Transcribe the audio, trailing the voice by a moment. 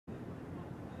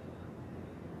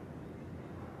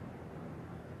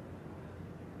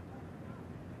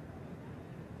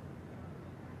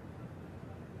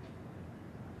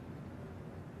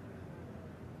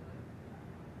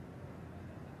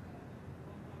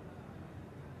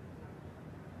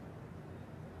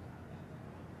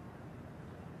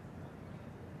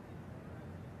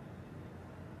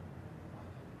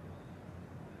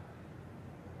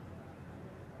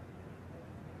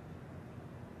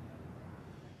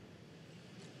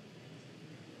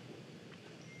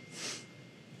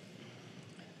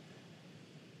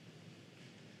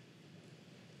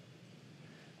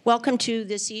Welcome to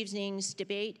this evening's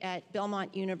debate at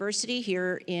Belmont University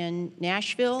here in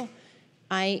Nashville.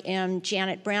 I am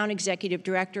Janet Brown, Executive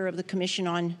Director of the Commission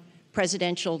on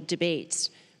Presidential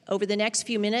Debates. Over the next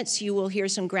few minutes, you will hear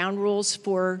some ground rules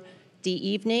for the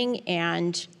evening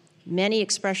and many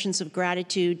expressions of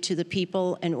gratitude to the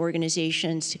people and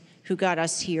organizations who got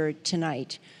us here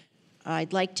tonight.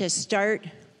 I'd like to start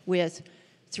with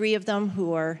three of them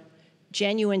who are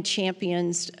genuine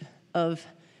champions of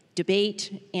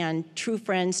debate and true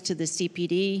friends to the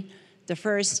CPD. The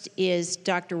first is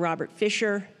Dr. Robert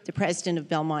Fisher, the president of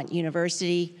Belmont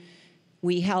University.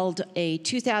 We held a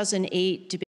 2008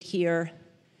 debate here.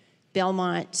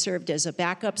 Belmont served as a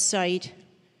backup site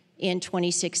in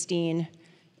 2016,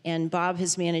 and Bob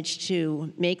has managed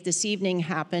to make this evening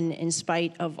happen in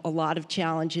spite of a lot of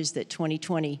challenges that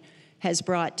 2020 has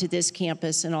brought to this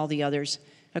campus and all the others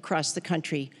across the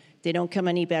country. They don't come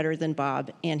any better than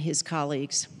Bob and his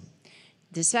colleagues.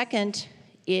 The second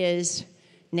is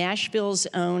Nashville's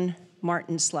own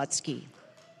Martin Slutsky.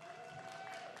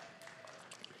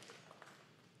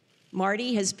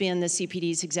 Marty has been the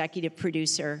CPD's executive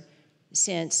producer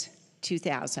since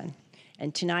 2000,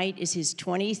 and tonight is his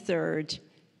 23rd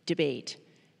debate.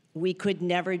 We could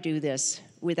never do this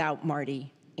without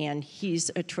Marty, and he's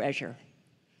a treasure.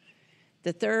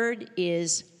 The third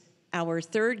is our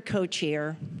third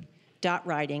co-chair, Dot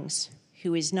Ridings,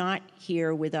 who is not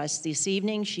here with us this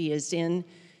evening. She is in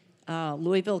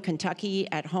Louisville, Kentucky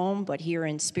at home, but here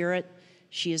in spirit.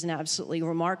 She is an absolutely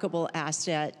remarkable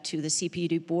asset to the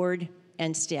CPD board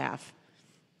and staff.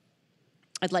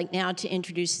 I'd like now to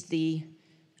introduce the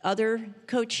other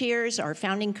co-chairs, our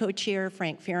founding co-chair,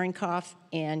 Frank Fahrenkopf,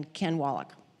 and Ken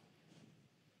Wallach.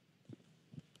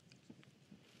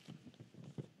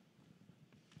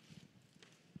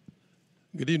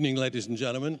 Good evening, ladies and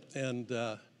gentlemen, and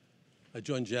I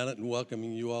join Janet in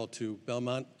welcoming you all to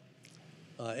Belmont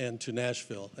and to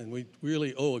Nashville. And we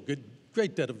really owe a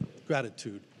great debt of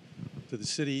gratitude to the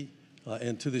city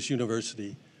and to this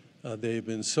university. They've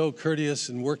been so courteous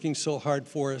and working so hard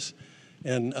for us.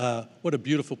 And what a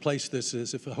beautiful place this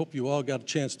is. I hope you all got a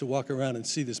chance to walk around and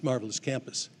see this marvelous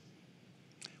campus.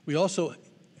 We also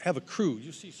have a crew.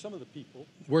 You see some of the people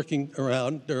working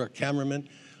around. There are cameramen,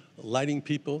 lighting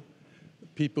people,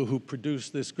 people who produce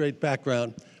this great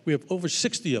background. We have over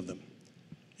 60 of them.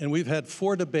 And we've had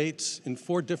 4 debates in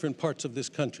 4 different parts of this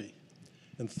country.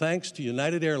 And thanks to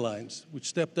United Airlines, which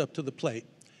stepped up to the plate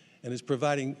and is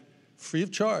providing free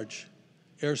of charge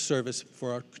air service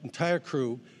for our entire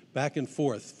crew back and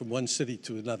forth from one city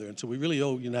to another. And so we really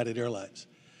owe United Airlines.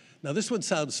 Now this one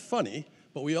sounds funny,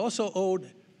 but we also owe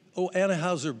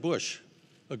Anheuser-Busch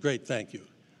a great thank you.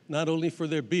 Not only for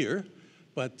their beer,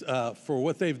 but for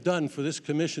what they've done for this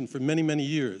commission for many, many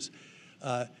years.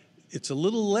 It's a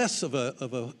little less of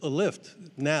a lift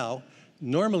now.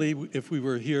 Normally, if we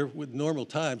were here with normal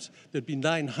times, there'd be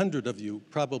 900 of you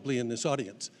probably in this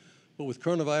audience. But with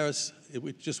coronavirus,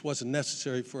 it just wasn't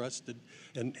necessary for us to,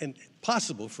 and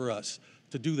possible for us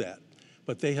to do that.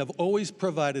 But they have always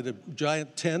provided a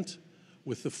giant tent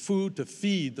with the food to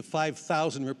feed the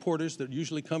 5,000 reporters that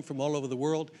usually come from all over the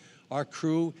world, our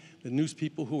crew, the news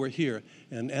people who are here.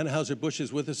 And Anheuser-Busch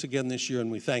is with us again this year,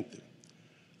 and we thank them.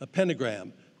 A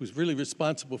Pentagram, who's really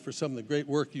responsible for some of the great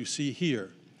work you see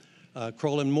here.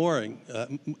 Crowell & Mooring,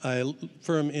 a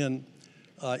firm in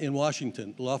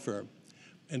Washington, law firm.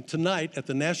 And tonight at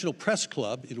the National Press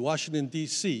Club in Washington,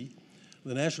 D.C.,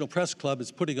 the National Press Club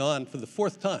is putting on for the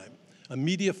 4th time a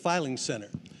media filing center.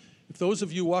 If those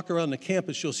of you walk around the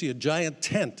campus, you'll see a giant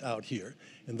tent out here.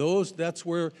 And that's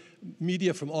where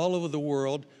media from all over the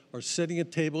world are sitting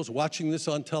at tables, watching this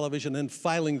on television, and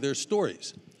filing their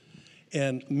stories.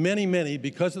 And many, many,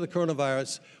 because of the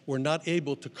coronavirus, were not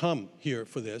able to come here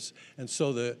for this. And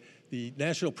so the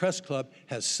National Press Club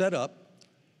has set up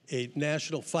a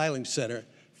national filing center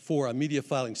a media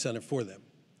filing center for them.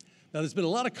 Now, there's been a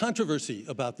lot of controversy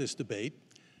about this debate,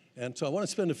 and so I want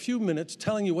to spend a few minutes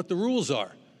telling you what the rules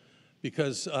are,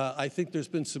 because I think there's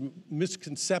been some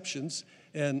misconceptions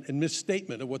and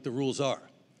misstatement of what the rules are.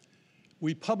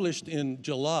 We published in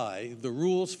July the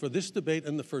rules for this debate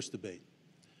and the first debate,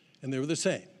 and they were the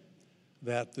same,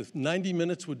 that the 90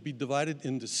 minutes would be divided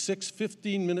into 6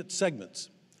 15-minute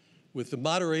segments, with the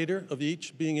moderator of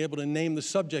each being able to name the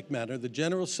subject matter, the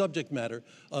general subject matter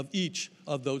of each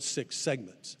of those 6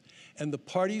 segments. And the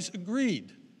parties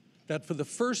agreed that for the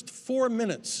first 4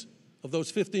 minutes of those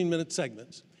 15-minute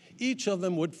segments, each of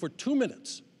them would, for 2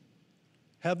 minutes,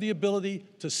 have the ability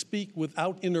to speak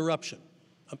without interruption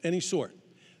of any sort.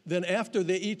 Then after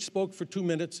they each spoke for 2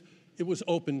 minutes, it was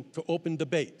open for open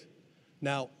debate.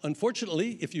 Now,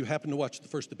 unfortunately, if you happen to watch the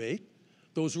first debate,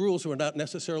 those rules were not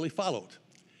necessarily followed.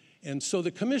 And so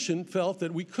the commission felt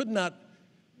that we could not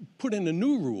put in a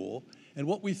new rule, and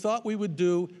what we thought we would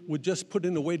do would just put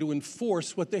in a way to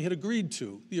enforce what they had agreed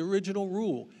to, the original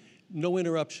rule, no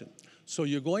interruption. So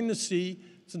you're going to see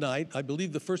tonight, I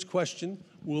believe the first question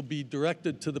will be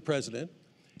directed to the president,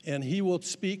 and he will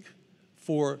speak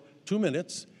for 2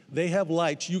 minutes. They have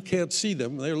lights, you can't see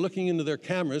them. They're looking into their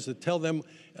cameras that tell them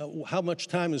how much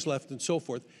time is left and so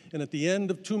forth. And at the end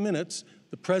of 2 minutes,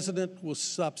 the president will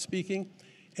stop speaking,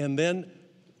 and then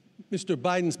Mr.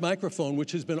 Biden's microphone,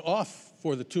 which has been off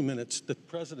for the 2 minutes that the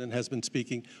president has been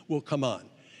speaking, will come on.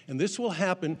 And this will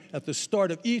happen at the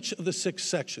start of each of the 6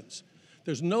 sections.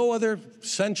 There's no other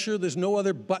censure, there's no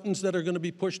other buttons that are going to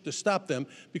be pushed to stop them,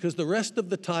 because the rest of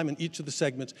the time in each of the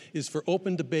segments is for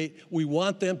open debate. We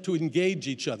want them to engage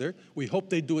each other. We hope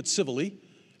they do it civilly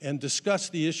and discuss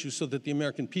the issues so that the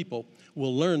American people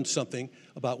will learn something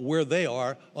about where they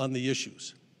are on the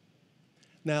issues.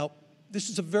 Now, this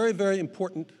is a very, very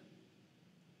important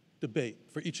debate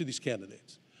for each of these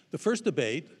candidates. The first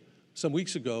debate, some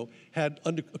weeks ago, had,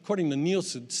 according to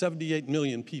Nielsen, 78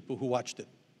 million people who watched it.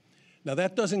 Now,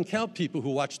 that doesn't count people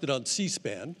who watched it on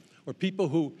C-SPAN or people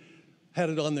who had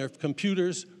it on their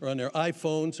computers or on their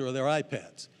iPhones or their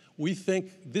iPads. We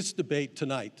think this debate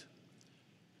tonight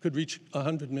could reach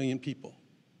 100 million people.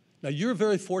 Now, you're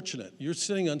very fortunate. You're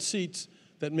sitting on seats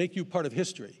that make you part of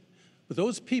history. But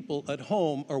those people at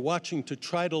home are watching to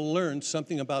try to learn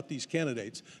something about these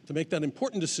candidates, to make that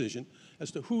important decision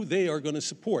as to who they are going to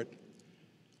support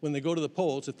when they go to the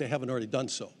polls if they haven't already done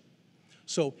so.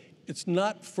 So it's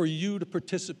not for you to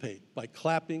participate by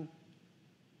clapping,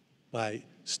 by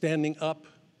standing up,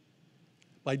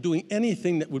 by doing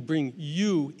anything that would bring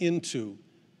you into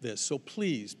this. So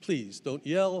please, please don't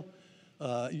yell,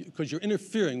 because you're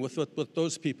interfering with what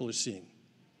those people are seeing.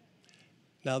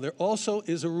 Now, there also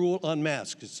is a rule on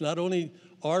masks. It's not only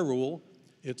our rule,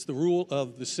 it's the rule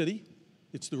of the city,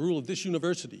 it's the rule of this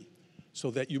university,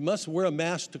 so that you must wear a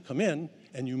mask to come in,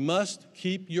 and you must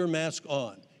keep your mask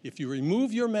on. If you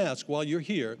remove your mask while you're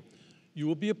here, you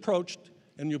will be approached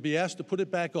and you'll be asked to put it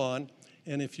back on.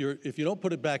 And if you don't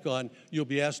put it back on, you'll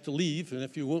be asked to leave. And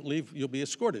if you won't leave, you'll be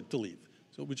escorted to leave.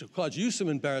 So which will cause you some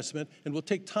embarrassment and will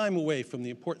take time away from the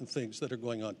important things that are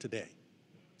going on today.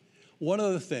 One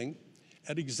other thing,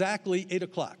 at exactly 8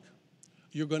 o'clock,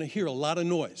 you're going to hear a lot of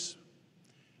noise.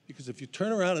 Because if you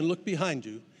turn around and look behind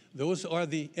you, those are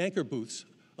the anchor booths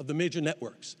of the major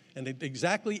networks. And at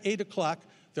exactly 8 o'clock,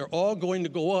 they're all going to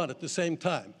go on at the same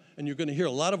time. And you're going to hear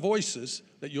a lot of voices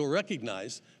that you'll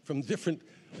recognize from different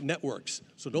networks.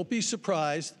 So don't be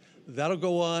surprised. That'll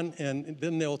go on, and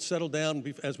then they'll settle down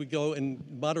as we go, and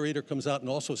the moderator comes out and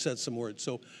also says some words.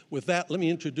 So with that, let me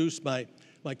introduce my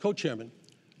co-chairman,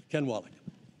 Ken Wallach.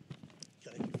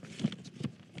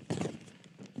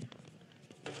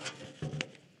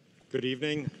 Good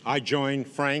evening. I join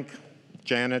Frank,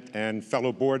 Janet, and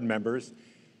fellow board members,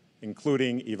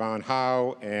 including Yvonne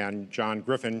Howe and John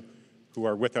Griffin, who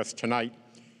are with us tonight,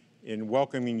 in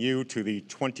welcoming you to the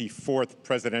 24th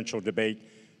presidential debate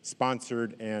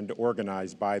sponsored and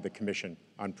organized by the Commission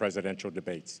on Presidential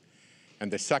Debates,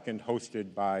 and the second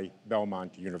hosted by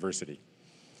Belmont University.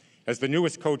 As the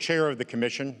newest co-chair of the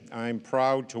Commission, I'm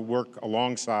proud to work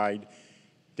alongside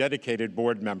dedicated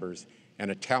board members and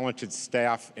a talented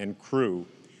staff and crew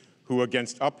who,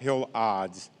 against uphill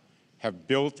odds, have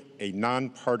built a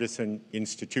nonpartisan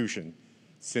institution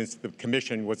since the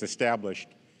Commission was established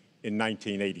in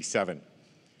 1987.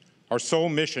 Our sole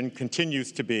mission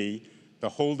continues to be the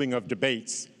holding of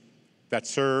debates that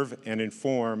serve and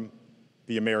inform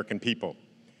the American people.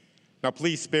 Now,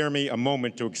 please spare me a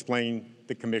moment to explain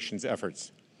the Commission's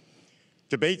efforts.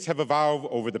 Debates have evolved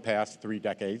over the past 3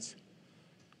 decades.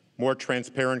 More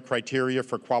transparent criteria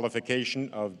for qualification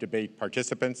of debate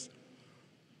participants,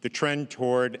 the trend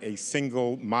toward a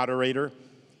single moderator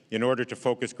in order to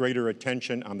focus greater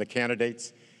attention on the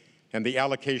candidates, and the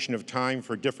allocation of time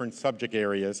for different subject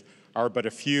areas are but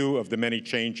a few of the many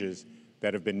changes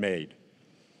that have been made.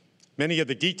 Many of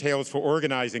the details for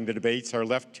organizing the debates are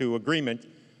left to agreement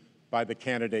by the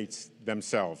candidates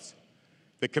themselves.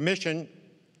 The Commission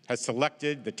has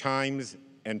selected the times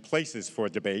and places for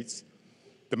debates,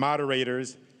 the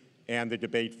moderators, and the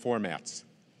debate formats.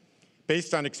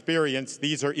 Based on experience,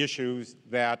 these are issues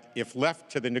that, if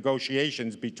left to the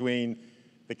negotiations between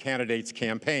the candidates'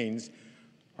 campaigns,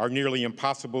 are nearly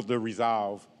impossible to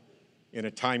resolve in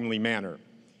a timely manner.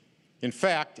 In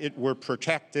fact, it were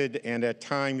protracted and at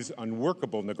times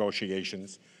unworkable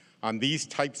negotiations on these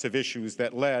types of issues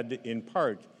that led, in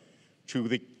part, to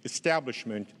the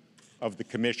establishment of the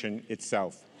Commission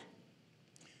itself.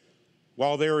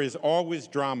 While there is always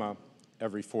drama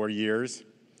every 4 years,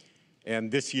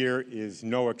 and this year is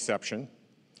no exception.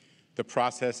 The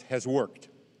process has worked.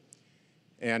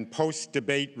 And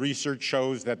post-debate research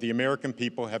shows that the American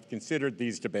people have considered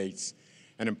these debates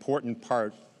an important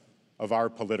part of our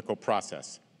political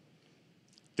process.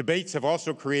 Debates have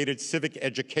also created civic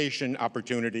education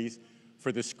opportunities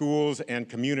for the schools and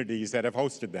communities that have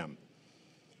hosted them.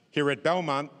 Here at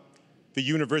Belmont, the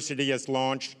university has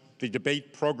launched the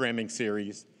debate programming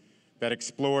series that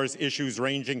explores issues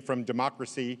ranging from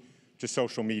democracy to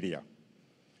social media.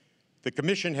 The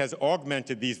Commission has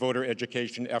augmented these voter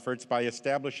education efforts by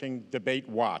establishing Debate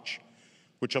Watch,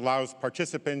 which allows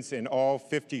participants in all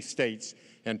 50 states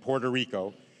and Puerto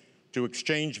Rico to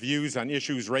exchange views on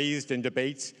issues raised in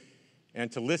debates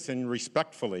and to listen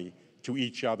respectfully to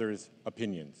each other's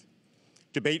opinions.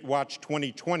 Debate Watch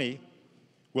 2020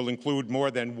 will include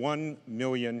more than 1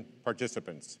 million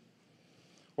participants.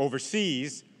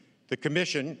 Overseas, the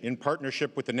Commission, in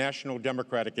partnership with the National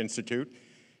Democratic Institute,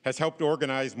 has helped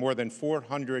organize more than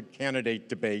 400 candidate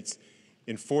debates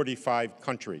in 45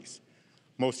 countries,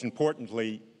 most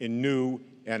importantly, in new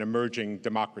and emerging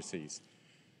democracies.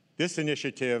 This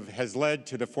initiative has led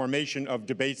to the formation of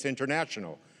Debates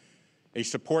International, a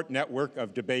support network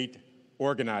of debate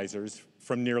organizers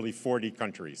from nearly 40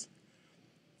 countries.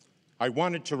 I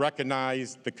wanted to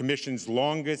recognize the Commission's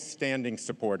longest-standing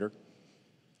supporter.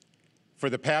 For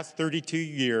the past 32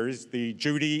 years, the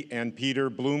Judy and Peter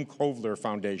Bloom Kovler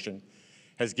Foundation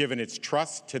has given its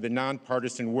trust to the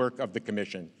nonpartisan work of the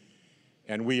Commission,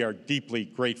 and we are deeply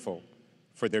grateful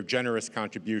for their generous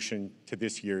contribution to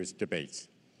this year's debates.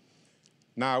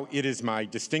 Now, it is my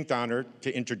distinct honor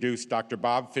to introduce Dr.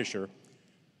 Bob Fisher,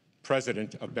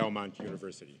 President of Belmont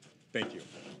University. Thank you.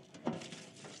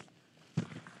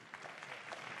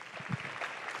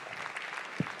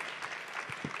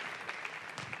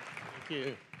 Thank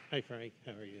you. Hi, Frank.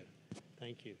 How are you?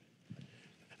 Thank you.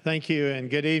 Thank you, and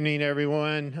good evening,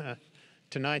 everyone.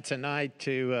 Tonight's a night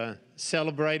to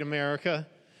celebrate America,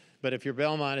 but if you're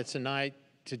Belmont, it's a night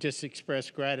to just express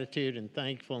gratitude and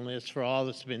thankfulness for all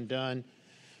that's been done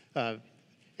and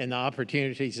the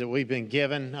opportunities that we've been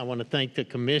given. I want to thank the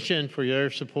Commission for your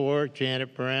support.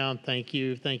 Janet Brown, thank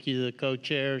you. Thank you to the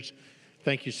co-chairs.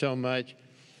 Thank you so much.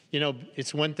 You know,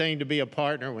 it's one thing to be a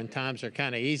partner when times are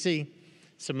kind of easy.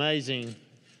 It's amazing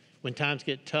when times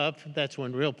get tough, that's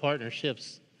when real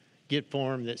partnerships get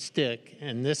formed that stick.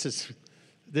 And this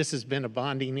has been a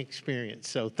bonding experience.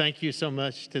 So thank you so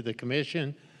much to the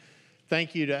Commission.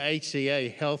 Thank you to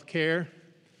HCA Healthcare.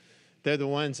 They're the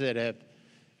ones that have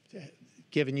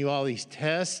given you all these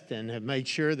tests and have made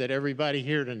sure that everybody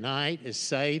here tonight is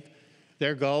safe.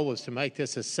 Their goal was to make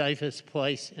this the safest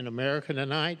place in America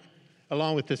tonight,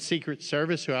 along with the Secret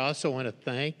Service, who I also want to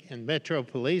thank, and Metro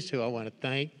Police, who I want to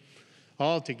thank.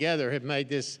 All together have made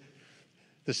this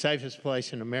the safest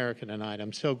place in America tonight.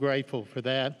 I'm so grateful for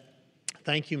that.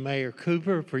 Thank you, Mayor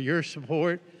Cooper, for your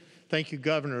support. Thank you,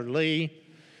 Governor Lee.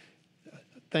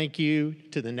 Thank you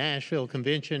to the Nashville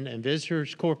Convention and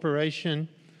Visitors Corporation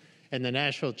and the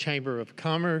Nashville Chamber of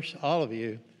Commerce, all of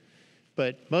you.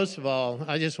 But most of all,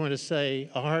 I just want to say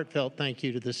a heartfelt thank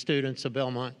you to the students of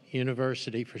Belmont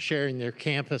University for sharing their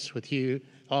campus with you,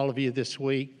 all of you this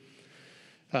week.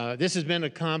 This has been a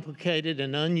complicated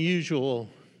and unusual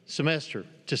semester,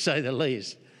 to say the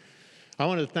least. I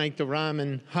want to thank the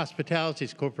Ryman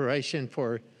Hospitalities Corporation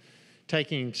for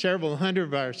taking several hundred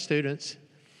of our students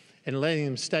and letting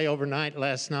them stay overnight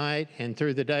last night and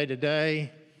through the day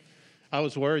today. I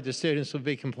was worried the students would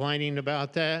be complaining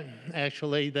about that.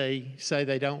 Actually, they say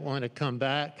they don't want to come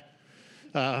back.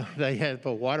 They have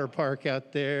a water park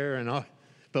out there, and all,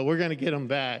 but we're going to get them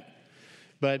back.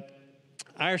 But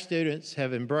our students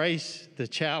have embraced the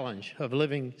challenge of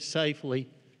living safely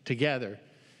together,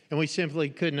 and we simply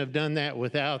couldn't have done that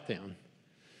without them.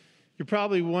 You're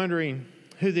probably wondering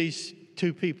who these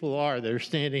two people are that are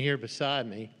standing here beside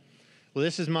me. Well,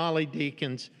 this is Molly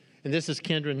Deakins, and this is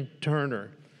Kendra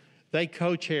Turner. They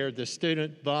co-chaired the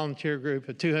student volunteer group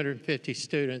of 250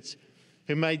 students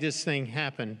who made this thing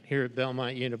happen here at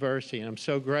Belmont University, and I'm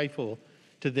so grateful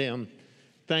to them.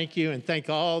 Thank you, and thank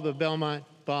all the Belmont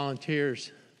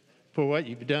volunteers for what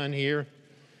you've done here.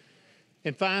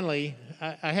 And finally,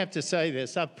 I have to say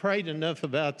this. I've prayed enough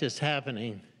about this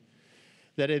happening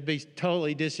that it'd be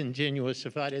totally disingenuous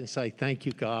if I didn't say thank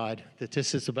you, God, that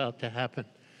this is about to happen.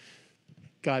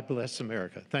 God bless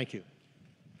America. Thank you.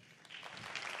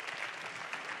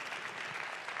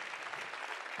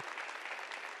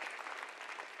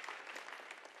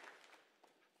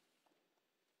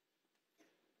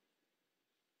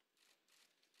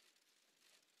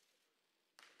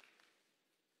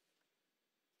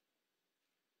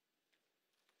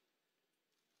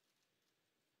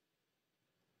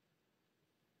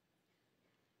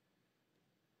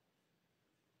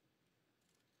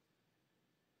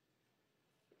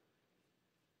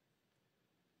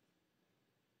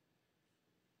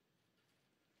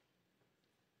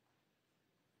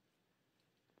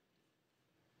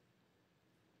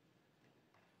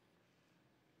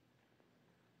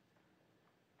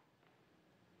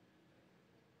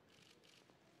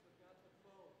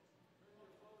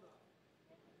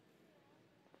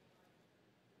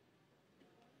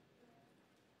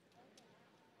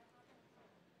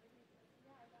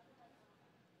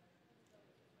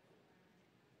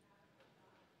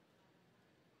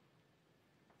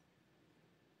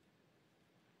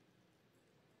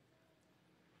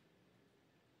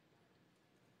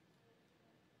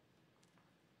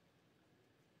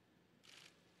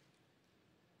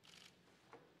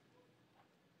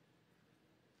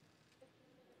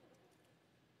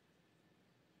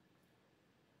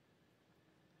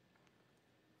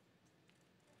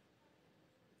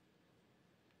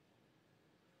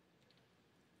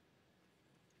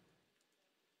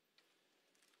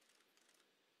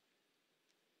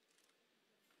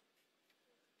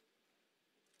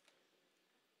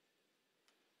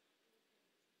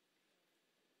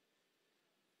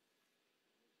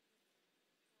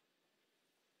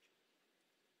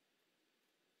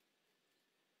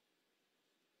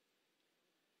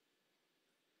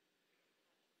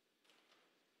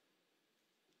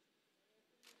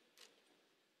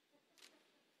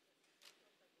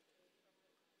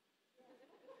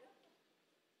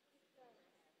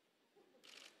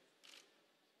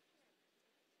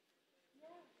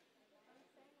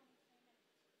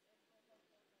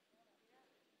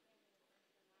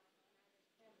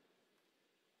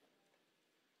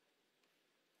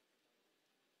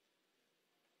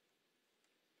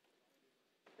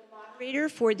 Moderator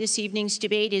for this evening's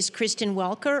debate is Kristen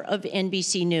Welker of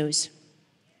NBC News.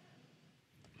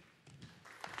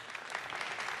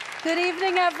 Good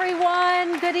evening,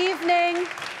 everyone. Good evening.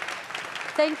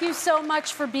 Thank you so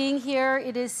much for being here.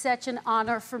 It is such an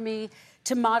honor for me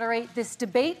to moderate this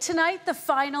debate tonight, the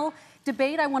final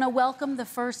debate. I want to welcome the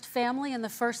First family and the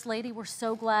First Lady. We're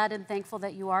so glad and thankful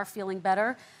that you are feeling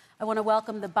better. I want to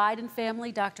welcome the Biden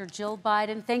family, Dr. Jill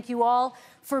Biden. Thank you all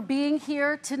for being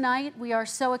here tonight. We are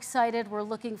so excited. We're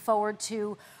looking forward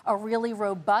to a really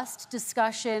robust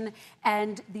discussion.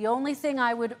 And the only thing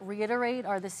I would reiterate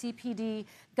are the CPD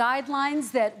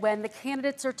guidelines that when the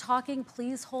candidates are talking,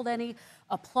 please hold any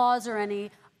applause or any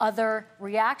other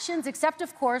reactions, except,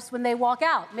 of course, when they walk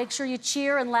out. Make sure you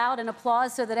cheer and loud and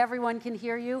applause so that everyone can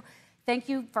hear you. Thank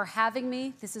you for having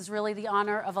me. This is really the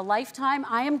honor of a lifetime.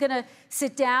 I am going to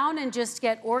sit down and just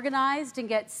get organized and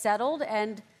get settled,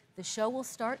 and the show will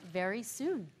start very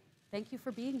soon. Thank you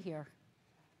for being here.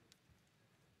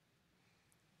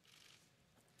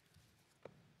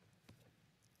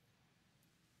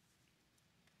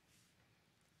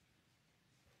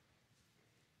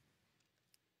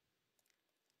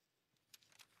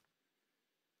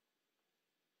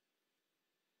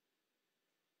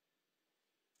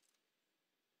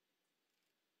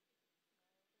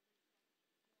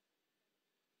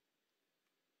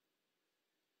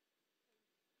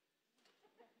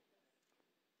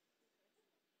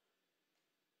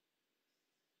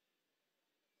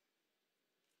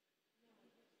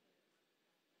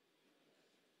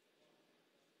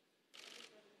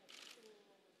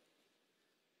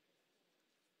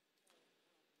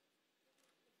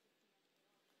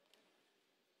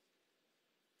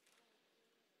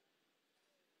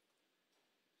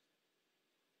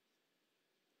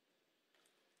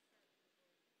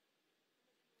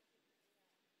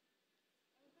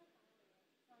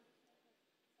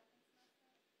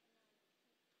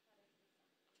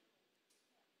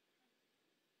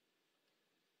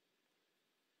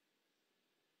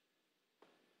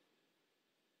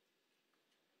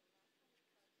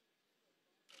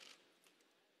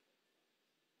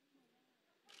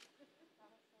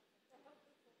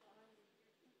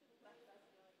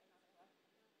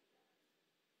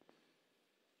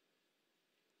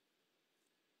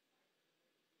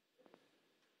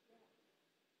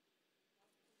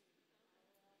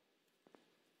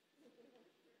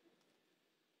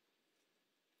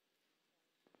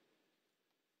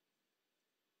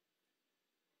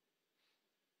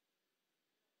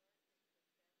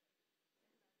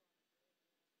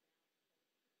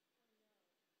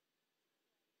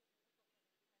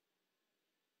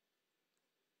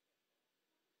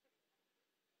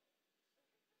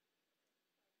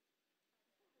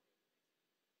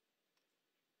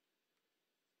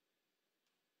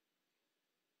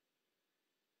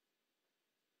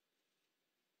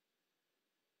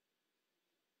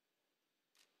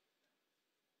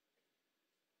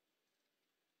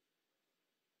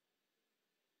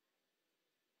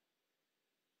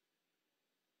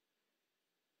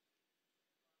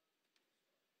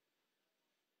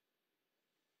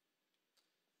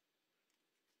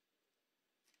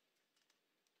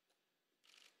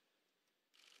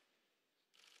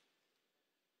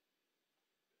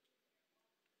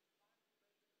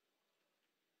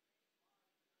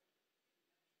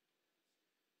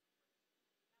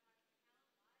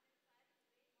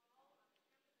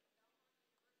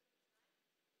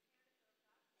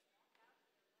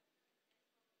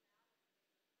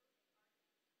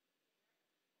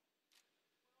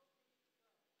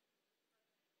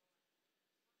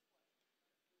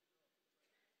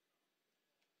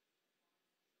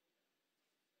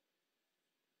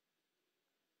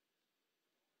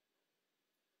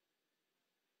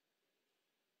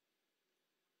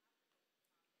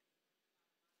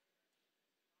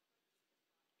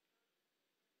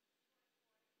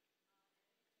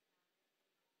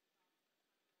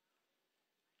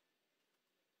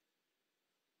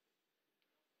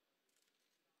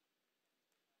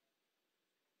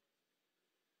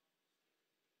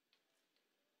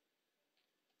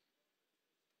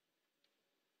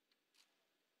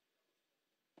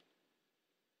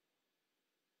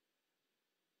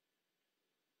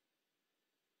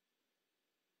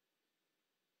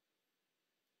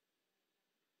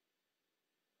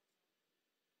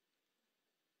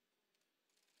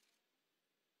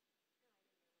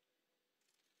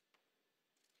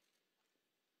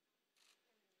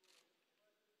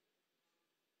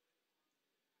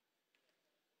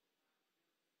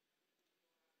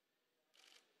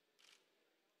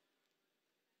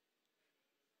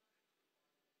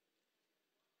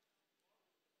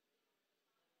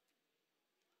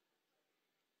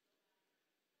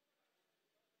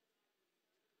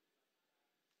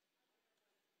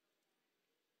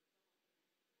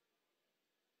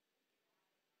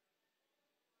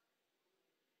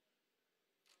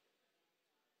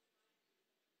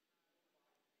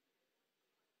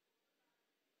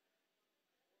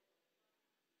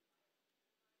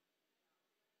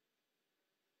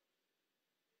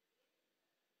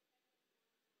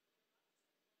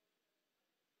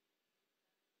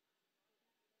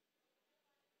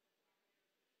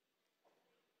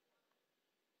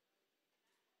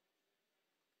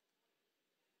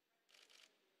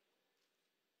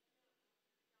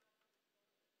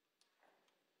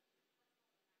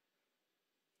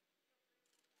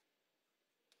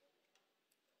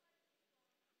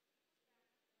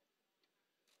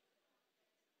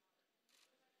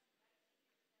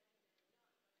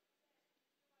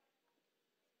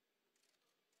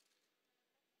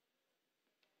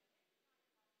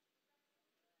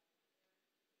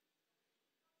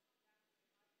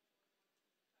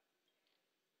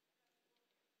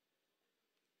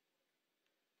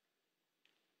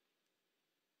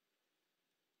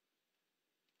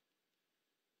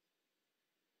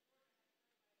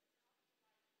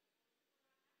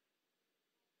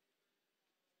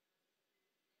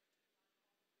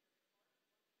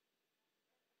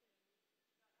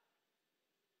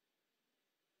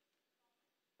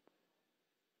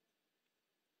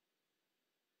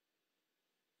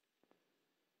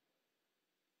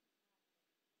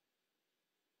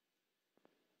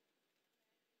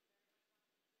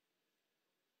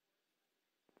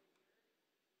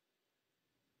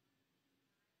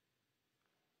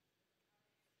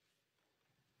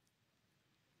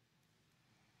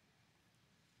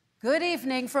 Good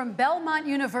evening from Belmont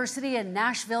University in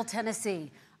Nashville,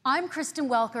 Tennessee. I'm Kristen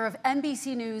Welker of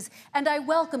NBC News, and I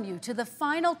welcome you to the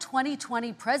final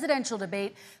 2020 presidential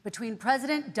debate between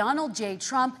President Donald J.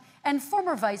 Trump and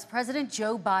former Vice President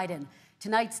Joe Biden.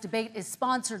 Tonight's debate is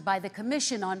sponsored by the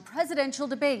Commission on Presidential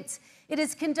Debates. It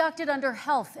is conducted under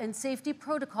health and safety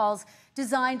protocols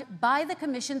designed by the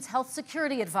Commission's health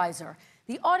security advisor.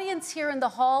 The audience here in the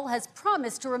hall has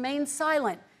promised to remain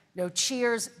silent. No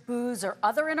cheers, boos, or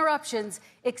other interruptions,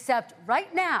 except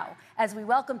right now, as we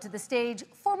welcome to the stage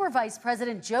former Vice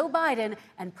President Joe Biden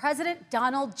and President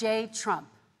Donald J. Trump.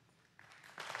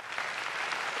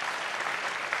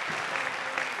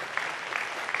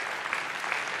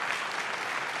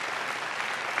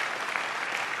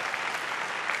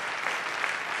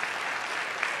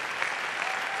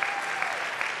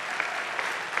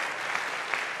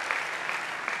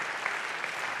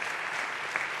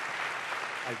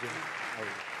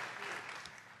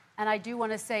 And I do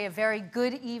want to say a very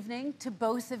good evening to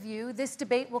both of you. This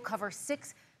debate will cover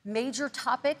 6 major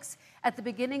topics. At the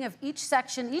beginning of each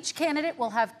section, each candidate will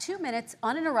have 2 minutes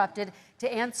uninterrupted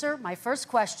to answer my first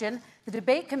question. The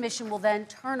Debate Commission will then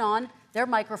turn on their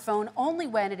microphone only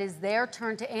when it is their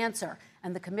turn to answer,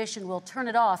 and the Commission will turn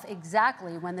it off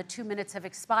exactly when the 2 minutes have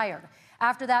expired.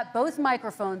 After that, both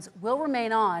microphones will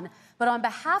remain on, but on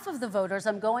behalf of the voters,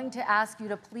 I'm going to ask you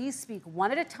to please speak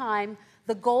one at a time.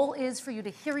 The goal is for you to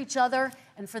hear each other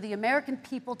and for the American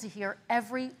people to hear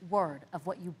every word of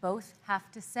what you both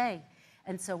have to say.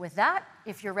 And so with that,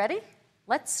 if you're ready,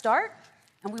 let's start.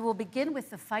 And we will begin with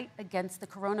the fight against the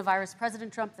coronavirus.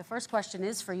 President Trump, the first question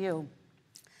is for you.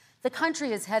 The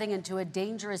country is heading into a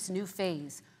dangerous new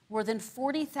phase. More than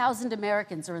 40,000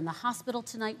 Americans are in the hospital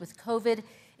tonight with COVID,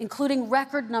 including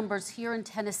record numbers here in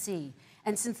Tennessee.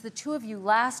 And since the two of you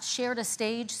last shared a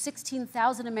stage,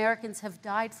 16,000 Americans have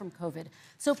died from COVID.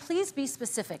 So please be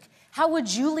specific. How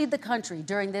would you lead the country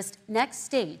during this next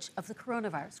stage of the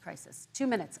coronavirus crisis? 2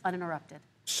 minutes, uninterrupted.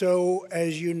 So,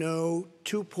 as you know,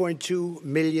 2.2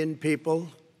 million people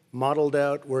modeled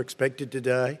out were expected to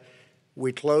die.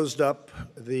 We closed up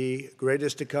the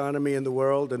greatest economy in the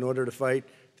world in order to fight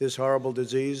this horrible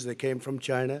disease that came from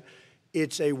China.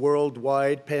 It's a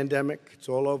worldwide pandemic. It's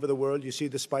all over the world. You see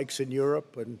the spikes in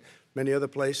Europe and many other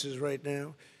places right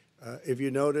now. If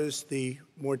you notice, the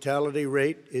mortality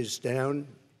rate is down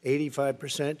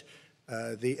 85%.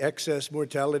 The excess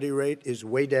mortality rate is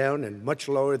way down and much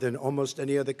lower than almost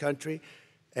any other country.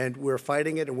 And we're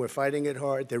fighting it, and we're fighting it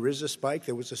hard. There is a spike.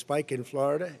 There was a spike in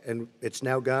Florida, and it's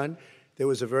now gone. There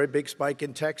was a very big spike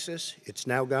in Texas. It's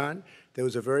now gone. There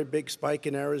was a very big spike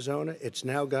in Arizona. It's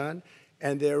now gone.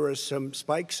 And there are some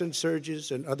spikes and surges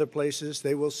in other places.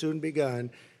 They will soon be gone.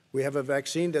 We have a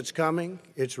vaccine that's coming.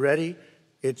 It's ready.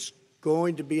 It's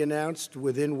going to be announced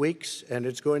within weeks, and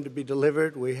it's going to be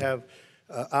delivered. We have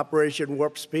Operation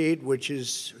Warp Speed, which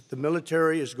is the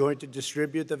military is going to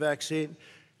distribute the vaccine.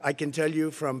 I can tell you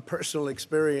from personal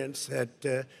experience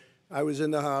that I was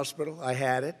in the hospital. I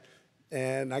had it,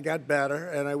 and I got better.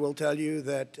 And I will tell you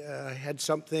that I had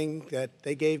something that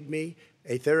they gave me,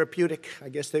 a therapeutic, I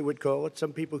guess they would call it.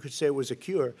 Some people could say it was a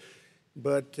cure.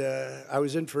 But I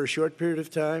was in for a short period of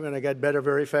time, and I got better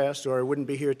very fast, or I wouldn't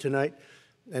be here tonight.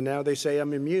 And now they say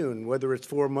I'm immune. Whether it's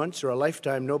 4 months or a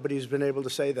lifetime, nobody's been able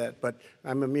to say that, but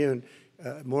I'm immune.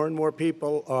 More and more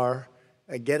people are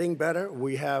getting better.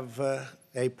 We have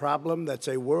a problem that's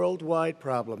a worldwide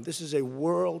problem. This is a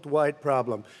worldwide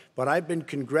problem. But I've been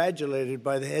congratulated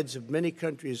by the heads of many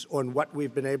countries on what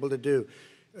we've been able to do.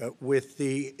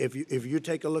 If you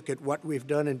take a look at what we've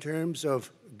done in terms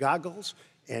of goggles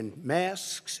and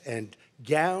masks and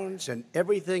gowns and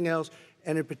everything else,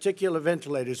 and in particular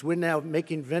ventilators. We're now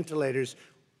making ventilators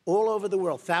all over the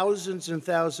world, thousands and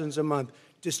thousands a month,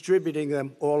 distributing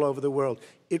them all over the world.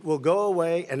 It will go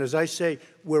away, and as I say,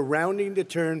 we're rounding the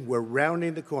turn, we're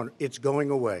rounding the corner. It's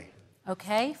going away.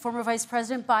 Okay, former Vice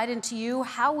President Biden, to you,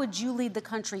 how would you lead the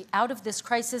country out of this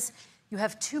crisis? You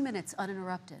have 2 minutes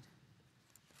uninterrupted.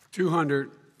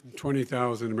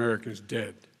 220,000 Americans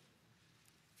dead.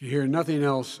 If you hear nothing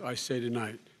else I say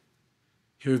tonight,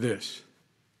 hear this.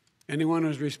 Anyone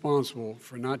who's responsible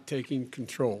for not taking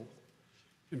control,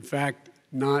 in fact,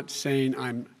 not saying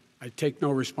I take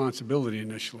no responsibility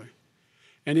initially,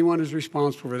 anyone who's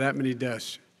responsible for that many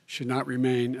deaths should not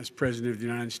remain as President of the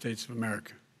United States of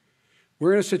America.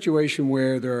 We're in a situation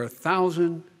where there are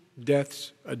 1,000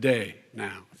 deaths a day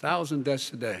now, 1,000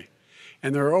 deaths a day,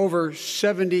 and there are over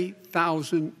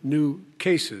 70,000 new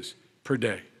cases per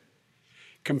day.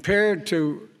 Compared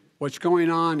to what's going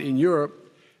on in Europe,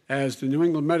 as the New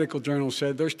England Medical Journal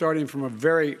said, they're starting from a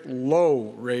very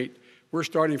low rate. We're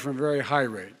starting from a very high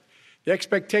rate. The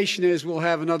expectation is we'll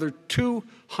have another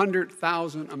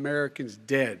 200,000 Americans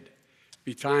dead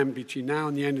between now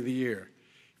and the end of the year.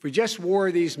 If we just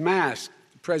wore these masks,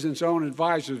 the president's own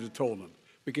advisors have told him,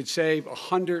 we could save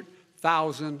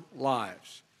 100,000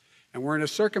 lives. And we're in a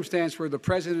circumstance where the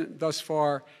president thus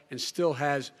far and still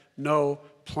has no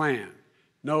plan,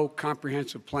 no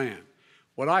comprehensive plan.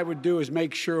 What I would do is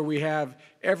make sure we have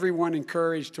everyone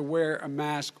encouraged to wear a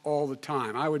mask all the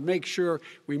time. I would make sure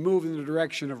we move in the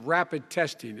direction of rapid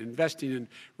testing, investing in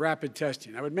rapid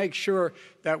testing. I would make sure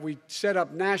that we set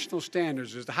up national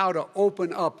standards as to how to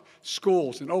open up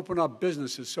schools and open up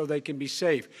businesses so they can be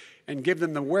safe and give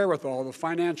them the wherewithal, the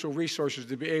financial resources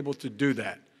to be able to do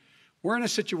that. We're in a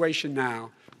situation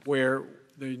now where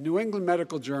the New England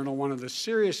Medical Journal, one of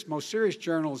the most serious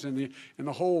journals in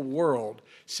the whole world,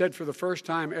 said for the first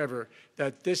time ever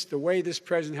that the way this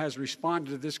president has responded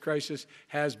to this crisis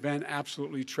has been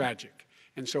absolutely tragic.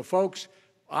 And so, folks,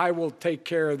 I will take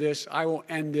care of this. I will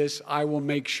end this. I will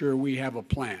make sure we have a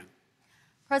plan.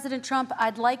 President Trump,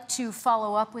 I'd like to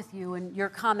follow up with you in your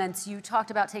comments. You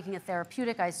talked about taking a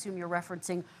therapeutic. I assume you're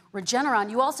referencing Regeneron.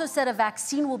 You also said a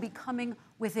vaccine will be coming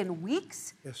within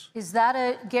weeks. Yes. Is that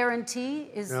a guarantee?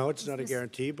 No, it's not a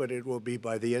guarantee, but it will be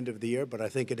by the end of the year. But I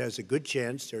think it has a good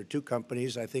chance. There are two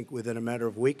companies, I think, within a matter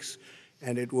of weeks,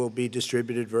 and it will be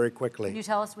distributed very quickly. Can you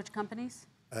tell us which companies?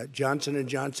 Johnson &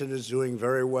 Johnson is doing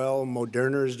very well.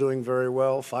 Moderna is doing very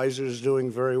well. Pfizer is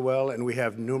doing very well. And we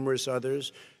have numerous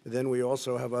others. Then we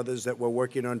also have others that we're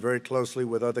working on very closely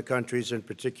with other countries, in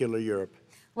particular Europe.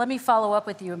 Let me follow up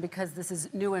with you, and because this is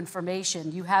new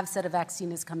information, you have said a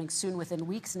vaccine is coming soon, within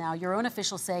weeks now. Your own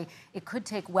officials say it could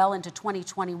take well into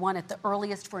 2021 at the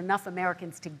earliest for enough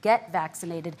Americans to get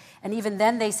vaccinated. And even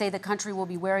then, they say the country will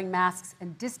be wearing masks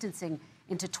and distancing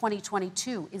into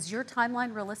 2022. Is your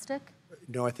timeline realistic?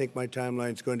 No, I think my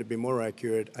timeline is going to be more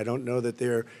accurate. I don't know that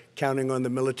they're counting on the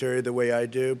military the way I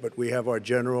do, but we have our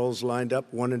generals lined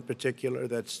up, one in particular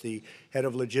that's the head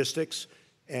of logistics.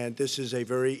 And this is a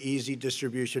very easy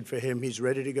distribution for him. He's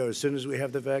ready to go as soon as we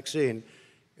have the vaccine.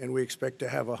 And we expect to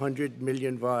have 100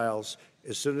 million vials.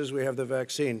 As soon as we have the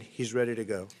vaccine, he's ready to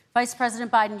go. Vice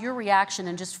President Biden, your reaction,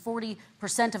 and just 40%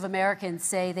 of Americans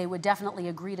say they would definitely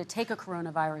agree to take a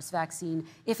coronavirus vaccine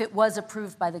if it was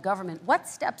approved by the government. What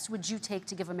steps would you take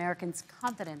to give Americans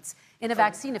confidence in a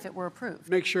vaccine if it were approved?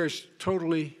 Make sure it's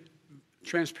totally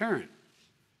transparent.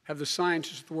 Have the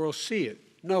scientists of the world see it,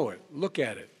 know it, look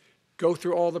at it. Go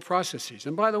through all the processes.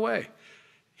 And by the way,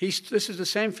 this is the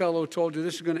same fellow who told you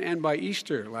this is going to end by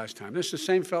Easter last time. This is the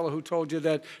same fellow who told you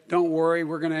that, don't worry,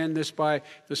 we're going to end this by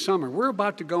the summer. We're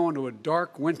about to go into a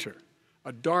dark winter.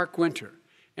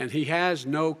 And he has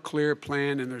no clear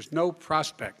plan, and there's no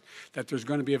prospect that there's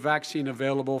going to be a vaccine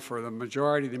available for the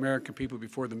majority of the American people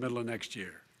before the middle of next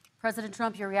year. President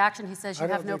Trump, your reaction, he says you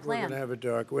have no plan. I don't think we're going to have a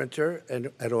dark winter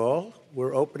at all.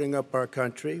 We're opening up our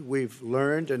country. We've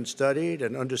learned and studied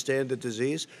and understand the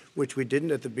disease, which we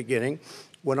didn't at the beginning.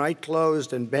 When I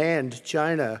closed and banned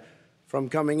China from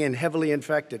coming in heavily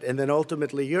infected, and then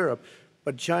ultimately Europe,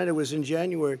 but China was in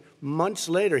January. Months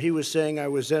later, he was saying I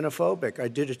was xenophobic. I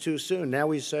did it too soon.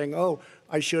 Now he's saying, oh,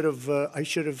 I should have,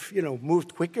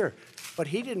 moved quicker. But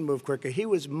he didn't move quicker. He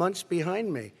was months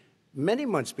behind me, many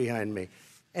months behind me.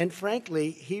 And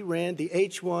frankly, he ran the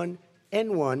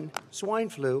H1N1 swine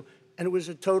flu, and it was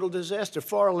a total disaster,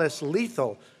 far less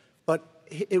lethal, but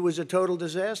it was a total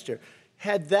disaster.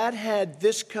 Had that had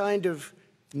this kind of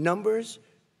numbers,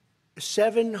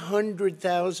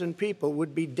 700,000 people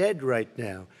would be dead right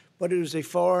now, but it was a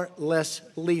far less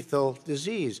lethal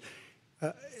disease.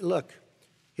 Look,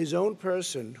 his own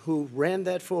person who ran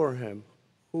that for him,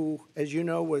 who, as you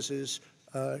know, was his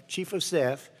chief of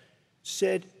staff,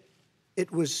 said it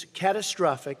was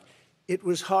catastrophic, it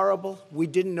was horrible, we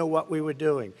didn't know what we were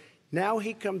doing. Now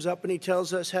he comes up and he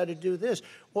tells us how to do this.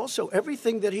 Also,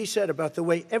 everything that he said about the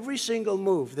way every single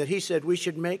move that he said we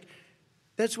should make,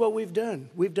 that's what we've done.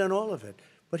 We've done all of it.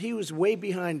 But he was way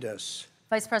behind us.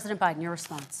 Vice President Biden, your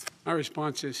response. My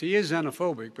response is he is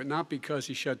xenophobic, but not because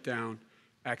he shut down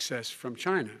access from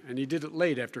China. And he did it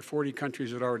late after 40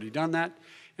 countries had already done that.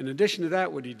 In addition to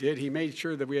that, what he did, he made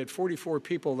sure that we had 44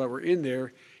 people that were in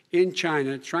there in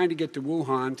China trying to get to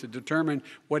Wuhan to determine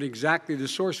what exactly the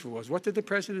source was. What did the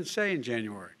president say in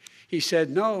January? He said,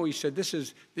 no, he said,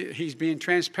 he's being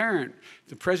transparent.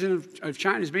 The president of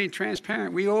China is being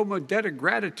transparent. We owe him a debt of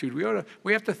gratitude.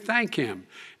 We have to thank him.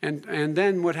 And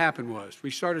then what happened was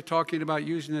we started talking about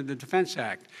using the Defense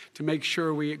Act to make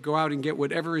sure we go out and get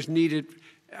whatever is needed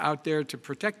out there to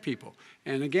protect people.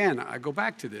 And again, I go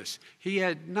back to this. He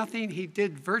had nothing. He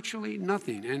did virtually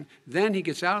nothing. And then he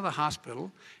gets out of the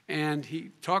hospital and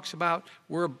he talks about,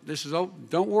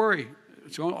 don't worry,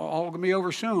 it's all going to be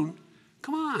over soon.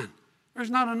 Come on. There's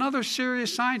not another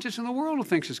serious scientist in the world who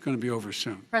thinks it's going to be over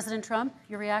soon. President Trump,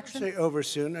 your reaction? I say over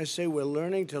soon. I say we're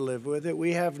learning to live with it.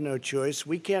 We have no choice.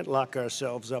 We can't lock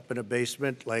ourselves up in a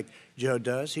basement like Joe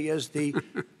does. He has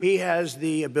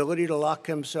the ability to lock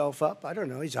himself up. I don't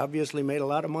know. He's obviously made a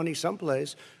lot of money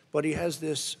someplace, but he has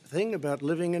this thing about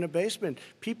living in a basement.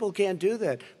 People can't do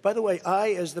that. By the way,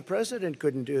 I, as the president,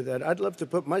 couldn't do that. I'd love to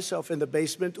put myself in the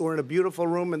basement or in a beautiful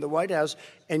room in the White House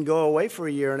and go away for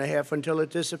a year and a half until it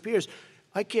disappears.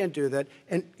 I can't do that.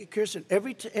 And Kirsten,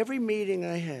 every meeting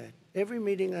I had,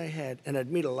 and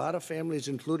I'd meet a lot of families,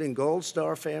 including Gold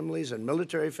Star families and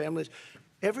military families,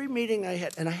 every meeting I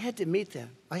had, and I had to meet them.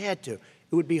 I had to. It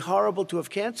would be horrible to have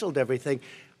canceled everything.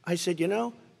 I said, you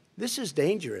know, this is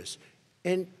dangerous.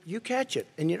 And you catch it.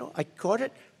 And, you know, I caught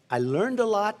it. I learned a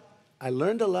lot.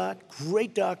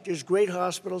 Great doctors, great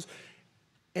hospitals.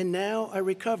 And now I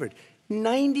recovered.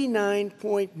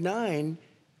 99.9%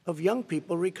 of young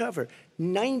people recover.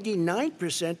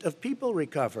 99% of people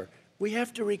recover. We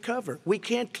have to recover. We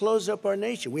can't close up our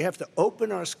nation. We have to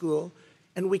open our school,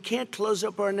 and we can't close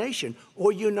up our nation,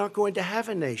 or you're not going to have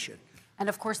a nation. And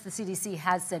of course, the CDC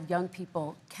has said young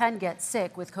people can get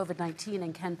sick with COVID-19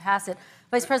 and can pass it.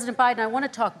 Vice President Biden, I want to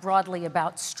talk broadly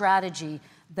about strategy,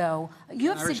 though.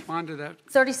 Can I respond to that?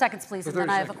 30 seconds, please, and then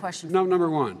I have a question. No, number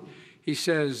one, he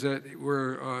says that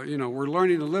we're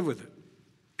learning to live with it.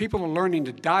 People are learning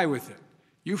to die with it.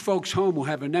 You folks home will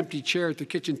have an empty chair at the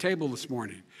kitchen table this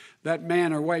morning. That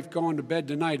man or wife going to bed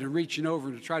tonight and reaching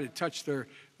over to try to touch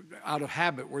out of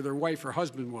habit where their wife or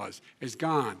husband is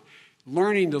gone.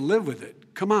 Learning to live with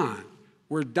it. Come on.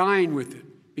 We're dying with it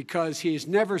because he has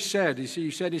never said, you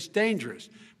said it's dangerous.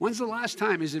 When's the last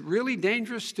time? Is it really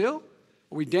dangerous still?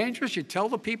 Are we dangerous? You tell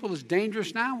the people it's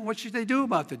dangerous now? What should they do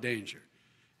about the danger?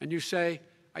 And you say,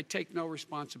 I take no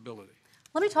responsibility.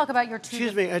 Let me talk about your two.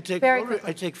 Excuse me, I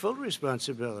take full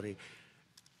responsibility.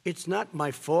 It's not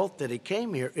my fault that it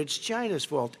came here. It's China's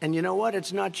fault. And you know what?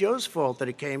 It's not Joe's fault that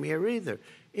it came here either.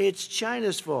 It's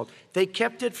China's fault. They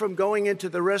kept it from going into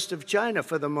the rest of China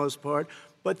for the most part,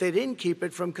 but they didn't keep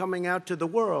it from coming out to the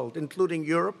world, including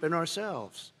Europe and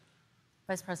ourselves.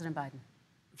 Vice President Biden.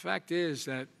 The fact is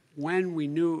that when we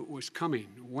knew it was coming,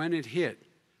 when it hit,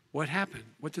 what happened?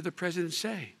 What did the president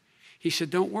say? He said,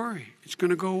 don't worry, it's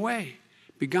going to go away.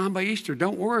 Be gone by Easter.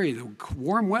 Don't worry. The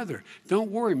warm weather. Don't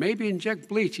worry. Maybe inject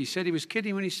bleach. He said he was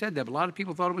kidding when he said that, but a lot of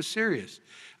people thought it was serious.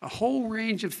 A whole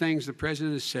range of things the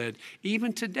president has said.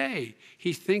 Even today,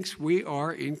 he thinks we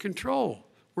are in control.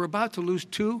 We're about to lose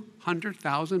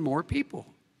 200,000 more people.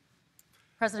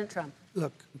 President Trump.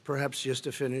 Look, perhaps just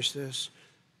to finish this,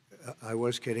 I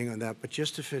was kidding on that, but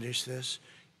just to finish this,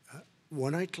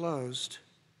 when I closed,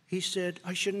 he said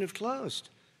I shouldn't have closed.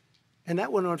 And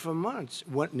that went on for months.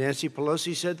 Nancy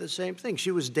Pelosi said the same thing. She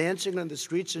was dancing on the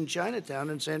streets in Chinatown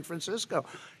in San Francisco.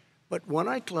 But when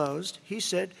I closed, he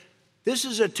said, this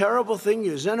is a terrible thing,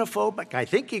 you're xenophobic. I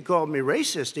think he called me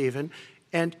racist even,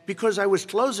 and because I was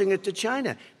closing it to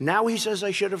China. Now he says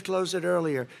I should have closed it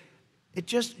earlier.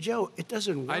 Joe, it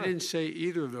doesn't work. I didn't say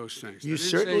either of those things. You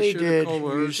certainly did.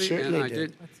 You certainly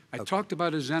did. I talked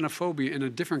about a xenophobia in a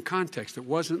different context. It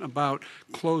wasn't about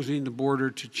closing the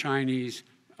border to Chinese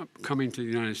coming to the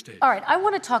United States. All right, I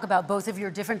want to talk about both of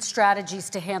your different strategies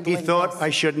to handling this. He thought this.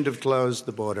 I shouldn't have closed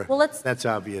the border. Well, that's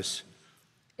obvious.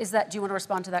 Do you want to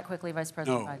respond to that quickly, Vice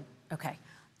President Biden? No. Okay.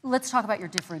 Let's talk about your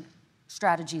different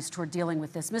strategies toward dealing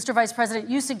with this. Mr. Vice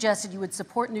President, you suggested you would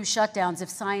support new shutdowns if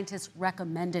scientists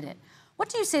recommended it. What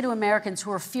do you say to Americans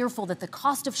who are fearful that the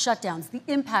cost of shutdowns, the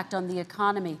impact on the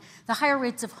economy, the higher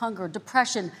rates of hunger,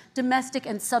 depression, domestic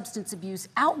and substance abuse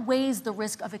outweighs the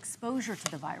risk of exposure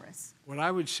to the virus? What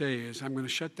I would say is I'm going to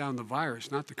shut down the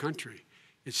virus, not the country.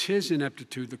 It's his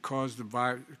ineptitude that caused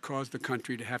the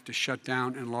country to have to shut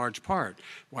down in large part.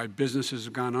 Why businesses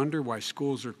have gone under, why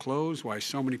schools are closed, why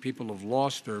so many people have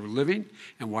lost their living,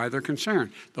 and why they're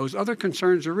concerned. Those other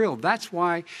concerns are real. That's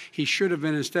why he should have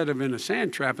been, instead of in a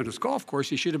sand trap in his golf course,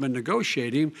 he should have been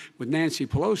negotiating with Nancy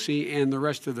Pelosi and the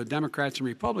rest of the Democrats and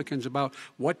Republicans about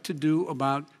what to do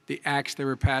about the acts they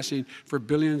were passing for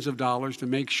billions of dollars to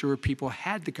make sure people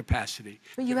had the capacity.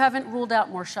 But you haven't ruled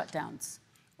out more shutdowns.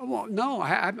 Well, no,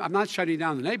 I'm not shutting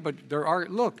down the neighborhood, but there are,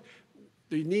 look,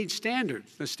 you need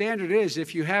standards. The standard is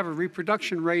if you have a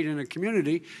reproduction rate in a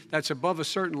community that's above a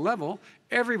certain level,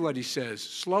 everybody says,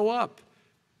 slow up,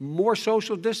 more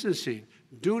social distancing,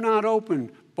 do not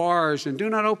open bars and do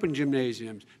not open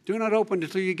gymnasiums, do not open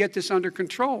until you get this under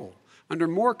control. under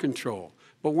more control.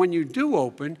 But when you do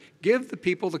open, give the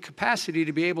people the capacity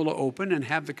to be able to open and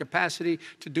have the capacity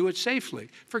to do it safely.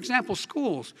 For example,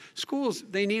 schools. Schools,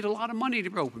 they need a lot of money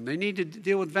to open. They need to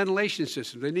deal with ventilation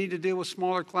systems. They need to deal with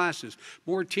smaller classes,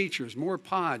 more teachers, more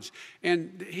pods.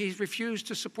 And he's refused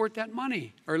to support that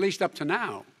money, or at least up to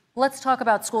now. Let's talk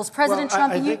about schools. President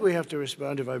Trump, I think we have to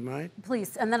respond, if I might.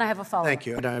 Please, and then I have a follow-up. Thank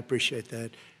you, and I appreciate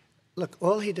that. Look,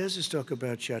 all he does is talk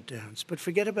about shutdowns, but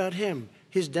forget about him.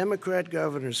 His Democrat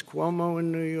governors, Cuomo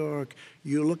in New York,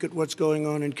 you look at what's going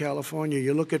on in California,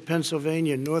 you look at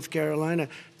Pennsylvania, North Carolina,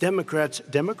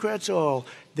 Democrats all,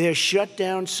 they're shut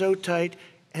down so tight,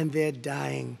 and they're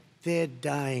dying. They're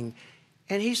dying.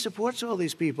 And he supports all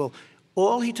these people.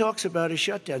 All he talks about is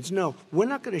shutdowns. No, we're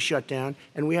not going to shut down,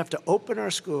 and we have to open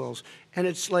our schools. And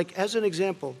it's like, as an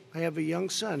example, I have a young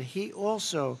son. He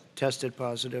also tested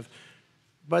positive.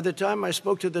 By the time I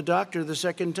spoke to the doctor the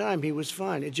second time, he was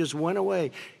fine. It just went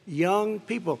away. Young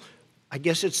people, I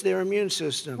guess it's their immune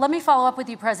system. Let me follow up with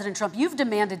you, President Trump. You've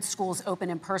demanded schools open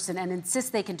in person and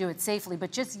insist they can do it safely.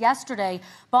 But just yesterday,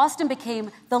 Boston became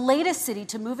the latest city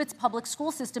to move its public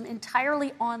school system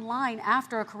entirely online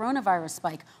after a coronavirus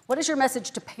spike. What is your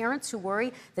message to parents who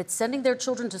worry that sending their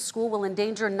children to school will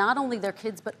endanger not only their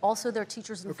kids, but also their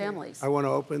teachers and families? I want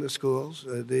to open the schools.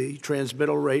 The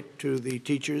transmittal rate to the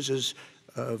teachers is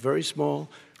very small,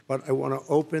 but I want to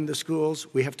open the schools.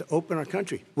 We have to open our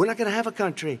country. We're not going to have a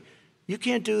country. You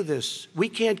can't do this. We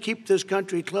can't keep this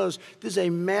country closed. This is a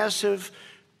massive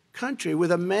country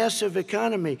with a massive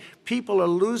economy. People are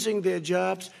losing their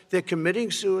jobs. They're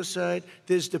committing suicide.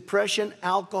 There's depression,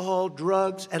 alcohol,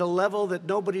 drugs at a level that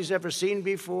nobody's ever seen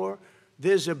before.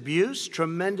 There's abuse,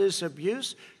 tremendous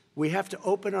abuse. We have to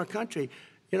open our country.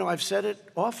 You know, I've said it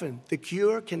often. The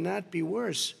cure cannot be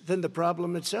worse than the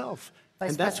problem itself.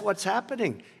 And that's what's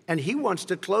happening. And he wants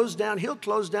to close down. He'll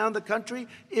close down the country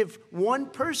if one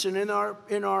person in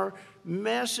our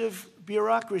massive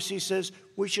bureaucracy says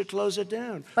we should close it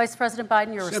down. Vice President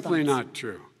Biden, your response. Simply not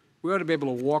true. We ought to be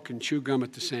able to walk and chew gum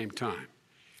at the same time.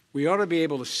 We ought to be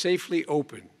able to safely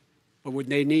open, but when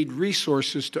they need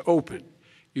resources to open.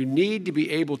 You need to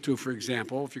be able to, for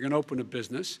example, if you're going to open a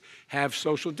business, have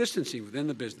social distancing within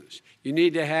the business. You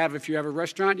need to have, if you have a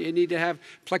restaurant, you need to have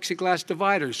plexiglass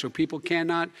dividers so people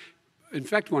cannot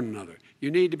infect one another.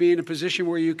 You need to be in a position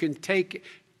where you can take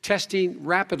testing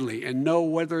rapidly and know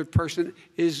whether a person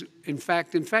is, in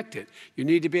fact, infected. You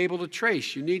need to be able to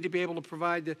trace. You need to be able to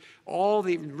provide all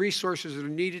the resources that are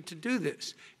needed to do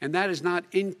this. And that is not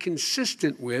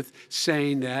inconsistent with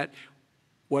saying that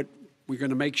we're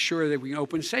going to make sure that we can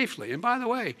open safely. And by the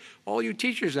way, all you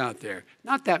teachers out there,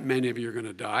 not that many of you are going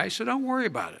to die, so don't worry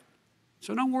about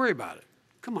it.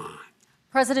 Come on.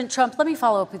 President Trump, let me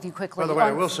follow up with you quickly. By the way,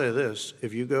 I will say this.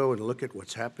 If you go and look at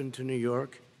what's happened to New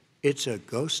York, it's a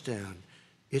ghost town.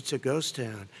 It's a ghost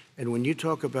town. And when you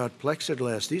talk about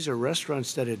plexiglass, these are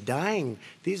restaurants that are dying.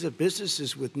 These are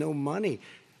businesses with no money.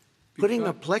 Putting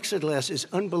up plexiglass is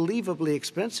unbelievably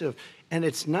expensive, and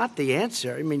it's not the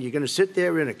answer. I mean, you're going to sit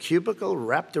there in a cubicle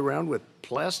wrapped around with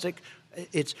plastic.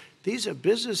 These are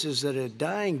businesses that are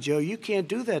dying, Joe. You can't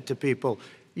do that to people.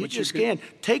 You just can't.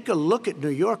 Take a look at New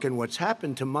York and what's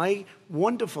happened to my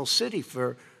wonderful city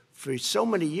for so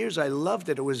many years. I loved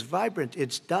it. It was vibrant.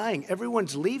 It's dying.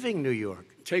 Everyone's leaving New York.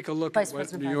 Take a look at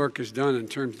what New York has done in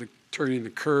terms of turning the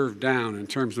curve down in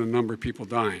terms of the number of people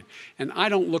dying. And I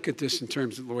don't look at this in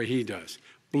terms of the way he does.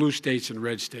 Blue states and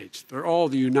red states. They're all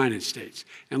the United States.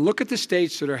 And look at the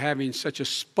states that are having such a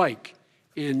spike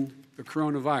in the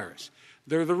coronavirus.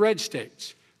 They're the red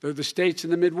states. They're the states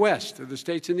in the Midwest. They're the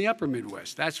states in the upper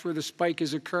Midwest. That's where the spike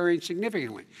is occurring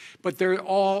significantly. But they're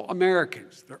all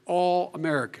Americans. They're all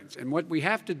Americans. And what we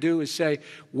have to do is say,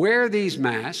 wear these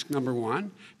masks, number one.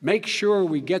 Make sure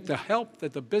we get the help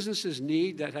that the businesses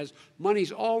need that has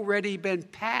money's already been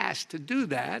passed to do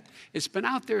that. It's been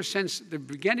out there since the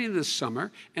beginning of the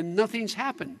summer, and nothing's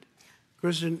happened.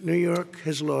 President, New York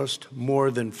has lost more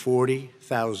than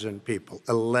 40,000 people,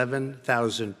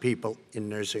 11,000 people in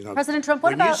nursing homes. President Trump,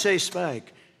 what about... When you say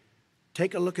spike,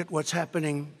 take a look at what's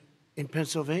happening in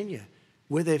Pennsylvania,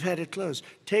 where they've had it closed.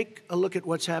 Take a look at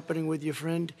what's happening with your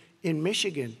friend in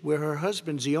Michigan, where her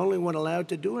husband's the only one allowed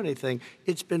to do anything.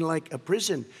 It's been like a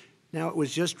prison. Now it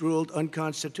was just ruled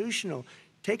unconstitutional.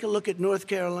 Take a look at North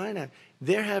Carolina.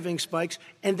 They're having spikes,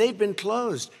 and they've been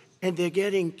closed. And they're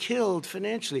getting killed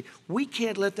financially. We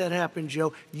can't let that happen,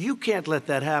 Joe. You can't let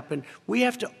that happen. We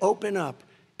have to open up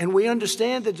And we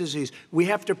understand the disease. We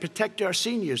have to protect our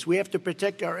seniors. We have to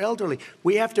protect our elderly.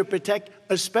 We have to protect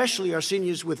especially our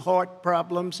seniors with heart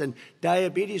problems and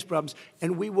diabetes problems.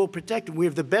 And we will protect them. We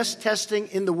have the best testing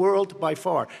in the world by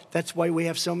far. That's why we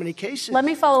have so many cases. Let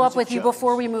me follow up with you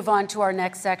before we move on to our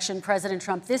next section. President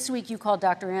Trump, this week you called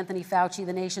Dr. Anthony Fauci,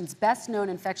 the nation's best-known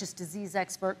infectious disease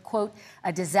expert, quote,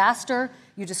 a disaster.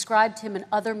 You described him and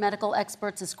other medical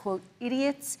experts as, quote,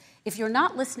 idiots. If you're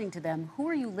not listening to them, who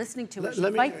are you listening to as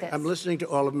you fight this? I'm listening to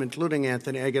all of them, including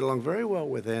Anthony. I get along very well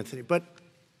with Anthony. But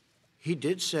he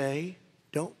did say,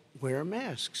 don't wear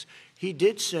masks. He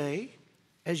did say,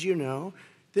 as you know,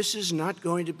 this is not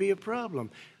going to be a problem.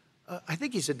 I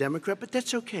think he's a Democrat, but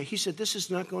that's okay. He said, this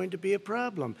is not going to be a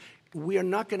problem. We are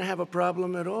not going to have a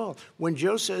problem at all. When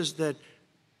Joe says that,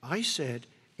 I said,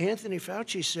 Anthony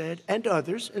Fauci said, and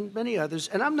others, and many others,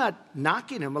 and I'm not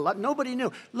knocking him a lot. Nobody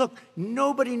knew. Look,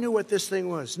 nobody knew what this thing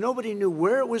was. Nobody knew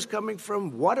where it was coming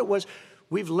from, what it was.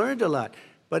 We've learned a lot.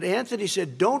 But Anthony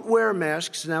said, don't wear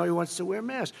masks. Now he wants to wear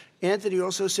masks. Anthony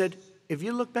also said, if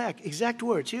you look back, exact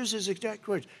words, here's his exact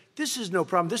words. This is no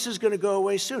problem. This is going to go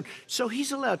away soon. So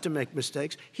he's allowed to make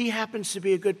mistakes. He happens to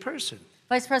be a good person.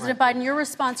 Vice President Biden, your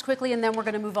response quickly, and then we're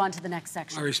going to move on to the next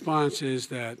section. My response is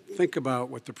that think about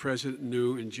what the president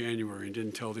knew in January and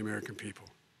didn't tell the American people.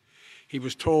 He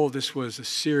was told this was a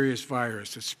serious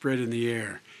virus that spread in the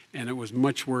air, and it was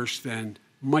much worse than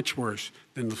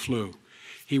the flu.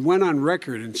 He went on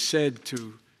record and said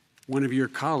to one of your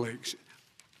colleagues,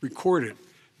 recorded,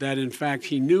 that in fact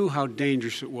he knew how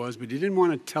dangerous it was, but he didn't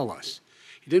want to tell us.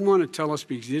 He didn't want to tell us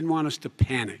because he didn't want us to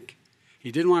panic.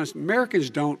 He didn't want us, Americans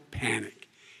don't panic.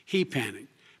 He panicked.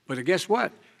 But guess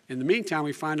what? In the meantime,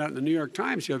 we find out in the New York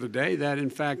Times the other day that, in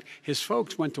fact, his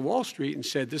folks went to Wall Street and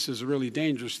said this is a really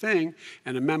dangerous thing.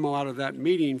 And a memo out of that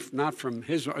meeting, not from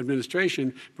his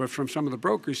administration, but from some of the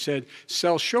brokers, said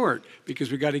sell short because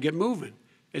we got to get moving.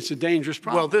 It's a dangerous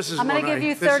problem. Well, this is I'm going to give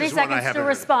you 30 seconds to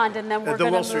respond, and then we're going to move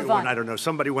on. The Wall Street one, I don't know.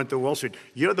 Somebody went to Wall Street.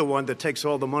 You're the one that takes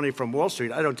all the money from Wall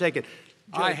Street. I don't take it.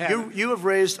 You have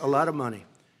raised a lot of money,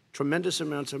 tremendous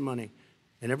amounts of money.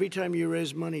 And every time you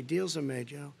raise money, deals are made,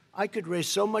 Joe. I could raise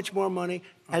so much more money.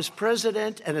 As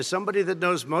president and as somebody that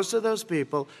knows most of those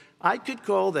people, I could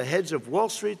call the heads of Wall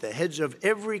Street, the heads of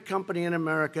every company in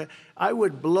America. I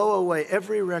would blow away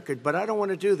every record, but I don't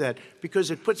want to do that because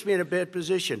it puts me in a bad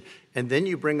position. And then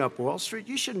you bring up Wall Street.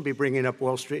 You shouldn't be bringing up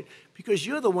Wall Street because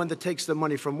you're the one that takes the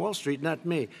money from Wall Street, not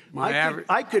me.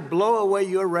 I could blow away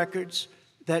your records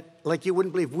that, like you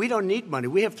wouldn't believe. We don't need money.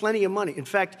 We have plenty of money. In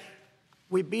fact,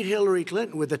 we beat Hillary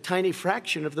Clinton with a tiny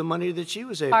fraction of the money that she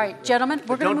was able to. All right, gentlemen,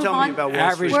 we're going to move on. Don't tell me about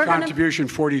Wall Street. Average contribution,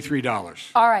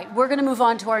 $43. All right, we're going to move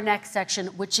on to our next section,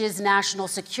 which is national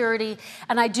security.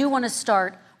 And I do want to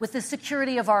start with the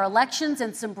security of our elections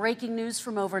and some breaking news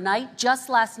from overnight. Just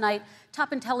last night,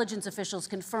 top intelligence officials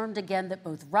confirmed again that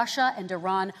both Russia and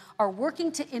Iran are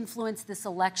working to influence this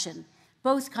election.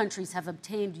 Both countries have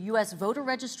obtained U.S. voter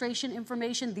registration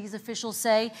information, these officials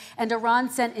say, and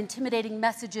Iran sent intimidating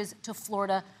messages to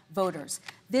Florida voters.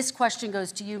 This question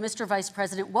goes to you, Mr. Vice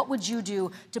President. What would you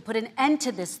do to put an end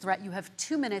to this threat? You have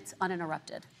 2 minutes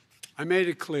uninterrupted. I made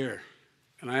it clear,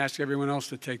 and I ask everyone else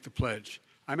to take the pledge.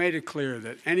 I made it clear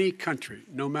that any country,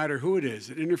 no matter who it is,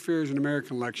 that interferes in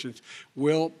American elections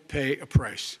will pay a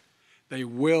price. They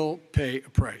will pay a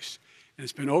price. And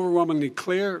it's been overwhelmingly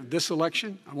clear this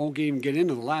election, I won't even get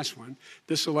into the last one,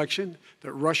 this election,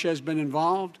 that Russia has been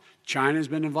involved, China has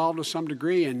been involved to some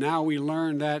degree, and now we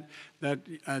learn that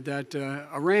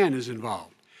Iran is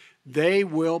involved. They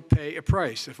will pay a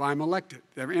price if I'm elected.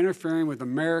 They're interfering with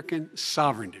American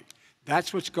sovereignty.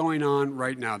 That's what's going on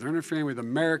right now. They're interfering with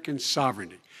American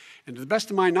sovereignty. And to the best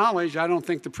of my knowledge, I don't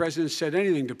think the president said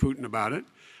anything to Putin about it.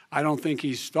 I don't think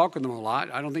he's talking to them a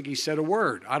lot. I don't think he said a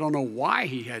word. I don't know why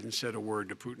he hadn't said a word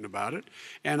to Putin about it.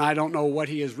 And I don't know what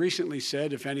he has recently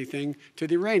said, if anything, to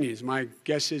the Iranians. My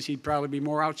guess is he'd probably be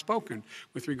more outspoken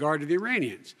with regard to the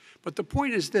Iranians. But the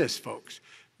point is this, folks.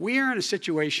 We are in a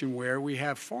situation where we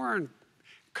have foreign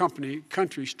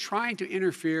countries trying to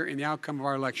interfere in the outcome of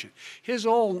our election. His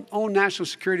own national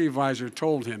security advisor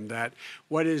told him that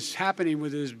what is happening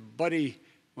with his buddy,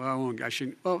 I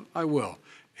will.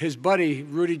 His buddy,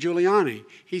 Rudy Giuliani,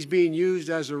 he's being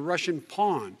used as a Russian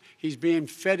pawn. He's being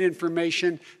fed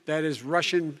information that is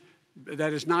Russian,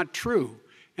 that is not true.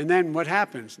 And then what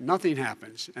happens? Nothing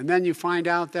happens. And then you find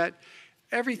out that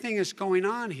everything that's going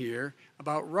on here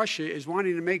about Russia is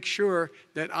wanting to make sure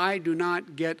that I do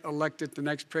not get elected the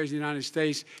next president of the United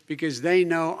States because they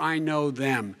know I know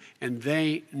them and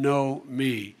they know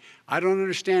me. I don't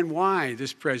understand why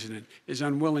this president is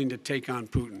unwilling to take on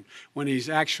Putin when he's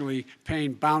actually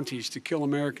paying bounties to kill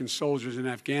American soldiers in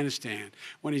Afghanistan,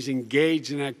 when he's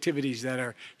engaged in activities that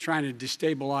are trying to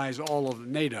destabilize all of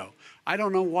NATO. I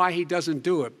don't know why he doesn't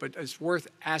do it, but it's worth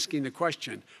asking the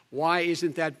question, why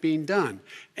isn't that being done?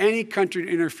 Any country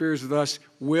that interferes with us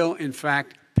will, in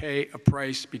fact, pay a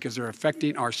price because they're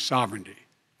affecting our sovereignty.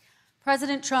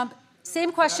 President Trump,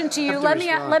 same question to you. Let me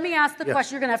ask the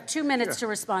question. You're going to have 2 minutes to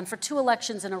respond. For 2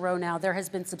 elections in a row now, there has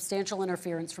been substantial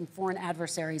interference from foreign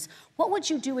adversaries. What would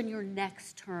you do in your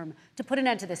next term to put an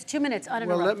end to this? 2 minutes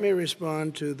uninterrupted. Well, let me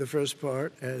respond to the first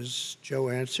part, as Joe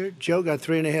answered. Joe got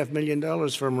 $3.5 million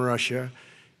from Russia,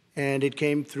 and it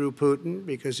came through Putin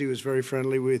because he was very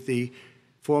friendly with the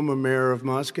former mayor of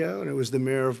Moscow, and it was the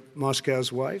mayor of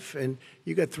Moscow's wife. And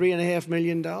you got $3.5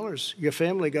 million. Your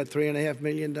family got $3.5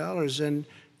 million, and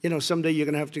you know, someday you're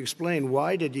going to have to explain,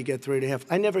 why did you get 3.5?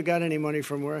 I never got any money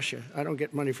from Russia. I don't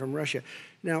get money from Russia.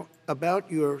 Now,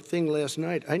 about your thing last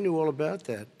night, I knew all about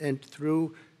that. And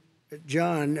through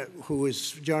John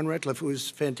Ratcliffe, who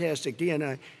is fantastic,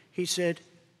 DNI, he said,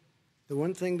 the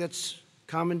one thing that's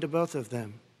common to both of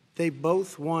them, they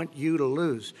both want you to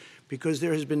lose, because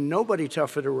there has been nobody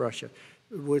tougher to Russia.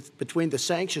 Between the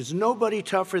sanctions, nobody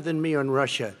tougher than me on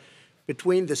Russia.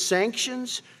 Between the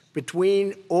sanctions,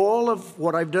 between all of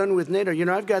what I've done with NATO, you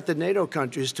know, I've got the NATO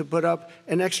countries to put up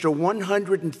an extra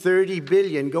 $130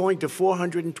 billion, going to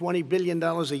 $420 billion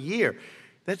a year.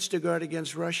 That's to guard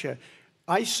against Russia.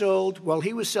 I sold, while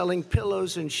he was selling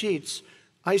pillows and sheets,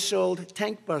 I sold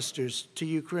tank busters to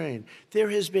Ukraine. There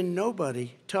has been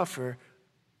nobody tougher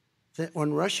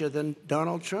on Russia than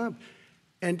Donald Trump.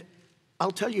 And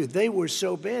I'll tell you, they were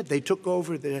so bad. They took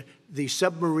over the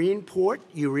submarine port.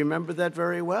 You remember that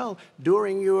very well.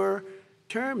 During your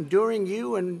term, during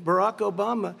you and Barack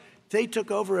Obama, they took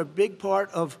over a big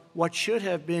part of what should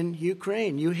have been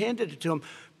Ukraine. You handed it to them,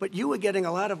 but you were getting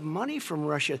a lot of money from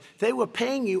Russia. They were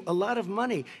paying you a lot of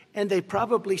money, and they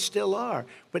probably still are.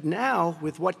 But now,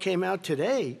 with what came out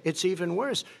today, it's even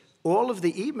worse. All of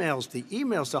the emails,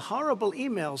 the horrible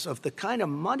emails of the kind of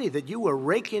money that you were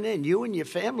raking in, you and your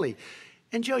family.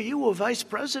 And, Joe, you were vice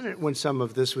president when some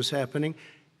of this was happening,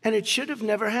 and it should have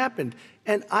never happened.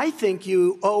 And I think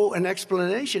you owe an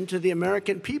explanation to the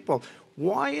American people.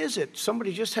 Why is it?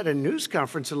 Somebody just had a news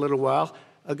conference a little while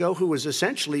ago who was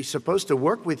essentially supposed to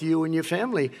work with you and your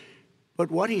family,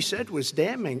 but what he said was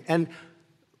damning. And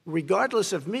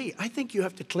regardless of me, I think you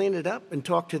have to clean it up and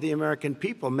talk to the American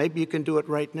people. Maybe you can do it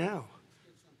right now.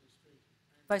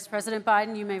 Vice President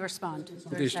Biden, you may respond in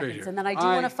 30 seconds. And then I do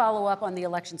want to follow up on the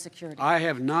election security. I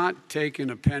have not taken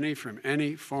a penny from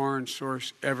any foreign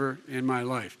source ever in my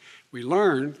life. We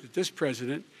learned that this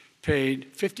president paid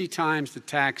 50 times the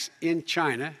tax in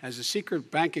China, has a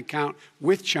secret bank account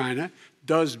with China,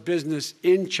 does business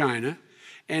in China,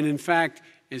 and in fact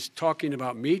is talking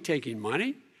about me taking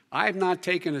money. I have not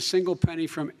taken a single penny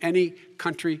from any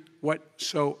country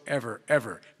whatsoever,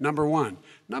 ever. Number one.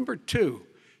 Number two,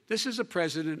 this is a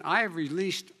president, I have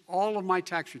released all of my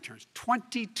tax returns,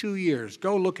 22 years.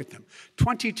 Go look at them.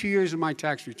 22 years of my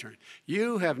tax return.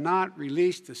 You have not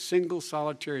released a single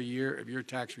solitary year of your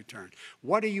tax return.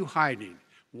 What are you hiding?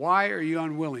 Why are you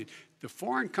unwilling? The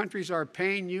foreign countries are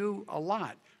paying you a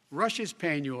lot. Russia's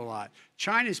paying you a lot.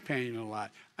 China's paying you a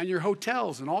lot. And your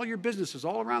hotels and all your businesses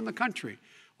all around the country,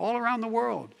 all around the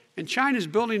world. And China's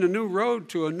building a new road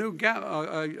to a new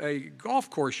golf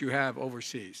course you have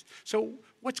overseas. So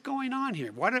what's going on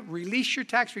here? Why don't release your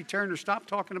tax return or stop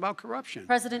talking about corruption?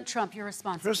 President Trump, your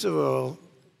response. First of all,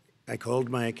 I called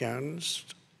my accountants,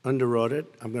 underwrote it.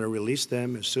 I'm going to release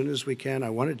them as soon as we can. I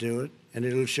want to do it, and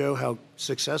it'll show how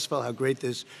successful, how great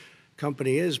this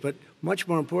company is. But much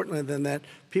more importantly than that,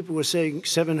 people were saying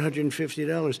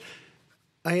 $750.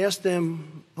 I asked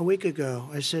them a week ago,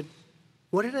 I said,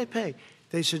 what did I pay?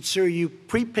 They said, sir, you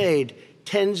prepaid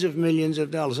tens of millions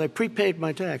of dollars. I prepaid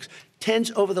my tax. Tens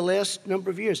over the last number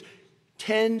of years.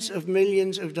 Tens of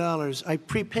millions of dollars I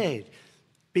prepaid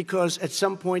because at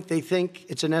some point they think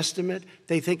it's an estimate.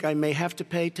 They think I may have to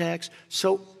pay tax.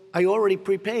 So I already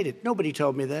prepaid it. Nobody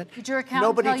told me that. Did your accountant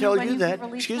Nobody tell told you that.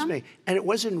 Excuse me. And it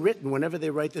wasn't written whenever they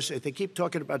write this. They keep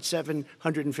talking about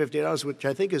 $750, which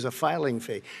I think is a filing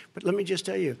fee. But let me just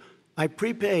tell you, I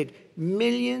prepaid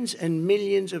millions and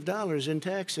millions of dollars in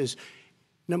taxes.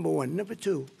 Number one. Number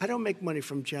two, I don't make money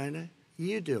from China.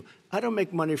 You do. I don't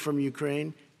make money from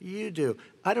Ukraine. You do.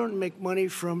 I don't make money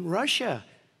from Russia.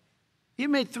 You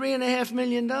made $3.5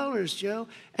 million, Joe,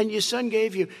 and your son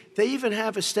gave you. They even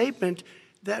have a statement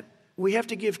that we have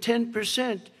to give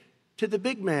 10% to the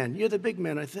big man. You're the big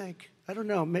man, I think. I don't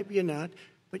know, maybe you're not,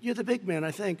 but you're the big man, I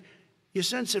think. Your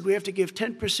son said we have to give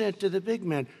 10% to the big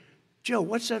man. Joe,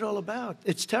 what's that all about?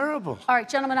 It's terrible. All right,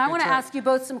 gentlemen, I want to ask you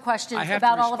both some questions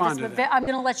about all of this. But I'm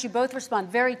going to let you both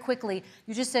respond very quickly.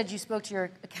 You just said you spoke to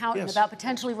your accountant about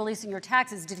potentially releasing your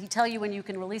taxes. Did he tell you when you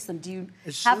can release them? Do you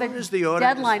have a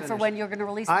deadline for when you're going to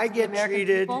release them to the American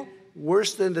people? I get treated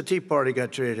worse than the Tea Party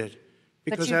got treated.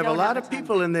 Because I have a lot of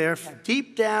people in there,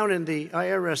 deep down in the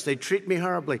IRS, they treat me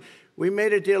horribly. We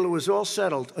made a deal, it was all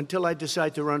settled until I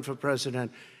decide to run for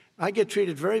president. I get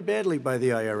treated very badly by the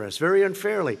IRS, very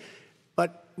unfairly.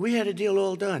 But we had a deal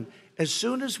all done. As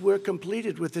soon as we're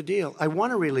completed with the deal, I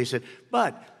want to release it.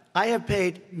 But I have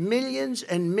paid millions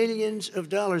and millions of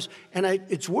dollars, and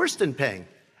it's worse than paying.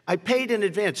 I paid in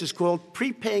advance. It's called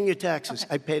prepaying your taxes.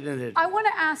 I paid in advance. I want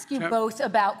to ask you both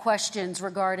about questions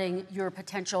regarding your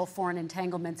potential foreign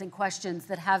entanglements and questions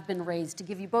that have been raised to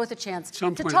give you both a chance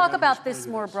to talk about this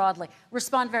more broadly.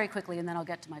 Respond very quickly, and then I'll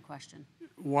get to my question.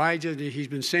 Why did he's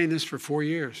been saying this for 4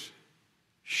 years?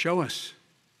 Show us.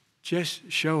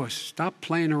 Just show us. Stop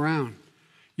playing around.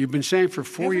 You've been saying for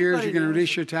 4 years you're going to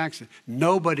release your taxes.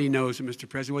 Nobody knows it, Mr.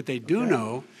 President. What they do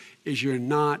know is you're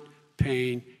not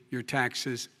paying your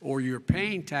taxes, or you're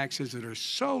paying taxes that are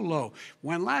so low.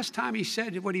 When last time he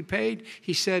said what he paid,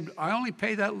 he said, I only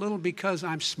pay that little because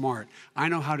I'm smart. I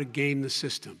know how to game the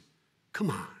system. Come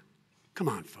on. Come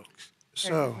on, folks.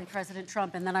 So, President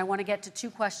Trump, and then I want to get to two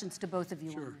questions to both of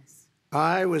you on this.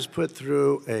 I was put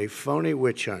through a phony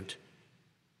witch hunt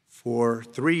for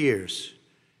 3 years.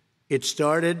 It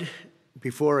started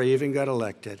before I even got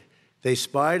elected. They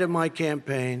spied on my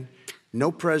campaign.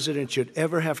 No president should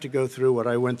ever have to go through what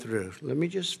I went through. Let me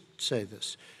just say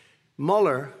this.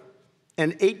 Mueller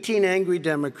and 18 angry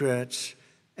Democrats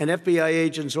and FBI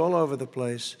agents all over the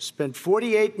place spent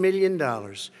 $48 million.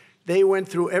 They went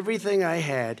through everything I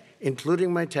had,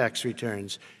 including my tax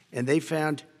returns, and they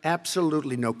found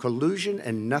absolutely no collusion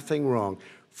and nothing wrong.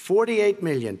 $48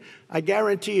 million. I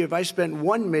guarantee you, if I spent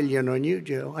 $1 million on you,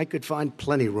 Joe, I could find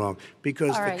plenty wrong.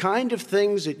 Because the kind of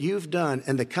things that you've done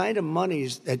and the kind of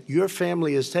monies that your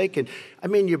family has taken, I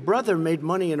mean, your brother made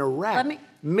money in Iraq,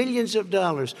 millions of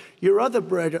dollars. Your other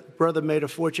brother made a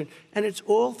fortune, and it's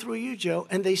all through you, Joe.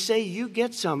 And they say you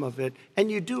get some of it,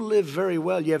 and you do live very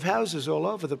well. You have houses all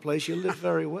over the place. You live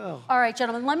very well. All right,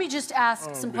 gentlemen, let me just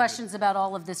ask some questions about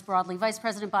all of this broadly. Vice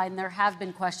President Biden, there have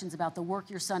been questions about the work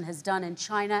your son has done in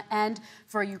China and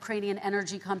for a Ukrainian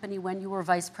energy company when you were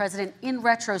vice president. In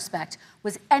retrospect,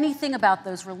 was anything about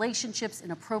those relationships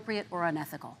inappropriate or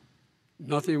unethical?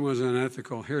 Nothing was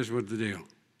unethical. Here's what the deal.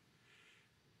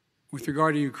 With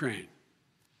regard to Ukraine,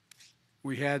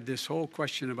 we had this whole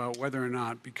question about whether or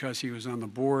not, because he was on the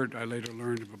board, I later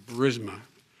learned of a Burisma,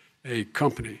 a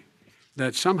company,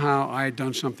 that somehow I had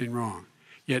done something wrong.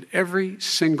 Yet every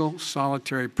single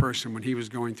solitary person, when he was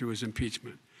going through his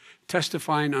impeachment,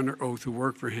 testifying under oath who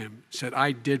worked for him, said,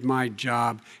 I did my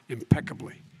job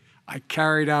impeccably. I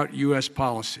carried out U.S.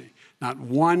 policy. Not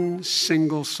one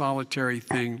single solitary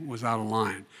thing was out of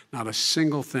line. Not a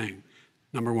single thing,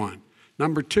 number one.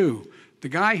 Number two, the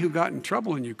guy who got in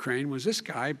trouble in Ukraine was this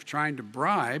guy trying to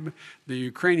bribe the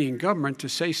Ukrainian government to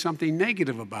say something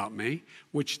negative about me,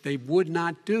 which they would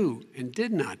not do and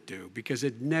did not do because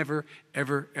it never,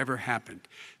 ever, ever happened.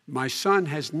 My son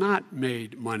has not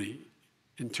made money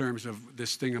in terms of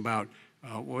this thing about,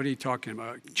 what are you talking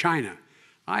about, China.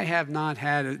 I have not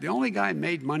had, the only guy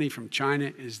made money from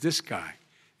China is this guy.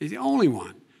 He's the only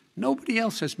one. Nobody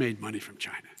else has made money from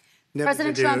China.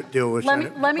 President Trump,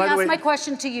 let me ask my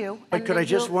question to you. But could I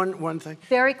just one thing?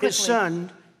 Very quickly. His son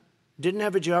didn't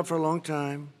have a job for a long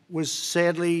time, was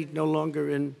sadly no longer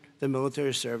in the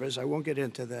military service. I won't get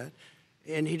into that.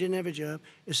 And he didn't have a job.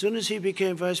 As soon as he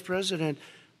became vice president,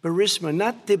 Burisma,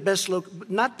 not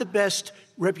the best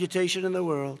reputation in the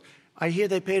world. I hear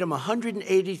they paid him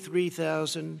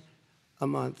 $183,000 a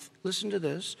month. Listen to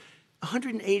this.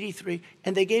 $183,000,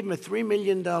 and they gave him a $3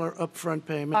 million upfront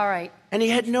payment. All right. And he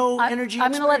had no energy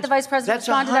I'm going to let the Vice President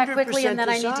respond to that quickly, and then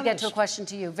I need dishonest. to get to a question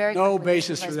to you. Very quickly. No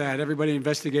basis for that. Everybody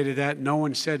investigated that. No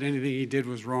one said anything he did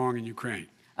was wrong in Ukraine.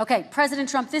 Okay, President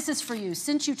Trump, this is for you.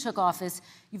 Since you took office,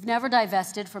 you've never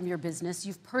divested from your business.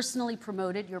 You've personally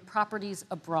promoted your properties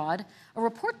abroad. A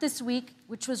report this week,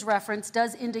 which was referenced,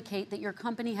 does indicate that your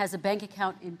company has a bank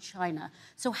account in China.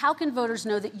 So how can voters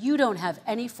know that you don't have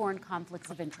any foreign conflicts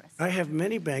of interest? I have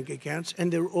many bank accounts,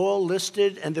 and they're all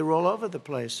listed, and they're all over the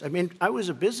place. I mean, I was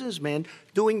a businessman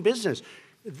doing business.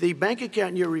 The bank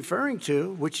account you're referring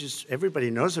to, which is everybody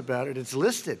knows about it, it's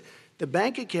listed. The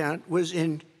bank account was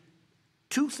in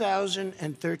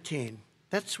 2013.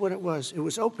 That's when it was. It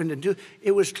was opened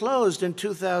it was closed in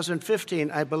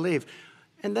 2015, I believe.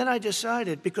 And then I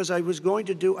decided, because I was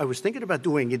thinking about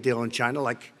doing a deal in China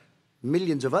like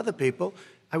millions of other people.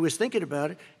 I was thinking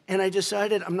about it, and I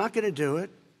decided I'm not going to do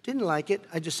it. Didn't like it.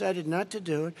 I decided not to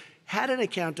do it. Had an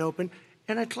account open,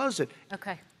 and I closed it.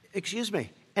 Okay. Excuse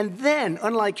me. And then,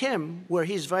 unlike him, where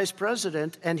he's vice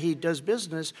president and he does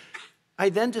business, I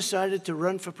then decided to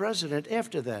run for president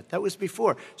after that. That was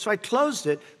before. So I closed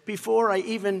it before I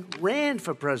even ran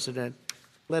for president,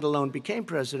 let alone became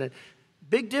president.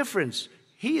 Big difference.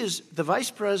 He is the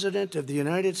vice president of the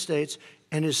United States,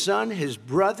 and his son, his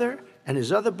brother, and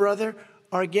his other brother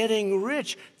are getting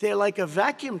rich. They're like a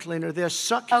vacuum cleaner. They're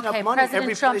sucking up money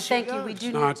every President Trump, place thank he you. goes. We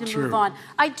do need to move on.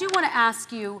 I do want to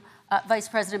ask you, Vice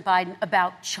President Biden,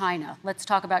 about China. Let's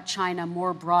talk about China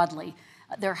more broadly.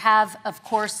 There have, of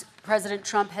course, President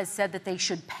Trump has said that they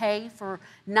should pay for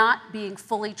not being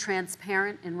fully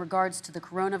transparent in regards to the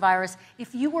coronavirus.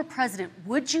 If you were president,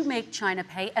 would you make China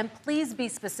pay? And please be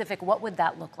specific. What would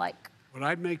that look like? What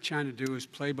I'd make China do is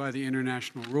play by the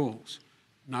international rules,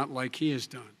 not like he has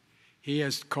done. He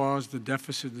has caused the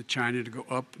deficit of China to go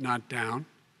up, not down,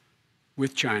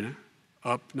 with China,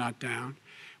 up, not down.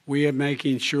 We are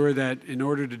making sure that in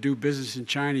order to do business in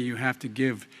China, you have to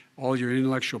give all your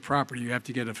intellectual property. You have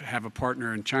to have a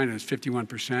partner in China. It's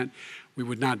 51%. We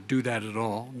would not do that at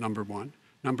all, number one.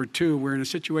 Number two, we're in a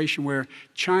situation where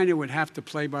China would have to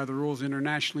play by the rules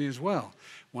internationally as well.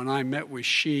 When I met with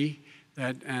Xi,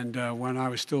 when I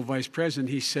was still vice president,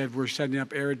 he said we're setting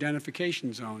up air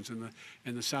identification zones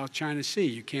in the South China Sea.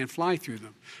 You can't fly through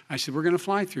them. I said we're going to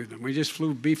fly through them. We just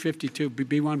flew B-52,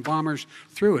 B-1 bombers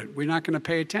through it. We're not going to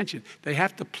pay attention. They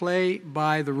have to play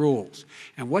by the rules.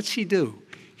 And what's he do?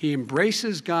 He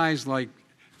embraces guys like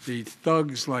the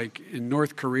thugs like in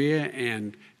North Korea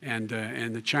and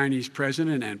the Chinese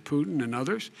president and Putin and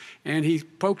others, and he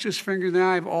pokes his finger in the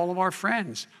eye of all of our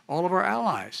friends, all of our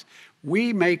allies.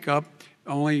 We make up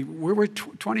we're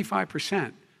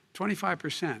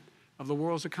 25% of the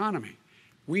world's economy.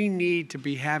 We need to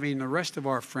be having the rest of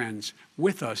our friends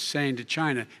with us saying to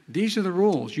China, these are the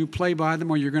rules. You play by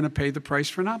them or you're going to pay the price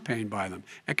for not paying by them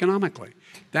economically.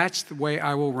 That's the way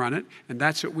I will run it, and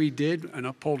that's what we did in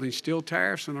upholding steel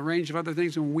tariffs and a range of other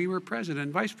things when we were president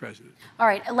and vice president. All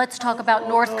right, let's talk about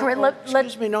North Korea.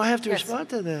 Excuse me, no, I have to respond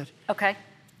to that. Okay.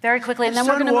 Very quickly, and then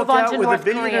we're going to move on to North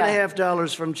Korea. with $1.5 billion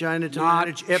from China to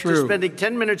manage after spending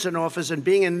 10 minutes in office and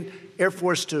being in Air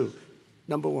Force Two,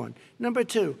 number one. Number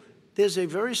two, there's a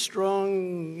very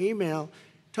strong email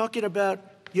talking about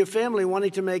your family wanting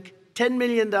to make $10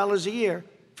 million a year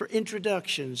for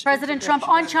introductions. President Trump,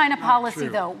 on China policy,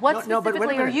 though, what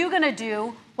specifically are you going to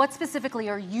do? What specifically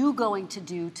are you going to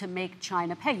do to make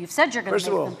China pay? You've said you're going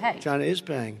to make them pay. China is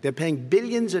paying. They're paying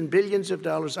billions and billions of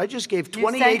dollars. I just gave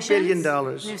 $28 billion.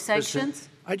 New sanctions?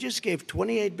 I just gave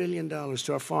 $28 billion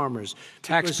to our farmers.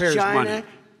 Taxpayers' money.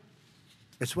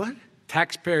 It's what?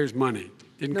 Taxpayers' money.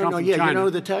 Didn't come from China. China. You know who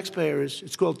the taxpayer is?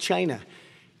 It's called China.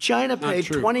 China paid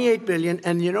 $28 billion,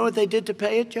 and you know what they did to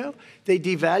pay it, Joe? They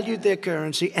devalued their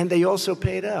currency, and they also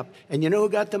paid up. And you know who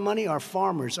got the money? Our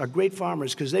farmers, our great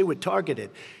farmers, because they were targeted.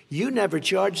 You never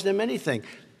charged them anything.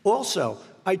 Also,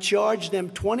 I charged them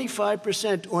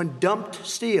 25% on dumped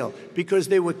steel because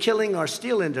they were killing our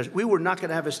steel industry. We were not going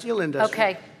to have a steel industry.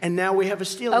 Okay. And now we have a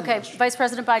steel industry. Okay, Vice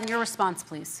President Biden, your response,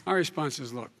 please. Our response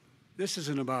is, look, this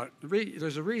isn't about,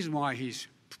 there's a reason why he's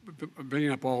bringing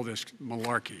up all this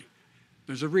malarkey.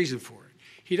 There's a reason for it.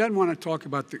 He doesn't want to talk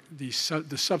about the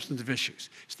substantive issues.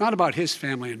 It's not about his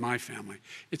family and my family.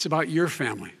 It's about your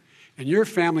family. And your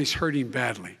family's hurting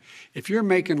badly. If you're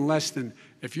making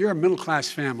if you're a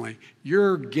middle-class family,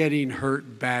 you're getting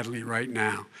hurt badly right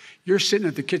now. You're sitting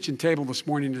at the kitchen table this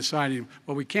morning deciding,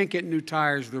 well, we can't get new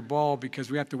tires, they're bald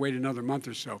because we have to wait another month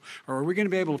or so. Or are we going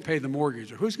to be able to pay the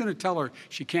mortgage? Or who's going to tell her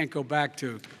she can't go back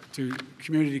to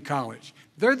community college?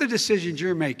 They're the decisions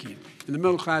you're making in the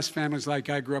middle-class families like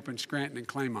I grew up in Scranton and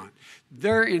Claymont.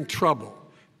 They're in trouble.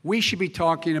 We should be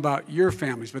talking about your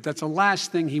families, but that's the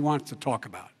last thing he wants to talk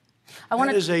about. I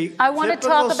want to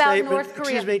talk about North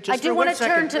Korea. Excuse me, just I do want to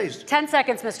turn to please. 10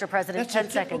 seconds, Mr. President. That's 10 a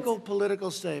seconds. typical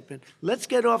political statement. Let's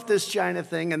get off this China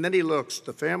thing, and then he looks,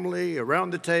 the family, around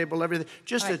the table, everything.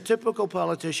 Just a typical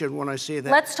politician when I see that.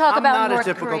 Let's talk about North North Korea. I'm not a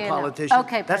typical Korea now. politician.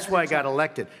 Okay, that's why I got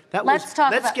elected.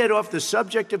 Let's get off the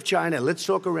subject of China. Let's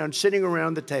talk sitting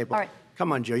around the table. All right.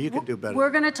 Come on, Joe, you can do better.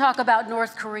 We're going to talk about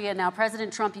North Korea now.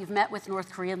 President Trump, you've met with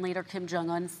North Korean leader Kim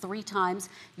Jong-un 3 times.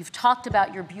 You've talked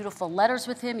about your beautiful letters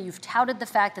with him. You've touted the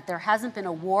fact that there hasn't been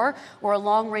a war or a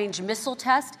long-range missile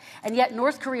test. And yet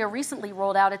North Korea recently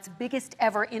rolled out its biggest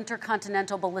ever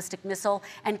intercontinental ballistic missile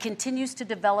and continues to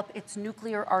develop its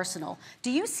nuclear arsenal. Do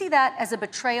you see that as a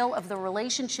betrayal of the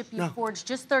relationship you forged?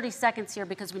 Just 30 seconds here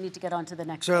because we need to get on to the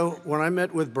next So segment. when I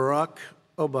met with Barack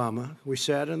Obama, we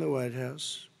sat in the White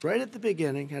House right at the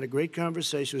beginning, had a great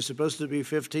conversation. It was supposed to be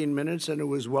 15 minutes, and it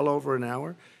was well over an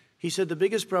hour. He said the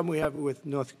biggest problem we have with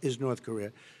North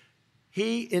Korea.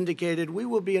 He indicated we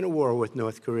will be in a war with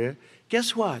North Korea.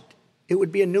 Guess what? It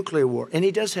would be a nuclear war, and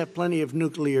he does have plenty of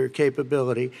nuclear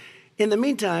capability. In the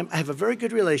meantime, I have a very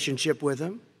good relationship with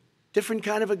him. Different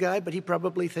kind of a guy, but he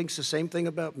probably thinks the same thing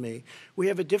about me. We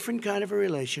have a different kind of a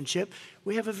relationship.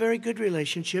 We have a very good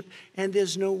relationship, and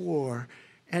there's no war.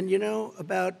 And, you know,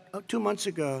 about 2 months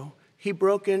ago, he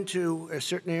broke into a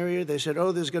certain area. They said,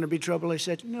 oh, there's going to be trouble. I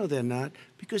said, no, they're not,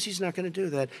 because he's not going to do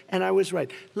that. And I was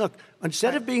right. Look,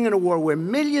 instead of being in a war where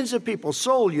millions of people,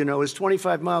 Seoul, you know, is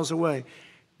 25 miles away,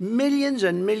 millions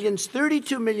and millions,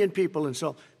 32 million people in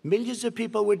Seoul, millions of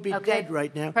people would be dead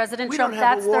right now. President we Trump, don't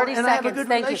have that's a war, 30 and seconds. I have a good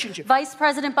Thank relationship. you. Vice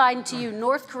President Biden, to you.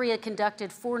 North Korea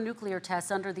conducted 4 nuclear tests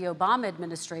under the Obama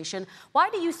administration. Why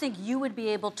do you think you would be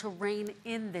able to rein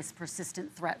in this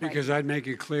persistent threat right Because now? I'd make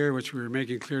it clear, which we were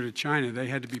making clear to China, they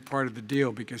had to be part of the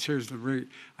deal. Because here's the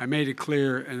I made it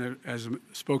clear, and as a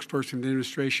spokesperson of the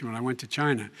administration when I went to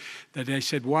China, that they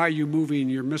said, why are you moving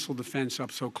your missile defense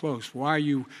up so close? Why are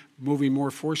you moving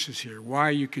more forces here? Why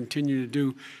are you continuing to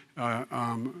do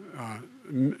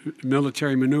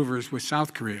military maneuvers with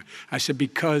South Korea? I said,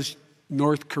 because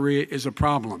North Korea is a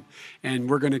problem, and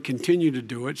we're going to continue to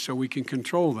do it so we can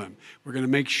control them. We're going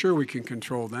to make sure we can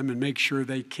control them and make sure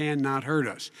they cannot hurt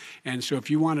us. And so if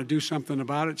you want to do something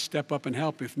about it, step up and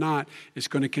help. If not, it's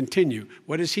going to continue.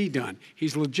 What has he done?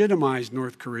 He's legitimized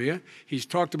North Korea. He's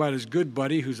talked about his good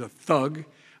buddy, who's a thug,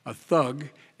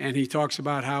 and he talks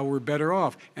about how we're better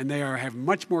off. And they have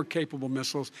much more capable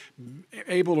missiles,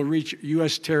 able to reach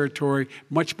U.S. territory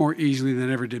much more easily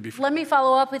than ever did before. Let me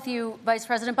follow up with you, Vice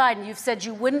President Biden. You've said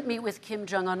you wouldn't meet with Kim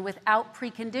Jong-un without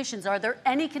preconditions. Are there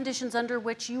any conditions under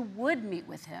which you would meet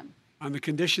with him? On the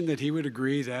condition that he would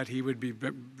agree that he would be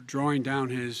drawing down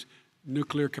his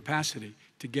nuclear capacity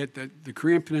to get the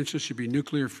Korean Peninsula should be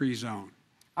nuclear-free zone.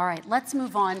 All right, let's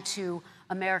move on to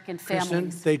American families.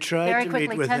 Kristen, they tried Very to quickly,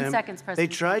 meet with 10 him. seconds, President.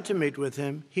 They tried to meet with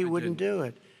him. He wouldn't do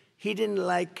it. He didn't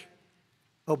like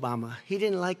Obama. He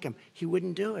didn't like him. He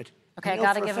wouldn't do it. Okay, I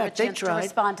got to give him a chance to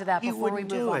respond to that before we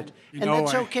move on. And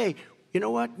that's okay. You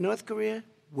know what, North Korea,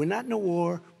 we're not in a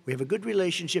war. We have a good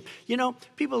relationship. You know,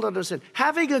 people don't understand.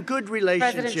 Having a good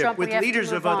relationship Trump, with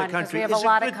leaders of other countries is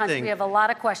a good thing. We have a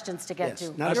lot of questions to get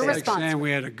to. Not Your like response. Saying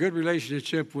we had a good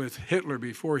relationship with Hitler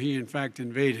before he, in fact,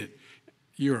 invaded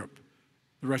Europe,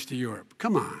 the rest of Europe.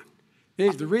 Come on.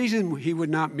 The reason he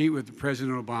would not meet with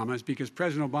President Obama is because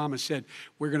President Obama said,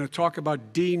 we're going to talk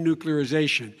about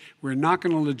denuclearization. We're not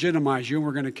going to legitimize you, and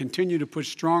we're going to continue to put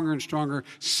stronger and stronger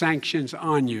sanctions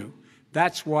on you.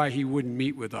 That's why he wouldn't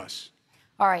meet with us.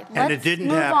 All right, let's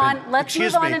move on. Let's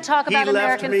move on and talk about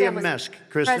American families. He left me a mess,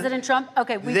 Kristen. President Trump,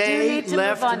 okay, we do need to move on. They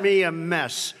left me a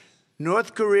mess.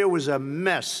 North Korea was a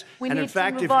mess. And in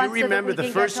fact, if you remember the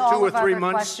first 2 or 3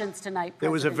 months, there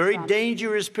was a very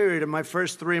dangerous period in my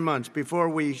first 3 months before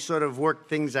we sort of worked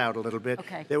things out a little bit.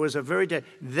 Okay. There was a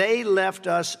they left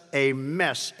us a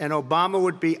mess. And Obama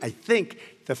would be, I think,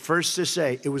 the first to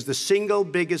say it was the single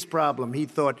biggest problem he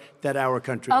thought that our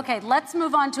country had. Okay, let's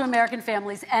move on to American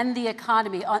families and the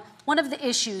economy. One of the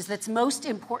issues that's most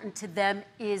important to them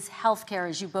is health care,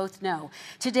 as you both know.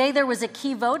 Today, there was a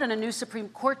key vote on a new Supreme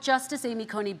Court Justice, Amy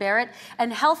Coney Barrett,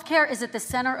 and health care is at the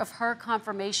center of her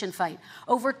confirmation fight.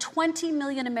 Over 20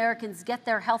 million Americans get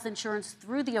their health insurance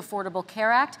through the Affordable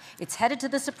Care Act. It's headed to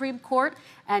the Supreme Court,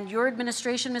 and your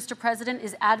administration, Mr. President,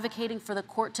 is advocating for the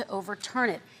court to overturn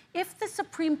it. If the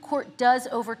Supreme Court does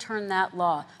overturn that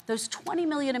law, those 20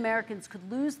 million Americans could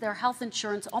lose their health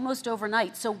insurance almost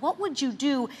overnight. So what would you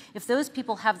do if those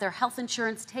people have their health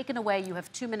insurance taken away? You have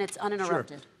 2 minutes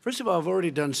uninterrupted. Sure. First of all, I've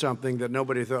already done something that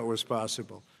nobody thought was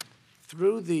possible.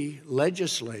 Through the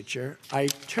legislature, I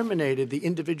terminated the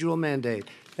individual mandate.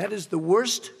 That is the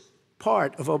worst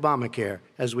part of Obamacare,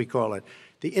 as we call it.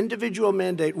 The individual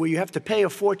mandate where you have to pay a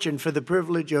fortune for the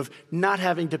privilege of not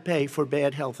having to pay for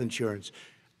bad health insurance.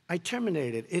 I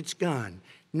terminated. It's gone.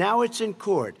 Now it's in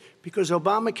court because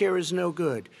Obamacare is no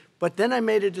good. But then I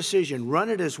made a decision. Run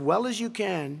it as well as you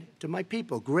can to my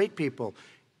people, great people.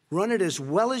 Run it as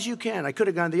well as you can. I could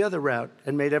have gone the other route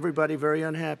and made everybody very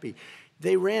unhappy.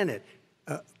 They ran it.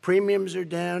 Premiums are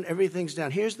down. Everything's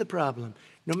down. Here's the problem.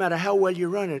 No matter how well you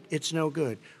run it, it's no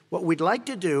good. What we'd like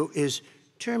to do is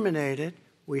terminate it.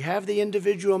 We have the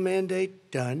individual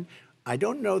mandate done. I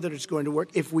don't know that it's going to work.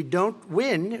 If we don't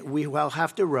win, we will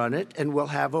have to run it, and we'll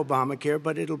have Obamacare,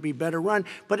 but it'll be better run.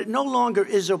 But it no longer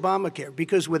is Obamacare,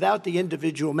 because without the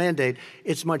individual mandate,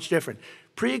 it's much different.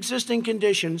 Pre-existing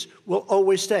conditions will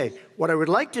always stay. What I would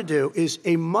like to do is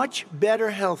a much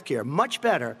better health care, much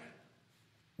better,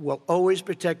 will always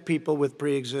protect people with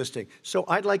pre-existing. So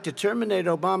I'd like to terminate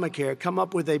Obamacare, come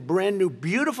up with a brand new,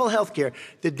 beautiful health care.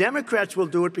 The Democrats will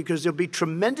do it because there'll be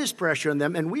tremendous pressure on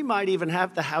them, and we might even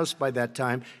have the House by that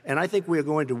time, and I think we're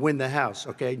going to win the House,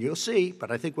 okay? You'll see,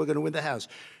 but I think we're going to win the House.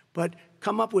 But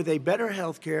come up with a better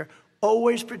health care,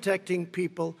 always protecting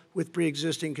people with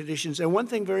pre-existing conditions. And one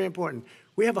thing very important,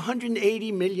 we have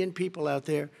 180 million people out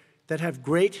there that have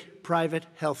great private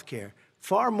health care.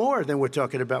 Far more than we're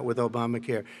talking about with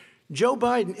Obamacare. Joe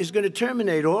Biden is going to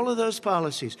terminate all of those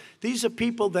policies. These are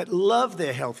people that love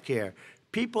their health care,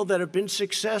 people that have been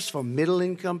successful,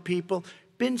 middle-income people,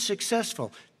 been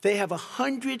successful. They have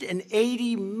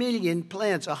 180 million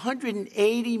plans,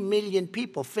 180 million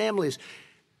people, families.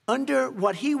 Under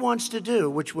what he wants to do,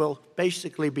 which will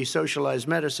basically be socialized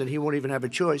medicine, he won't even have a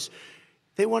choice,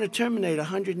 they want to terminate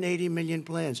 180 million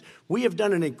plans. We have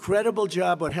done an incredible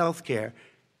job on health care,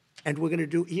 and we're going to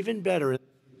do even better.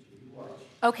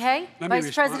 Okay,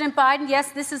 Vice President Biden,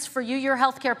 yes, this is for you. Your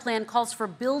health care plan calls for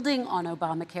building on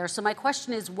Obamacare. So my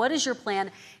question is, what is your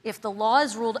plan if the law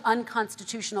is ruled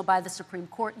unconstitutional by the Supreme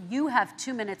Court? You have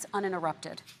 2 minutes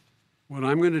uninterrupted. What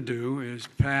I'm going to do is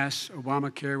pass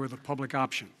Obamacare with a public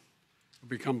option. It'll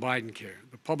become Biden-care.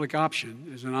 The public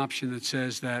option is an option that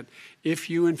says that if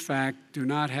you, in fact, do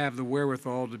not have the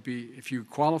wherewithal to be, if you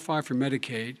qualify for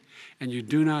Medicaid and you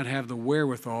do not have the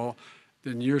wherewithal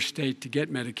in your state to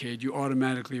get Medicaid, you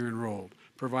automatically are enrolled,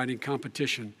 providing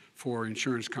competition for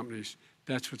insurance companies.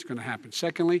 That's what's going to happen.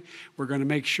 Secondly, we're going to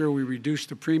make sure we reduce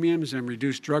the premiums and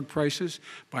reduce drug prices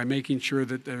by making sure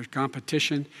that there's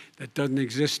competition that doesn't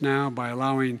exist now, by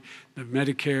allowing the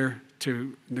Medicare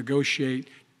to negotiate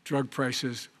drug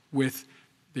prices with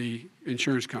the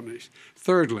insurance companies.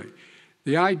 Thirdly,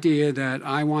 the idea that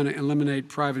I want to eliminate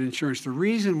private insurance, the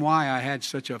reason why I had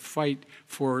such a fight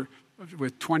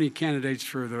with 20 candidates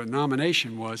for the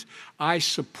nomination was I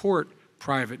support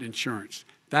private insurance.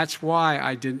 That's why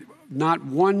I didn't. Not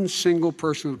one single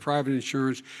person with private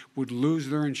insurance would lose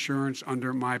their insurance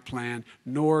under my plan,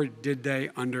 nor did they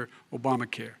under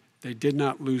Obamacare. They did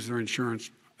not lose their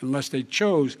insurance unless they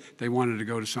chose they wanted to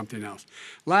go to something else.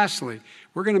 Lastly,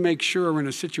 we're going to make sure we're in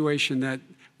a situation that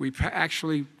we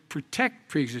actually protect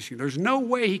pre-existing. There's no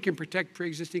way he can protect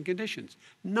pre-existing conditions.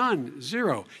 None,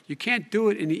 zero. You can't do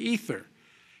it in the ether.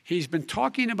 He's been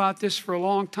talking about this for a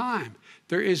long time.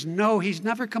 He's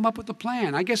never come up with a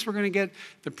plan. I guess we're going to get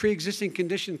the pre-existing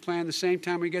condition plan the same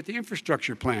time we get the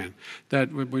infrastructure plan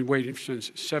that we've been waiting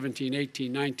since 17,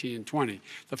 18, 19, and 20.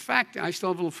 The fact, I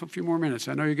still have a few more minutes.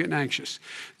 I know you're getting anxious.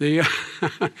 The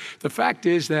fact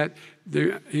is that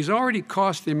he's already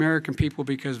cost the American people,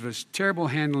 because of his terrible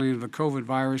handling of the COVID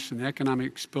virus and the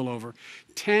economic spillover,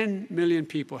 10 million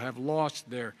people have lost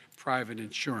their private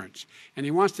insurance. And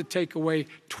he wants to take away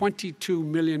 22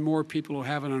 million more people who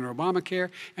have it under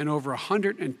Obamacare, and over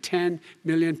 110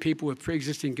 million people with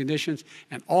pre-existing conditions.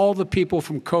 And all the people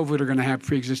from COVID are going to have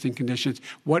pre-existing conditions.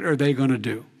 What are they going to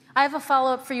do? I have a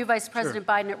follow-up for you, Vice President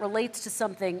Biden. It relates to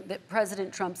something that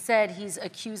President Trump said. He's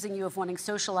accusing you of wanting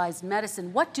socialized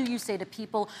medicine. What do you say to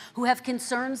people who have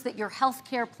concerns that your health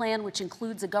care plan, which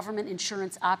includes a government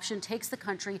insurance option, takes the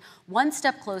country one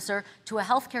step closer to a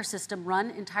health care system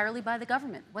run entirely by the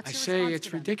government? What's your response to them? I say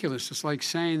it's ridiculous. It's like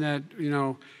saying that,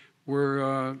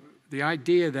 the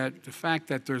idea that the fact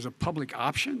that there's a public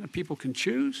option that people can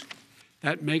choose,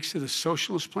 that makes it a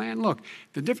socialist plan. Look,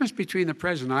 the difference between the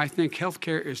president, I think health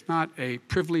care is not a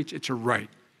privilege, it's a right.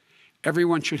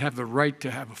 Everyone should have the right to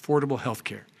have affordable health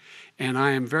care. And I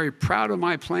am very proud of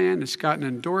my plan. It's gotten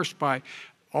endorsed by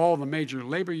all the major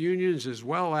labor unions, as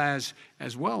well as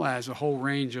a whole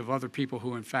range of other people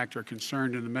who, in fact, are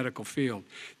concerned in the medical field.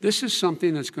 This is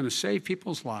something that's going to save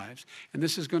people's lives, and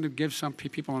this is going to give some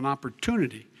people an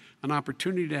opportunity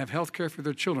to have health care for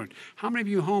their children. How many of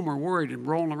you home are worried and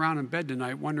rolling around in bed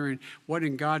tonight wondering what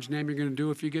in God's name you're going to do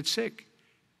if you get sick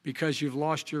because you've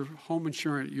lost your home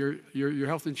insurance, your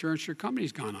health insurance your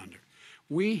company's gone under?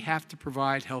 We have to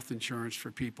provide health insurance for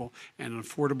people at an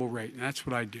affordable rate, and that's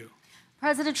what I do.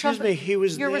 President Trump, Excuse me, he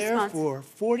was your there response. for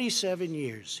 47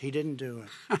 years. He didn't do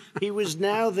it. He was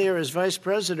now there as vice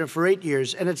president for 8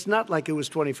 years, and it's not like it was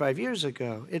 25 years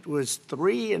ago. It was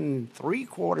 3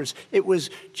 3/4. It was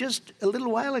just a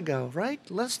little while ago, right?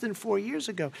 Less than 4 years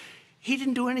ago. He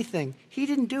didn't do anything. He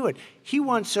didn't do it. He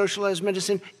wants socialized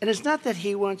medicine, and it's not that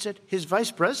he wants it. His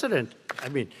vice president, I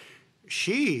mean,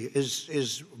 she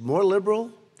is more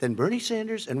liberal than Bernie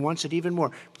Sanders and wants it even more.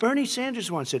 Bernie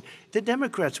Sanders wants it. The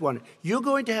Democrats want it. You're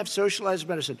going to have socialized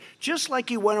medicine, just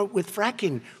like you went with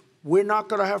fracking. We're not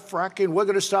going to have fracking. We're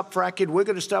going to stop fracking. We're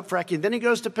going to stop fracking. Then he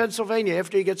goes to Pennsylvania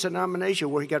after he gets a nomination,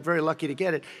 where he got very lucky to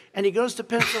get it. And he goes to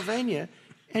Pennsylvania,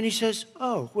 and he says,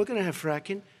 oh, we're going to have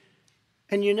fracking.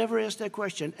 And you never asked that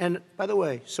question. And by the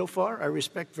way, so far, I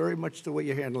respect very much the way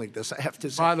you're handling this, I have to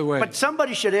say. By the way. But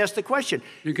somebody should ask the question.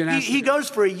 You can ask he goes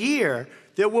for a year.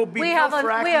 There will be no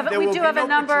fracking.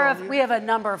 We have a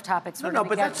number of topics we're going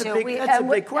to get to. That's a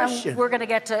big question. We're going to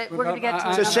get to. We're going to get to.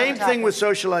 It's the same thing with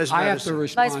socialized medicine. I have to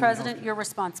respond. Vice President, your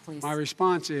response, please. My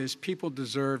response is people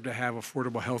deserve to have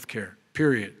affordable health care,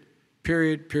 period.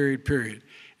 Period, period, period.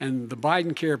 And the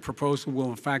Biden care proposal will,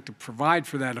 in fact, provide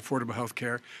for that affordable health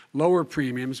care, lower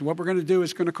premiums. What we're going to do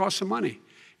is going to cost some money.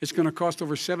 It's going to cost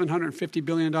over $750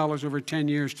 billion over 10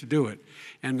 years to do it.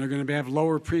 And they're going to have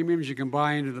lower premiums. You can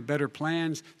buy into the better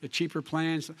plans, the cheaper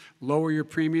plans, lower your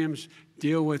premiums,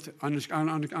 deal with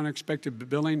unexpected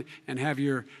billing, and have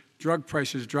your drug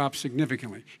prices drop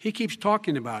significantly. He keeps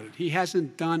talking about it. He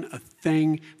hasn't done a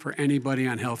thing for anybody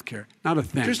on health care. Not a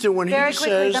thing. Tristan, when Very he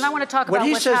quickly, says, then I want to talk about when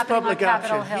he what's says happening public on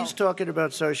Capitol option, Hill. he's talking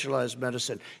about socialized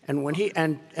medicine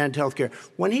and and health care.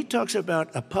 When he talks about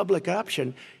a public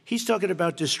option, he's talking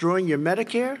about destroying your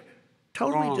Medicare,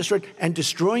 totally destroyed, and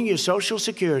destroying your Social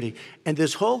Security. And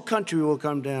this whole country will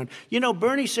come down. You know,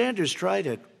 Bernie Sanders tried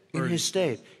it in his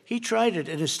state. He tried it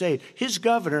in his state. His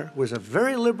governor was a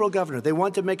very liberal governor. They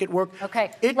want to make it work. Okay,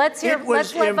 let's let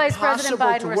Vice President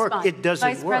Biden respond. It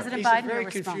doesn't Vice work. President He's Biden, a very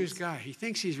your confused response. guy. He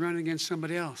thinks he's running against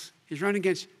somebody else. He's running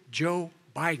against Joe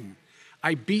Biden.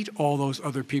 I beat all those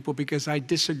other people because I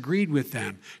disagreed with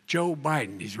them. Joe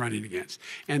Biden he's running against.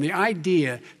 And the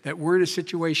idea that we're in a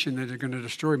situation that they're going to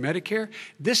destroy Medicare,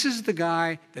 this is the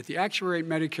guy that the actuary at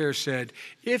Medicare said,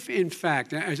 if in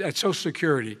fact, at Social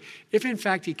Security, if in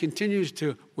fact he continues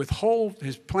to withhold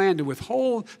his plan to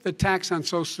withhold the tax on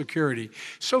Social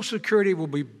Security will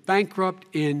be bankrupt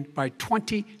by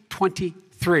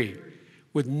 2023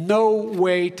 with no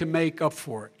way to make up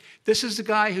for it. This is the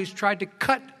guy who's tried to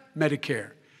cut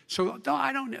Medicare. So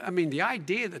I mean, the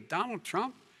idea that Donald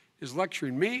Trump is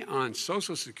lecturing me on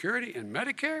Social Security and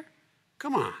Medicare?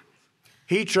 Come on.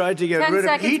 He tried to get rid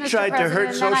of it. He tried to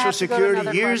hurt Social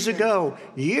Security years ago.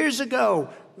 Years ago.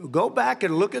 Go back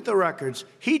and look at the records.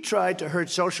 He tried to hurt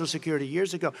Social Security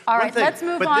years ago. All right, let's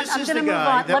move on. I'm going to move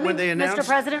on. Mr.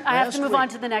 President, I have to move on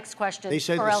to the next question. They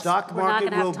said or the else stock we're not market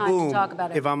going to have will time to boom talk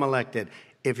about it. if I'm elected.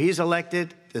 If he's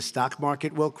elected, the stock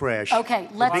market will crash. Okay,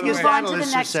 let's move on to the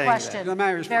next question.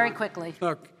 Very quickly.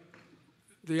 Look,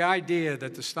 the idea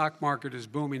that the stock market is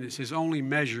booming is his only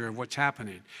measure of what's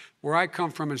happening. Where I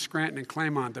come from in Scranton and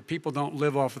Claymont, the people don't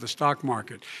live off of the stock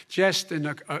market. Just in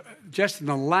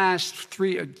the last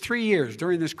three years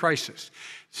during this crisis,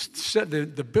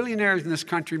 the billionaires in this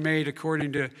country made,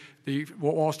 according to the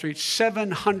Wall Street,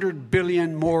 $700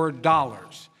 billion more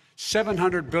dollars.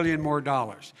 $700 billion more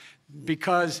dollars.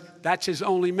 Because that's his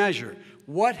only measure.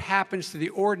 What happens to the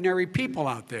ordinary people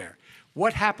out there?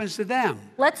 What happens to them?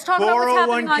 Let's talk about what's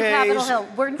happening on Capitol Hill.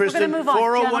 We're going to move on,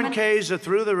 401ks are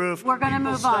through the roof. We're going to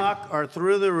move on. Stock are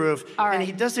through the roof. All right. And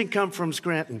he doesn't come from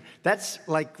Scranton. That's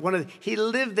like he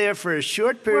lived there for a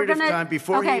short period of time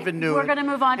before he even knew it. We're going to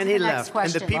move on to the next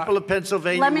question. And the people of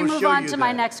Pennsylvania will show you that. Let me move on to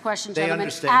my next question, gentlemen. They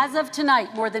understand. As of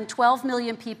tonight, more than 12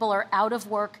 million people are out of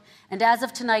work. And as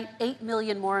of tonight, 8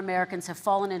 million more Americans have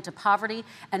fallen into poverty,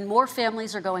 and more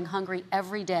families are going hungry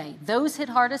every day. Those hit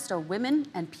hardest are women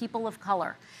and people of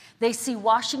color. They see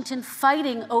Washington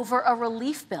fighting over a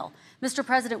relief bill. Mr.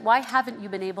 President, why haven't you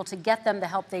been able to get them the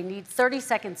help they need? 30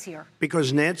 seconds here.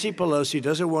 Because Nancy Pelosi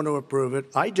doesn't want to approve it.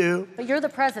 I do. But you're the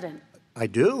president. I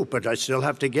do, but I still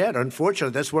have to get.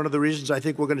 Unfortunately, that's one of the reasons I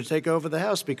think we're going to take over the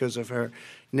House, because of her.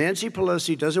 Nancy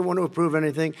Pelosi doesn't want to approve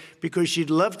anything because she'd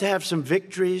love to have some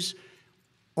victories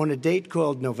on a date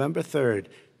called November 3rd.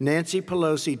 Nancy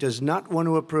Pelosi does not want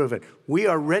to approve it. We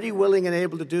are ready, willing, and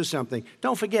able to do something.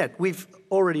 Don't forget, we've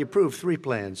already approved 3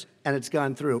 plans, and it's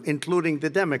gone through, including the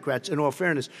Democrats, in all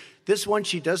fairness. This one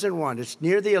she doesn't want. It's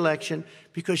near the election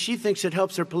because she thinks it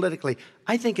helps her politically.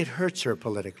 I think it hurts her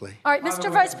politically. All right,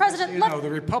 Mr. Vice President. The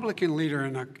Republican leader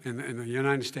in the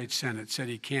United States Senate said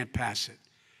he can't pass it.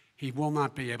 He will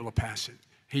not be able to pass it.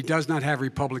 He does not have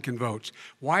Republican votes.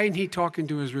 Why isn't he talking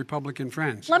to his Republican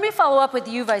friends? Let me follow up with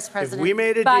you, Vice President we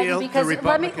made a Biden, deal, because the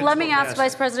Republicans let me will ask pass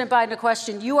Vice it. President Biden a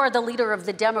question. You are the leader of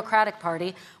the Democratic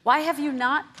Party. Why have you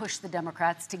not pushed the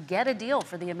Democrats to get a deal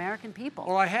for the American people?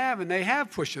 Well, I have, and they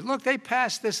have pushed it. Look, they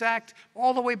passed this act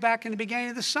all the way back in the beginning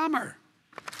of the summer.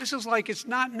 This is like it's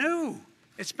not new.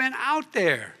 It's been out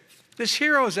there. This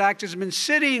HEROES Act has been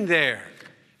sitting there.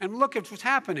 And look at what's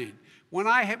happening. When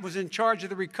I was in charge of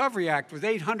the Recovery Act with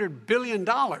 $800 billion,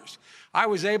 I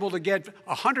was able to get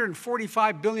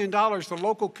 $145 billion to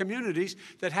local communities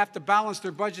that have to balance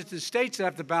their budgets and states that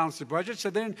have to balance their budgets, so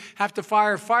they didn't have to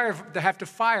fire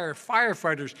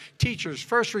firefighters, teachers,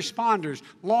 first responders,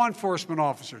 law enforcement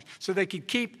officers, so they could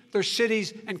keep their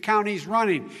cities and counties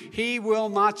running. He will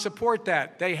not support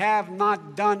that. They have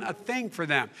not done a thing for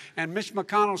them. And Mitch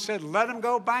McConnell said, let them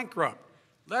go bankrupt.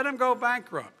 Let them go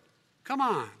bankrupt. Come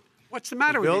on. What's the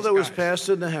matter with these guys? The bill that was passed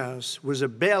in the House was a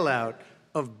bailout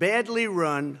of badly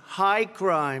run,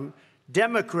 high-crime,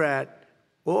 Democrat,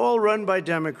 all run by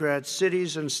Democrats,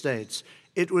 cities and states.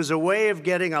 It was a way of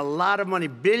getting a lot of money,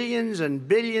 billions and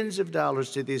billions of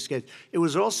dollars to these states. It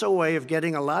was also a way of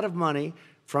getting a lot of money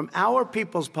from our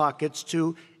people's pockets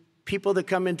to people that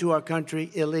come into our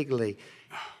country illegally.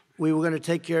 We were going to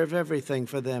take care of everything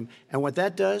for them. And what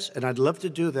that does, and I'd love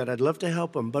to do that, I'd love to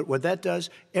help them, but what that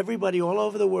does, everybody all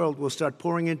over the world will start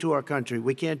pouring into our country.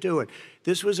 We can't do it.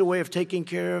 This was a way of taking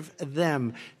care of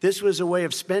them. This was a way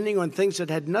of spending on things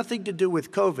that had nothing to do with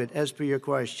COVID, as per your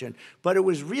question. But it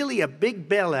was really a big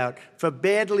bailout for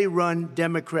badly run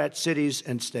Democrat cities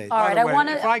and states. All right, I want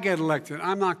to... If I get elected,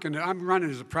 I'm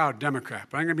running as a proud Democrat,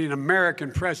 but I'm going to be an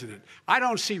American president. I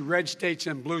don't see red states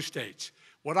and blue states.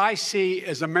 What I see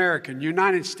is American,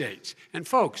 United States. And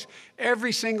folks,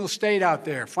 every single state out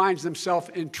there finds themselves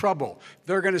in trouble.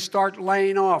 They're going to start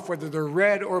laying off, whether they're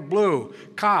red or blue,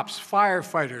 cops,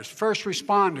 firefighters, first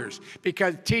responders,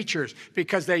 because teachers,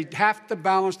 because they have to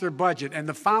balance their budget. And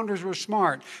the founders were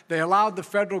smart. They allowed the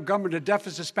federal government to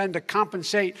deficit spend to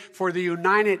compensate for the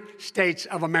United States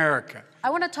of America. I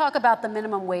want to talk about the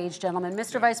minimum wage, gentlemen.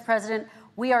 Mr. Vice President,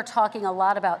 we are talking a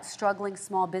lot about struggling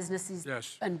small businesses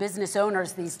and business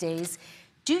owners these days.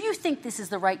 Do you think this is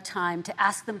the right time to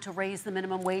ask them to raise the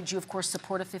minimum wage? You, of course,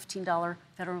 support a $15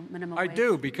 federal minimum wage. I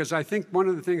do, because I think one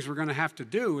of the things we're going to have to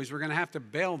do is we're going to have to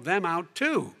bail them out,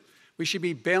 too. We should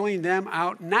be bailing them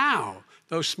out now,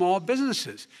 those small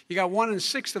businesses. You got 1 in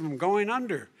 6 of them going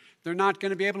under. They're not going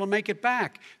to be able to make it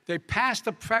back. They passed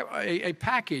a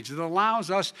package that allows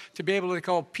us to be able to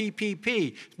call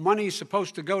PPP. Money is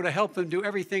supposed to go to help them do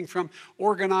everything from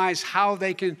organize how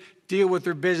they can deal with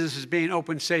their businesses being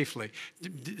open safely.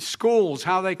 Schools,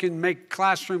 how they can make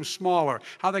classrooms smaller,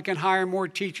 how they can hire more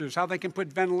teachers, how they can put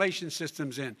ventilation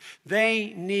systems in.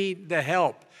 They need the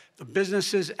help. The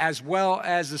businesses as well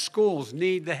as the schools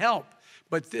need the help.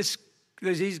 But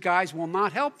these guys will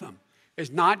not help them. Is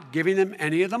not giving them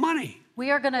any of the money. We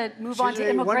are going to move on to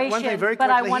immigration, one thing very but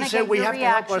I quickly, want to get your we have reaction.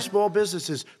 to help our small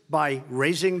businesses by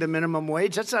raising the minimum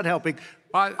wage. That's not helping.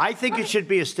 I think it should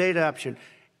be a state option.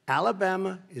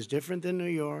 Alabama is different than New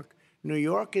York. New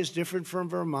York is different from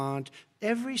Vermont.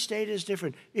 Every state is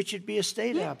different. It should be a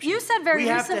state option. You said very recently...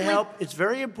 We have to help. It's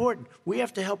very important. We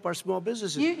have to help our small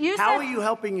businesses. How are you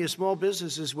helping your small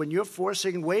businesses when you're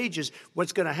forcing wages?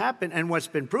 What's going to happen, and what's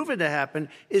been proven to happen,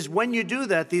 is when you do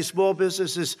that, these small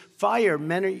businesses fire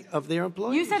many of their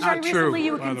employees. You said very recently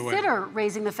you would consider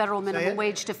raising the federal minimum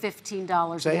wage to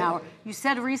 $15 an hour. You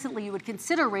said recently you would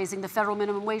consider raising the federal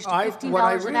minimum wage to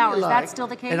 $15 an hour. Is that still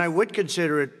the case? And I would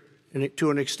consider it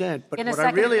to an extent, but in a what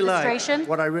I really like,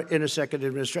 in a second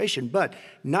administration, but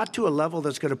not to a level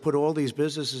that's going to put all these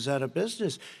businesses out of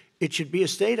business. It should be a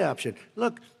state option.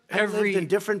 Look, I've lived in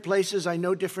different places. I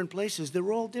know different places.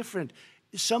 They're all different.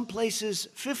 Some places,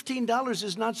 $15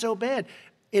 is not so bad.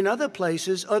 In other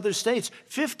places, other states,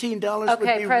 $15 would be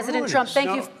Okay, President Trump,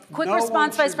 thank you. Quick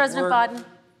response, Vice President Biden.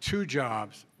 2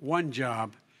 jobs, 1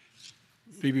 job,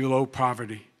 be below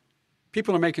poverty.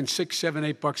 People are making $6,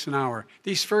 $7, $8 an hour.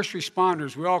 These first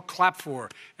responders, we all clap for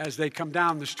as they come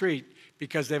down the street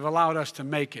because they've allowed us to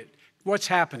make it. What's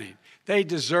happening? They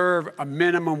deserve a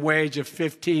minimum wage of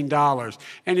 $15.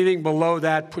 Anything below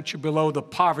that puts you below the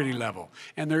poverty level.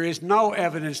 And there is no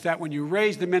evidence that when you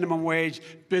raise the minimum wage,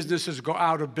 businesses go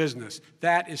out of business.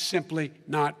 That is simply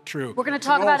not true. We're going to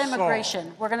talk about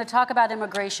immigration. We're going to talk about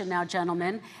immigration now,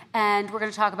 gentlemen, and we're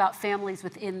going to talk about families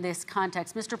within this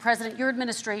context. Mr. President, your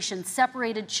administration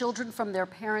separated children from their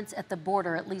parents at the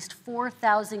border, at least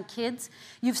 4,000 kids.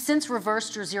 You've since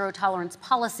reversed your zero-tolerance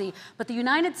policy, but the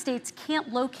United States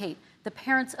can't locate the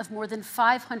parents of more than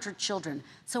 500 children.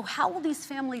 So how will these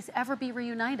families ever be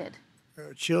reunited?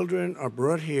 children are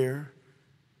brought here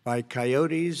by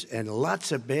coyotes and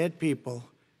lots of bad people,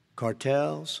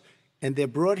 cartels, and they're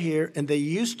brought here, and they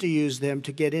used to use them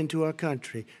to get into our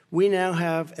country. We now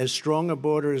have as strong a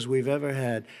border as we've ever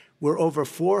had. We're over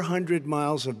 400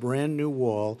 miles of brand new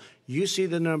wall. You see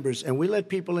the numbers, and we let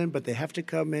people in, but they have to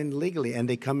come in legally, and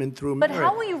they come in through But merit.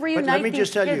 how will you reunite these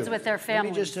kids with their Let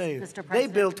families, me just tell you, Mr. they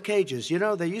President? built cages. You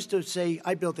know, they used to say,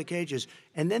 I built the cages,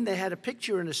 and then they had a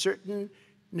picture in a certain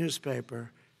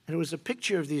newspaper, and it was a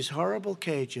picture of these horrible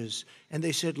cages, and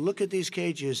they said, look at these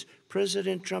cages.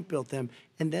 President Trump built them,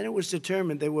 and then it was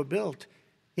determined they were built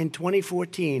in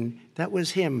 2014. That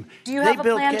was him. Do you They have a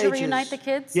built plan to cages. reunite the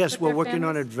kids? Yes, with we're their working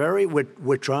on families? it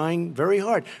we're trying very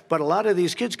hard. But a lot of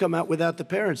these kids come out without the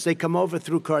parents. They come over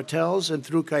through cartels and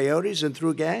through coyotes and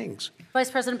through gangs.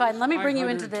 Vice President Biden, let me bring you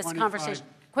into this 525 conversation.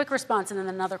 Quick response and then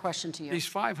another question to you. These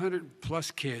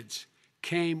 500-plus kids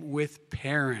came with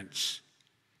parents.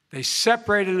 They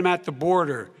separated them at the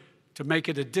border to make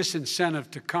it a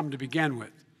disincentive to come to begin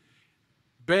with.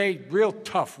 Real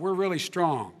tough. We're really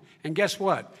strong. And guess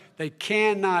what? They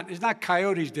cannot, it's not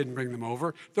coyotes didn't bring them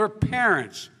over. Their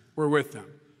parents were with them.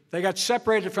 They got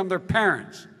separated from their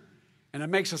parents. And it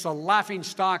makes us a laughing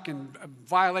stock and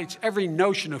violates every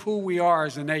notion of who we are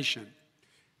as a nation.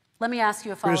 Let me ask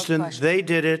you a follow-up Kristen, question. they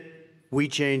did it. We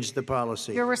changed the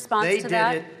policy. Your response they to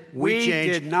that? They did it. We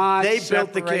changed. did not They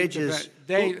built the separate cages.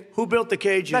 the Who built the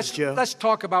cages, Joe? Let's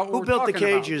talk about what Who we're built the talking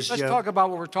about. cages, Let's Joe? talk about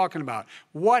what we're talking about.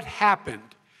 What happened?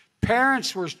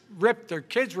 Parents were ripped, their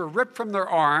kids were ripped from their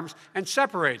arms and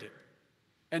separated.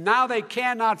 And now they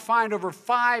cannot find over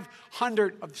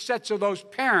 500 sets of those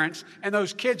parents, and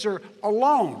those kids are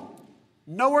alone.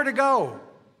 Nowhere to go.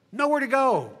 Nowhere to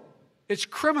go. It's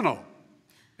criminal.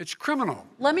 It's criminal.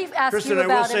 Let me ask Kristen, you I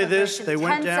will about say this. immigration. They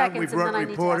went 10 down. seconds, We and then brought I need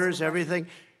to ask reporters, you. everything.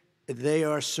 They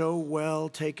are so well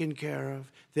taken care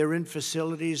of. They're in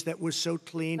facilities that were so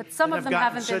clean. But some that of have them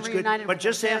gotten haven't been such reunited But with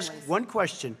their just ask families. one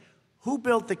question. Who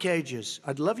built the cages?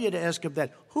 I'd love you to ask him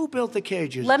that. Who built the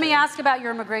cages? Let me Joe? ask about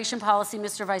your immigration policy,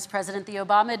 Mr. Vice President. The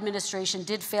Obama administration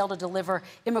did fail to deliver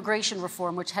immigration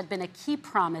reform, which had been a key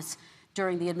promise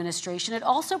during the administration. It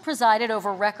also presided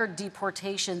over record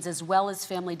deportations as well as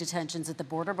family detentions at the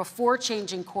border before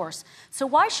changing course. So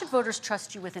why should voters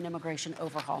trust you with an immigration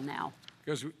overhaul now?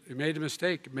 Because we made a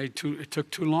mistake. It took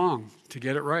too long to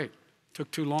get it right. It took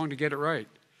too long to get it right.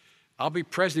 I'll be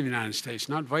president of the United States,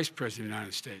 not vice president of the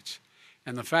United States.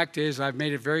 And the fact is, I've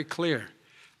made it very clear.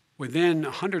 Within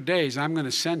 100 days, I'm going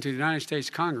to send to the United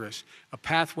States Congress a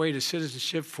pathway to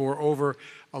citizenship for over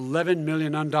 11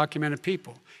 million undocumented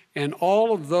people. And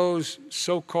all of those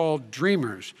so-called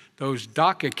dreamers, those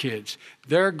DACA kids,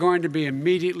 they're going to be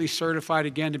immediately certified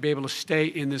again to be able to stay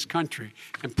in this country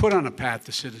and put on a path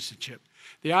to citizenship.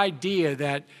 The idea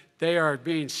that they are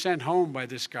being sent home by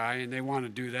this guy, and they want to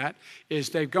do that, is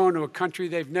they've gone to a country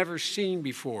they've never seen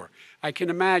before. I can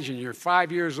imagine you're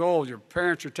 5 years old, your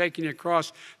parents are taking you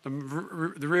across the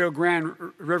Rio Grande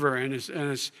River, and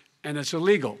it's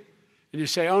illegal. And you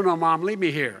say, oh, no, Mom, leave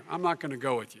me here. I'm not going to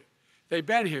go with you. They've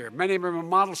been here. Many of them are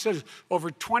model citizens.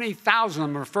 Over 20,000 of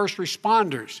them are first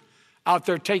responders out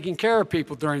there taking care of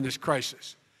people during this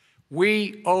crisis.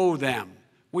 We owe them.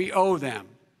 We owe them.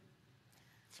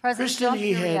 President Kristen, Trump,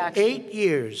 he your had reaction. 8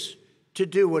 years to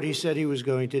do what he said he was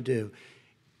going to do.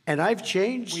 And I've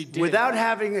changed. We did. Without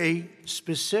having a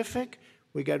specific,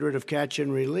 we got rid of catch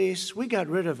and release. We got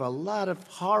rid of a lot of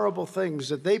horrible things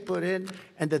that they put in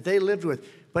and that they lived with.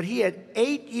 But he had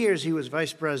 8 years he was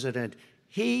vice president.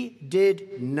 He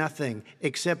did nothing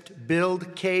except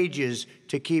build cages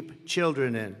to keep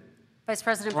children in. Vice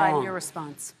President Wrong. Biden, your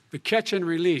response. The catch and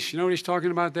release, you know what he's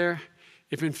talking about there?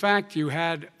 If, in fact, you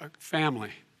had a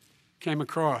family came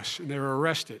across and they were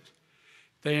arrested,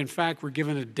 they, in fact, were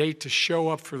given a date to show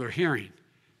up for their hearing.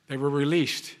 They were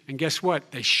released. And guess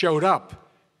what? They showed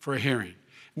up for a hearing.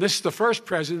 And this is the first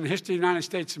president in the history of the United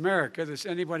States of America that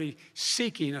anybody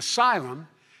seeking asylum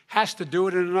has to do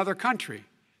it in another country.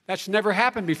 That's never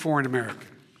happened before in America.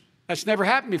 That's never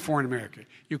happened before in America.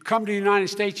 You come to the United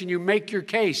States and you make your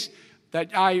case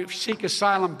that I seek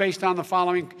asylum based on the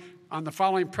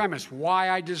following premise, why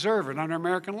I deserve it under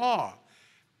American law.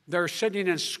 They're sitting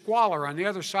in squalor on the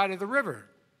other side of the river.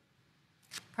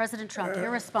 President Trump,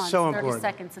 your response, So 30 important.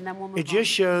 seconds, and then we'll move It on.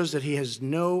 just shows that he has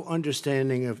no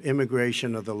understanding of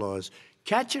immigration or the laws.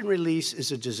 Catch and release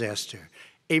is a disaster.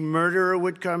 A murderer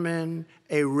would come in,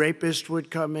 a rapist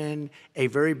would come in, a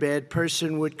very bad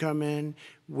person would come in.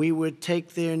 We would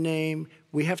take their name.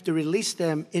 We have to release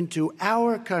them into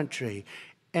our country.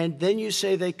 And then you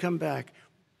say they come back.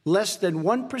 Less than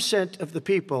 1% of the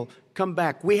people come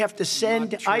back. We have to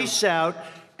send ICE out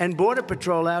and Border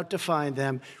Patrol out to find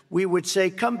them, we would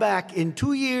say, come back in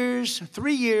 2 years,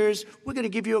 3 years, we're going to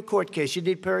give you a court case. You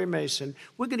need Perry Mason.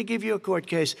 We're going to give you a court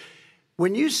case.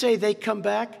 When you say they come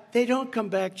back, they don't come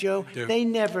back, Joe. They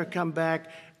never come back.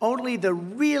 Only the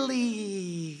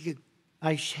really,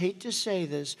 I hate to say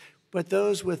this, but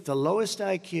those with the lowest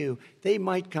IQ, they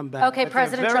might come back. Okay,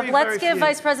 President Trump, let's give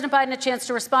Vice President Biden a chance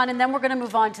to respond, and then we're going to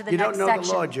move on to the next section. You don't know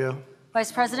the law, Joe.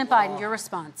 Vice President Biden, your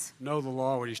response. Know the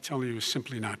law. What he's telling you is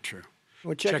simply not true.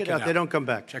 Well, check it out. They don't come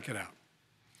back. Check it out.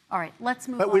 All right, let's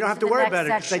move on to the next section. But we don't have to worry about it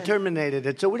because they terminated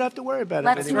it, so we don't have to worry about it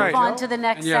anymore. Let's move on to the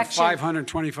next section. And you have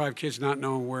 525 kids not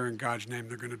knowing where in God's name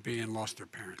they're going to be and lost their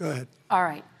parents. Go ahead. All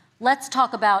right. Let's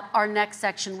talk about our next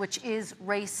section, which is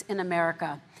race in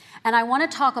America. And I want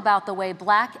to talk about the way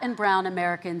Black and brown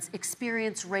Americans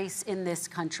experience race in this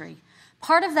country.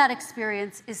 Part of that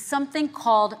experience is something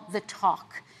called the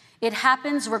talk. It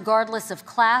happens regardless of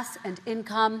class and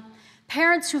income.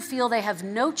 Parents who feel they have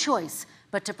no choice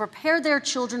but to prepare their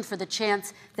children for the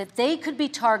chance that they could be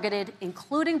targeted,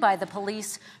 including by the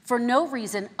police, for no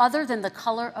reason other than the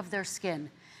color of their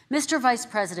skin. Mr. Vice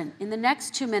President, in the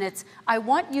next 2 minutes, I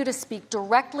want you to speak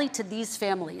directly to these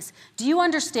families. Do you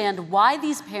understand why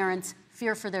these parents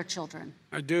fear for their children?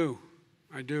 I do.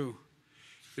 I do.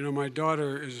 You know, my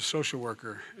daughter is a social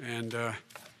worker, and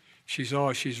she's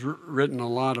written a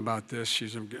lot about this. She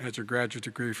has a graduate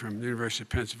degree from the University of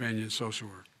Pennsylvania in social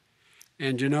work.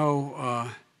 And you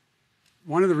know,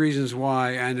 one of the reasons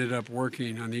why I ended up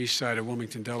working on the east side of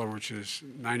Wilmington, Delaware, which is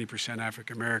 90%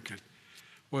 African American,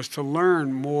 was to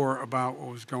learn more about what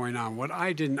was going on. What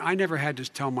I never had to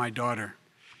tell my daughter,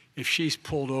 if she's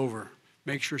pulled over,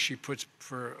 make sure she puts,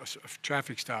 for a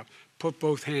traffic stop, put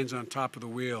both hands on top of the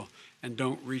wheel and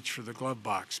don't reach for the glove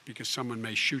box because someone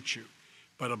may shoot you.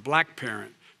 But a black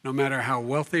parent, no matter how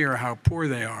wealthy or how poor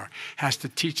they are, has to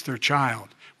teach their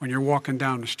child when you're walking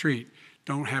down the street,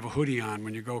 don't have a hoodie on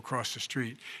when you go across the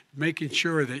street. Making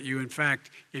sure that you, in fact,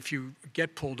 if you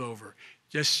get pulled over,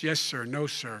 just yes, sir, no,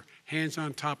 sir, hands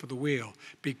on top of the wheel,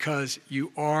 because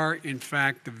you are, in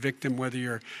fact, the victim, whether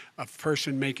you're a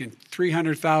person making child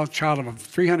of a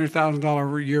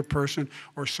 $300,000 a year person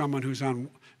or someone who's on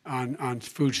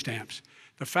food stamps.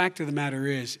 The fact of the matter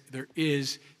is there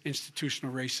is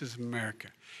institutional racism in America.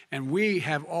 And we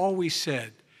have always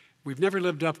said, we've never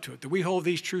lived up to it, that we hold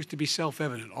these truths to be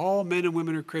self-evident. All men and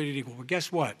women are created equal. But guess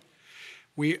what?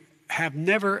 We have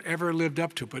never, ever lived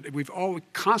up to it, but we've always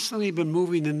constantly been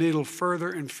moving the needle further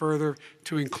and further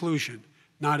to inclusion,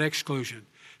 not exclusion.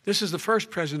 This is the first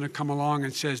president to come along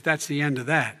and says, that's the end of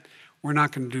that. We're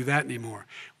not going to do that anymore.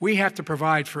 We have to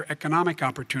provide for economic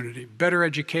opportunity, better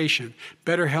education,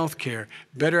 better health care,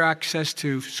 better access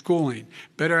to schooling,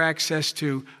 better access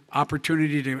to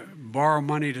opportunity to borrow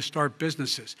money to start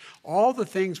businesses. All the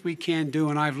things we can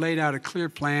do, and I've laid out a clear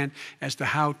plan as to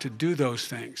how to do those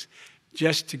things,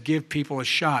 just to give people a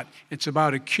shot. It's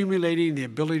about accumulating the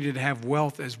ability to have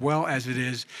wealth as well as it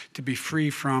is to be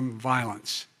free from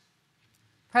violence.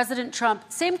 President Trump,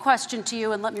 same question to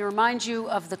you, and let me remind you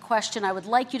of the question. I would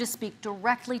like you to speak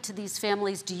directly to these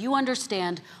families. Do you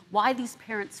understand why these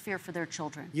parents fear for their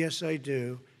children? Yes, I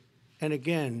do. And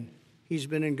again, he's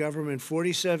been in government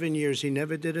 47 years. He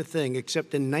never did a thing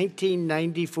except in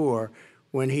 1994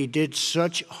 when he did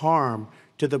such harm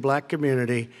to the black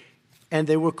community. And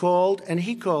they were called, and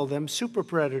he called them super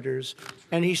predators.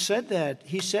 And he said that.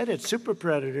 He said it, super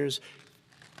predators.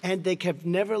 And they have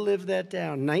never lived that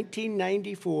down.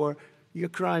 1994, your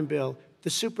crime bill,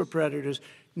 the super predators.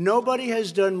 Nobody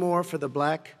has done more for the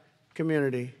black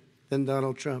community than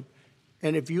Donald Trump.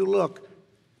 And if you look,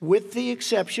 with the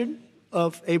exception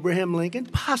of Abraham Lincoln,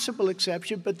 possible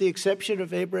exception, but the exception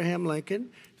of Abraham Lincoln,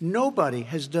 nobody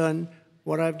has done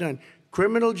what I've done.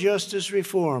 Criminal justice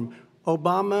reform.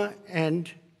 Obama and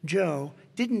Joe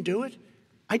didn't do it.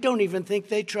 I don't even think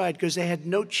they tried because they had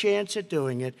no chance at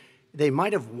doing it. They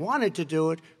might have wanted to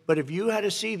do it, but if you had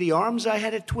to see the arms I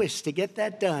had to twist to get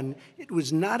that done, it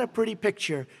was not a pretty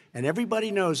picture, and everybody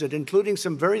knows it, including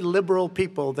some very liberal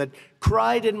people that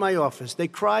cried in my office. They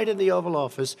cried in the Oval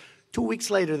Office. 2 weeks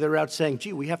later, they're out saying,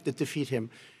 gee, we have to defeat him.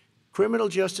 Criminal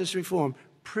justice reform,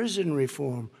 prison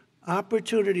reform,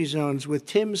 opportunity zones with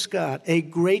Tim Scott, a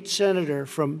great senator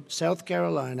from South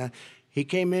Carolina. He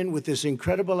came in with this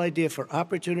incredible idea for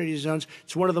opportunity zones.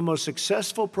 It's one of the most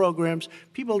successful programs.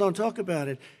 People don't talk about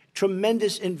it.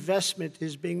 Tremendous investment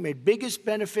is being made. Biggest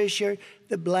beneficiary,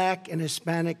 the black and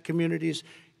Hispanic communities,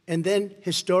 and then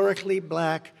historically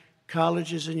black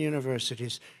colleges and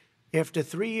universities. After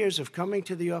 3 years of coming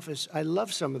to the office, I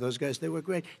love some of those guys. They were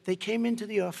great. They came into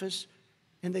the office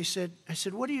and they said, I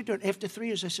said, what are you doing? After 3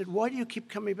 years, I said, why do you keep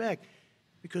coming back?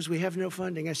 Because we have no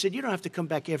funding. I said, you don't have to come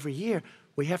back every year.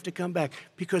 We have to come back.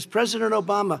 Because President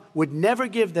Obama would never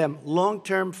give them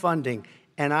long-term funding,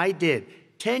 and I did.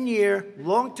 10-year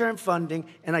long-term funding,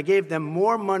 and I gave them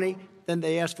more money than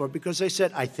they asked for because they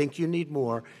said, I think you need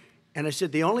more. And I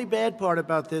said, the only bad part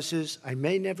about this is I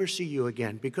may never see you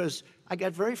again because I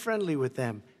got very friendly with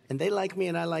them, and they like me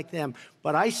and I like them.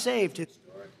 But I saved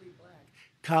historically black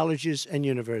colleges and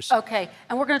universities. Okay,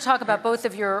 and we're going to talk about both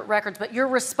of your records, but your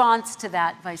response to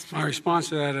that, Vice President? My response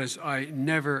to that is I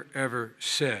never, ever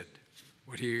said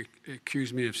what he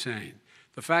accused me of saying.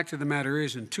 The fact of the matter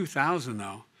is, in 2000,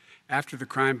 though, after the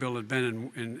crime bill had been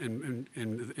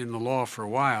in the law for a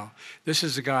while, this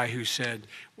is the guy who said,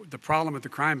 the problem with the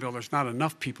crime bill, there's not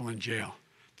enough people in jail.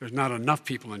 There's not enough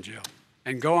people in jail.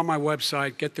 And go on my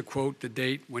website, get the quote, the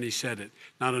date when he said it,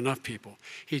 not enough people.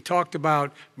 He talked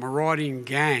about marauding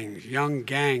gangs, young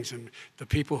gangs, and the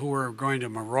people who were going to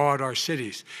maraud our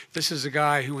cities. This is a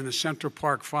guy who in the Central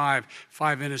Park five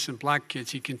innocent black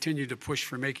kids, he continued to push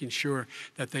for making sure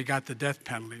that they got the death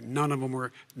penalty. None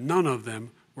of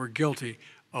them were guilty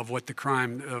of the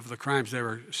crimes they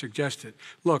were suggested.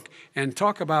 Look, and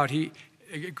talk about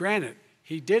granted,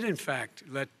 he did in fact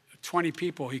let 20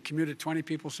 people, he commuted 20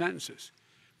 people's sentences.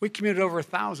 We commuted over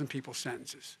 1,000 people's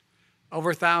sentences, over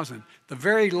 1,000. The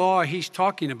very law he's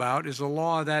talking about is a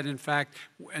law that, in fact,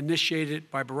 initiated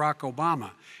by Barack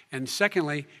Obama. And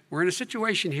secondly, we're in a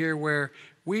situation here where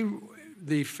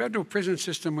the federal prison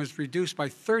system was reduced by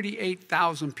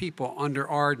 38,000 people under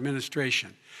our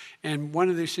administration. And one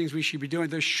of these things we should be doing,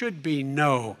 there should be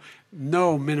no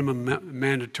minimum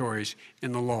mandatories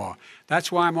in the law.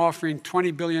 That's why I'm offering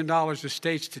 $20 billion to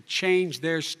states to change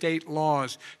their state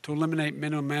laws to eliminate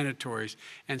minimum mandatories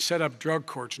and set up drug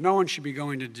courts. No one should be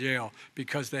going to jail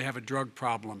because they have a drug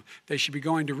problem. They should be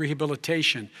going to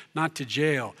rehabilitation, not to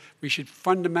jail. We should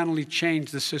fundamentally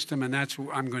change the system, and that's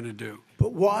what I'm going to do.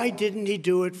 But why didn't he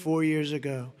do it 4 years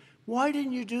ago? Why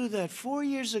didn't you do that 4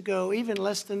 years ago, even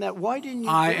less than that? Why didn't you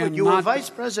do it? You were vice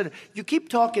president. You keep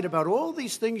talking about all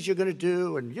these things you're going to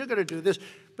do, and you're going to do this.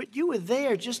 But you were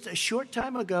there just a short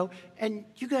time ago, and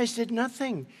you guys did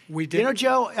nothing. We did. You know,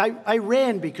 Joe, I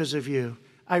ran because of you.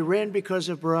 I ran because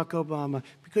of Barack Obama,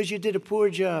 because you did a poor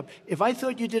job. If I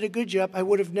thought you did a good job, I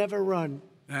would have never run.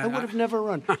 I would have never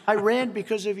run. I ran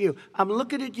because of you. I'm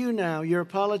looking at you now. You're a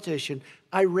politician.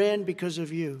 I ran because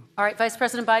of you. All right, Vice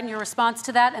President Biden, your response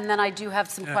to that, and then I do have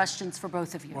some questions for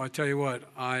both of you. Well, I tell you what,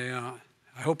 I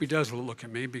hope he does look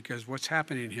at me, because what's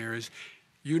happening here is,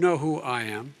 you know who I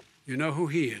am, you know who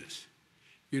he is,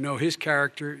 you know his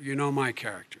character, you know my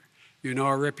character, you know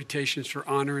our reputations for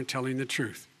honor and telling the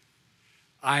truth.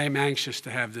 I am anxious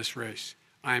to have this race.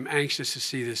 I am anxious to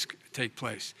see this take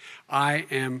place.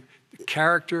 The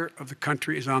character of the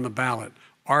country is on the ballot.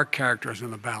 Our character is on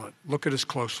the ballot. Look at us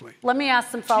closely. Let me ask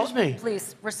some follow-up.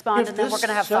 Please respond, and then we're going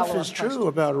to have follow-up questions. If this stuff is true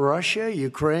about Russia,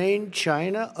 Ukraine,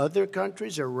 China, other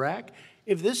countries, Iraq,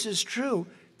 if this is true,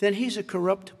 then he's a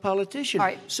corrupt politician. All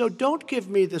right. So don't give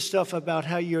me the stuff about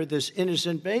how you're this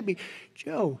innocent baby.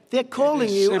 Joe, they're calling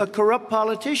you a corrupt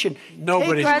politician.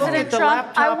 Nobody's President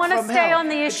Trump, I want to stay on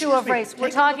the issue of race. We're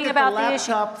talking about the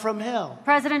issue. Laptop from hell.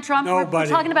 President Trump, we're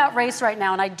talking about race right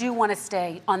now, and I do want to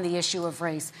stay on the issue of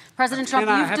race. President Trump,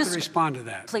 I have to respond to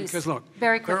that. Please, because look,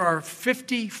 very quickly. There are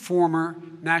 50 former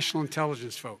national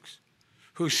intelligence folks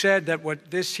who said that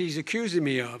what he's accusing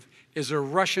me of is a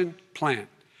Russian plant.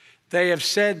 They have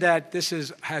said that this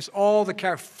has all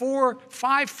the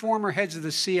five former heads of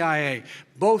the CIA,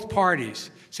 both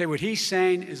parties, say what he's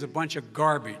saying is a bunch of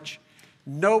garbage.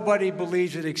 Nobody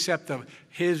believes it except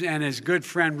his and his good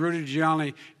friend Rudy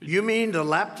Giuliani. You mean the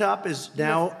laptop is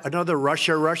now another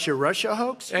Russia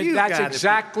hoax? That's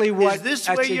exactly what. Is this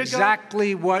where you're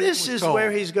going? This is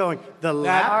where he's going. The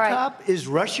laptop is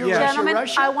Russia, Gentlemen,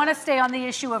 Russia. I want to stay on the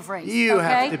issue of race. You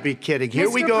have to be kidding. Here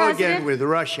we go again with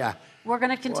Russia. We're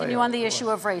going to continue on the issue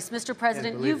of race. Mr.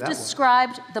 President, you've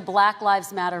described the Black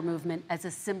Lives Matter movement as a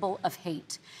symbol of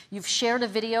hate. You've shared a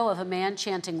video of a man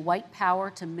chanting white power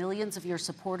to millions of your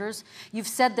supporters. You've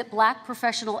said that black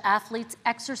professional athletes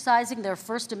exercising their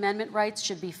First Amendment rights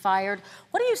should be fired.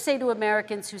 What do you say to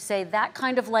Americans who say that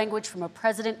kind of language from a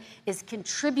president is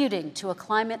contributing to a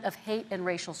climate of hate and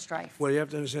racial strife? Well, you have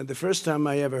to understand, the first time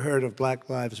I ever heard of Black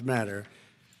Lives Matter,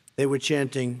 they were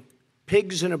chanting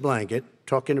pigs in a blanket,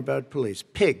 talking about police.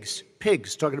 Pigs,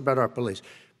 talking about our police.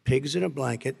 Pigs in a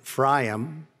blanket, fry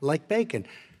them like bacon.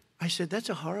 I said, that's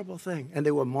a horrible thing. And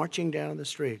they were marching down the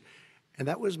street. And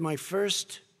that was my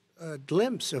first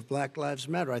glimpse of Black Lives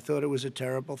Matter. I thought it was a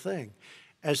terrible thing.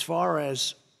 As far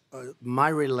as my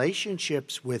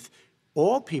relationships with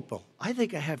all people, I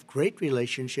think I have great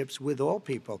relationships with all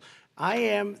people. I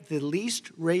am the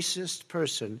least racist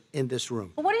person in this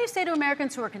room. But what do you say to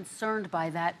Americans who are concerned by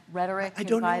that rhetoric? I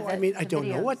don't know. I I don't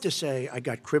know what to say. I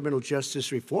got criminal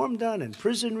justice reform done and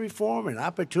prison reform and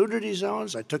opportunity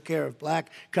zones. I took care of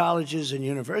black colleges and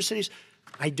universities.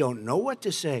 I don't know what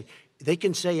to say. They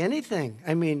can say anything.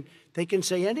 I mean, they can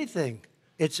say anything.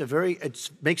 It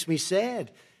makes me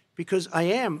sad because I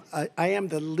am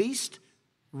the least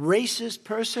racist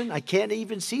person. I can't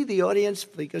even see the audience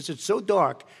because it's so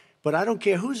dark, but I don't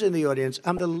care who's in the audience.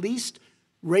 I'm the least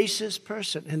racist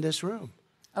person in this room.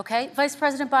 Okay, Vice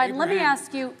President Biden, let me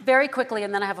ask you very quickly,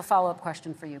 and then I have a follow-up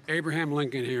question for you. Abraham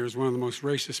Lincoln here is one of the most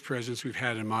racist presidents we've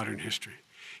had in modern history.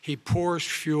 He pours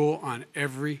fuel on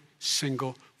every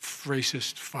single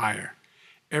racist fire.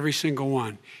 Every single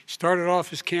one. Started off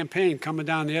his campaign coming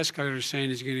down the escalator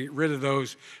saying he's going to get rid of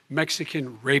those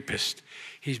Mexican rapists.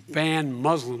 He's banned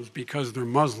Muslims because they're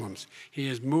Muslims. He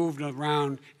has moved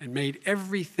around and made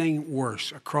everything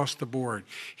worse across the board.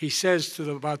 He says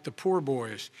about the poor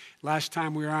boys, last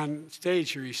time we were on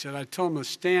stage here, he said, I told them to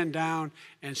stand down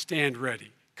and stand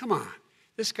ready. Come on.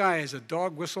 This guy is a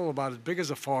dog whistle about as big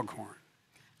as a foghorn.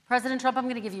 President Trump, I'm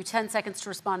going to give you 10 seconds to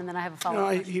respond, and then I have a follow-up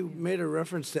question. He made a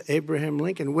reference to Abraham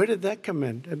Lincoln. Where did that come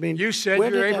in? I mean, you said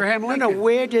you're Abraham Lincoln. No,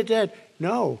 where did that?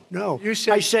 No. You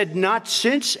said, I said not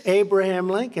since Abraham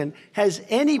Lincoln has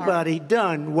anybody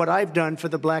done what I've done for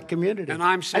the black community. And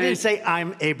I'm saying, I didn't say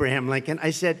I'm Abraham Lincoln.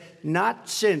 I said not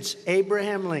since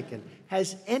Abraham Lincoln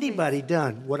has anybody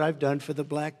done what I've done for the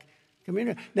black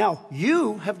community. Now,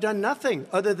 you have done nothing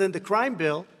other than the crime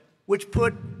bill, which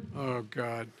put oh,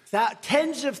 God.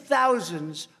 Tens of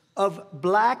thousands of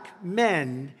black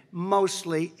men,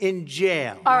 mostly, in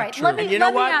jail. All right, let me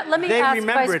ask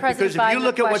Vice President Biden if you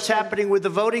look a at what's question. happening with the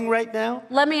voting right now,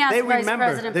 let me ask they Vice remember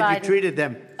President that Biden you treated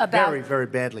them about very, very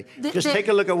badly. Just take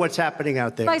a look at what's happening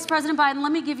out there. Vice President Biden,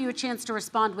 let me give you a chance to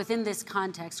respond within this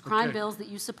context. Crime bills that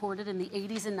you supported in the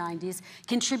 80s and 90s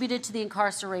contributed to the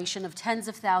incarceration of tens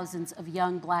of thousands of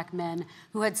young black men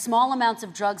who had small amounts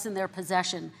of drugs in their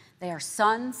possession. They are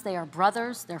sons, they are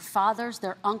brothers, they're fathers,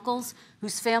 they're uncles,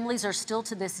 whose families are still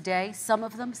to this day, some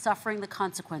of them suffering the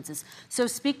consequences. So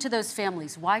speak to those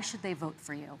families. Why should they vote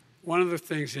for you? One of the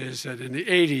things is that in the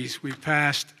 80s, we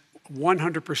passed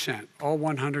 100%, all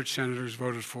 100 senators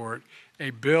voted for it, a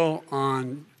bill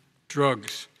on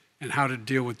drugs and how to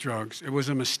deal with drugs. It was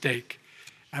a mistake.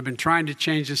 I've been trying to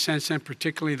change the since then,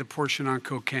 particularly the portion on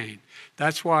cocaine.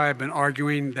 That's why I've been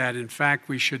arguing that, in fact,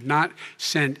 we should not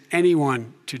send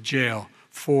anyone to jail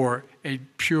for a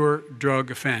pure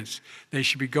drug offense. They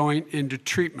should be going into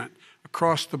treatment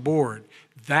across the board.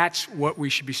 That's what we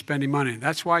should be spending money on.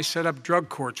 That's why I set up drug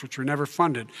courts, which were never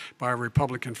funded by our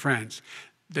Republican friends.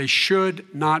 They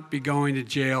should not be going to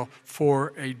jail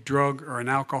for a drug or an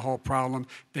alcohol problem.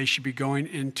 They should be going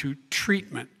into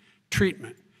treatment.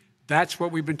 That's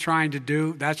what we've been trying to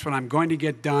do. That's what I'm going to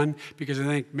get done, because I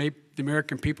think maybe the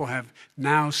American people have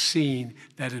now seen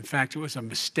that, in fact, it was a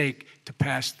mistake to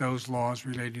pass those laws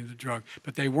relating to drug.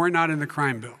 But they were not in the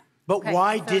crime bill. But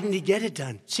why didn't he get it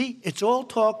done? See, it's all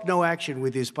talk, no action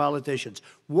with these politicians.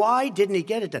 Why didn't he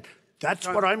get it done? That's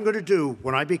what I'm going to do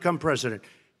when I become president.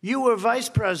 You were vice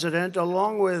president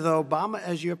along with Obama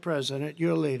as your president,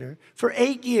 your leader, for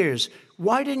 8 years.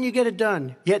 Why didn't you get it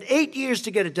done? You had 8 years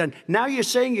to get it done. Now you're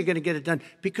saying you're going to get it done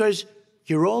because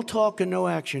you're all talk and no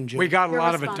action, Jim. We got a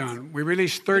lot of it done. We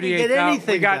released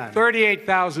 38,000. We got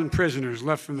 38,000 prisoners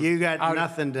left from the. You got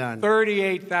nothing done.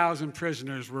 38,000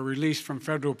 prisoners were released from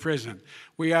federal prison.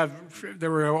 There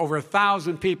were over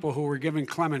 1,000 people who were given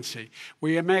clemency.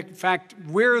 In fact,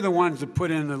 we're the ones that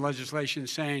put in the legislation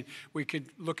saying we could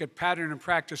look at pattern and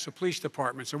practice of police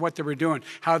departments and what they were doing,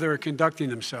 how they were conducting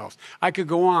themselves. I could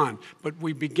go on, but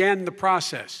we began the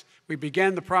process.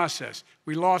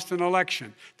 We lost an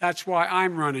election. That's why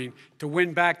I'm running to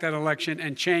win back that election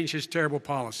and change his terrible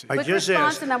policy. I just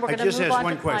asked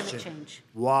one question.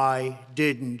 Why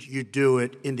didn't you do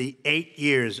it in the 8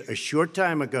 years, a short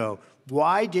time ago?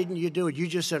 Why didn't you do it? You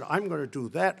just said, I'm going to do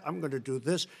that, I'm going to do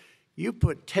this. You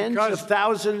put tens of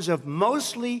thousands of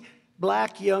mostly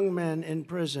black young men in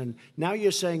prison. Now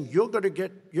you're saying you're going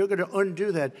to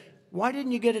undo that. Why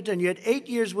didn't you get it done? You had 8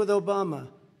 years with Obama.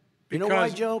 You know why,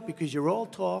 Joe? Because you're all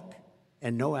talk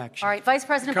and no action. All right, Vice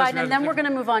President Biden, and then we're going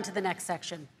to move on to the next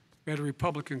section. We had a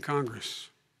Republican Congress.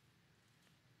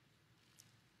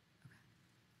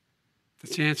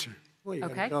 That's the answer. Well, you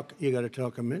Okay. got to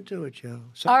talk them into it, Joe.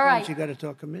 Sometimes All right. you got to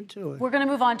talk them into it. We're going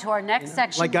to move on to our next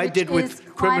section, Like I which did is with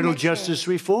criminal climate justice change.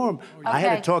 reform. I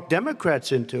had Okay. to talk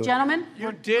Democrats into it. Gentlemen,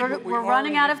 You did what we we're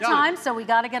running out of already done. time, so we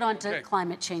got to get on to Okay.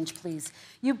 climate change, please.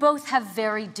 You both have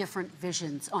very different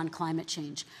visions on climate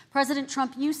change. President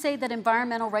Trump, you say that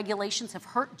environmental regulations have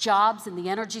hurt jobs in the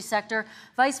energy sector.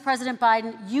 Vice President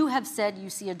Biden, you have said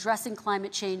you see addressing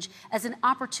climate change as an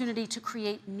opportunity to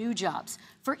create new jobs.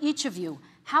 For each of you,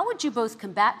 how would you both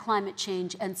combat climate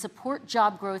change and support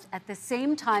job growth at the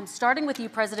same time? Starting with you,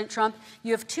 President Trump,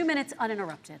 you have 2 minutes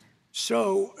uninterrupted.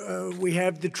 So we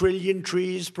have the Trillion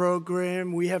Trees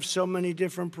program. We have so many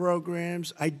different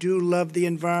programs. I do love the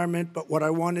environment, but what I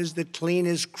want is the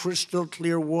cleanest, crystal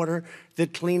clear water, the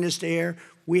cleanest air.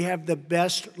 We have the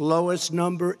best, lowest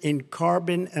number in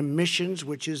carbon emissions,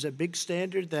 which is a big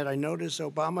standard that I notice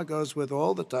Obama goes with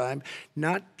all the time.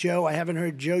 Not Joe. I haven't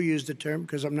heard Joe use the term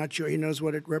because I'm not sure he knows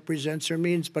what it represents or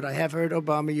means, but I have heard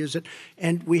Obama use it.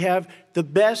 And we have the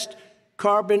best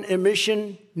carbon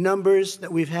emission numbers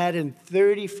that we've had in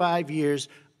 35 years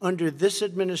under this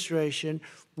administration.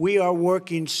 We are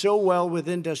working so well with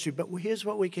industry, but here's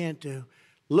what we can't do.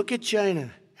 Look at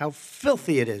China, how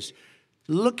filthy it is.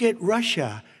 Look at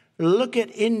Russia. Look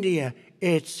at India.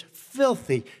 It's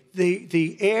filthy.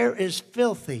 The air is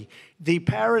filthy. The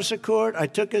Paris Accord, I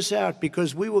took us out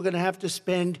because we were going to have to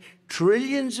spend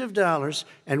trillions of dollars,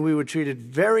 and we were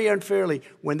treated very unfairly.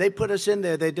 When they put us in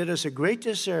there, they did us a great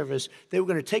disservice. They were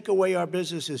going to take away our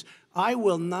businesses. I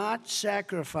will not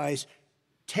sacrifice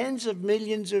tens of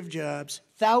millions of jobs,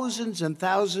 thousands and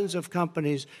thousands of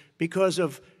companies because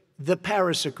of the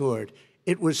Paris Accord.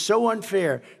 It was so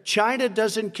unfair. China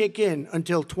doesn't kick in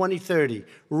until 2030.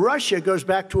 Russia goes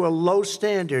back to a low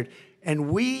standard,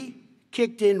 and we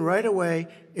kicked in right away.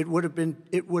 It would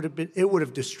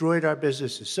have destroyed our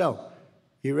businesses. So,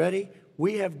 you ready?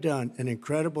 We have done an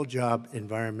incredible job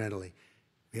environmentally.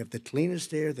 We have the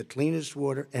cleanest air, the cleanest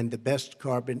water, and the best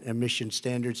carbon emission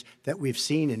standards that we've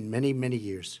seen in many, many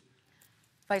years.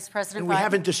 Vice President And we Biden.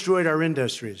 haven't destroyed our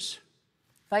industries.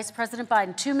 Vice President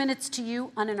Biden, 2 minutes to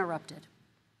you, uninterrupted.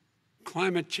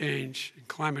 Climate change and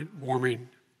climate warming,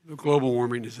 global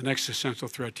warming, is an existential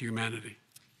threat to humanity.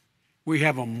 We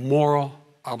have a moral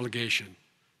obligation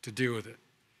to deal with it.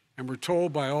 And we're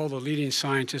told by all the leading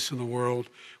scientists in the world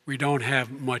we don't have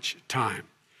much time.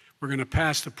 We're going to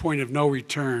pass the point of no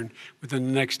return within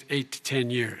the next 8 to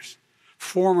 10 years.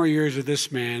 4 more years of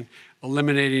this man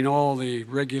eliminating all the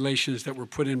regulations that were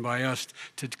put in by us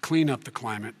to clean up the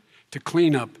climate,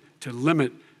 to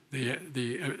limit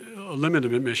limit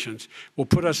emissions, will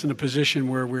put us in a position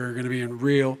where we're going to be in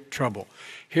real trouble.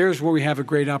 Here's where we have a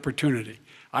great opportunity.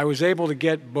 I was able to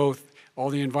get both all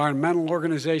the environmental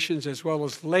organizations as well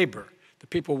as labor, the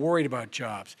people worried about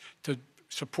jobs, to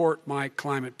support my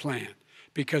climate plan.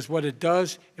 Because what it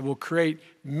does, it will create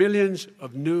millions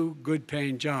of new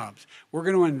good-paying jobs. We're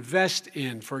going to invest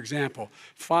in, for example,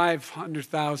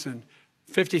 50,000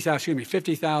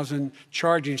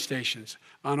 charging stations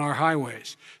on our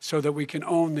highways so that we can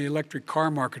own the electric car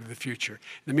market of the future.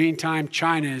 In the meantime,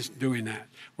 China is doing that.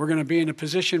 We're going to be in a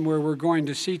position where we're going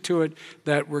to see to it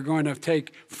that we're going to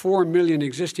take 4 million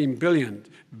existing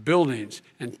buildings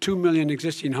and 2 million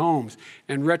existing homes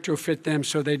and retrofit them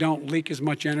so they don't leak as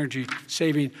much energy,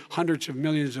 saving hundreds of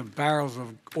millions of barrels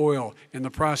of oil in the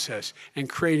process and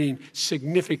creating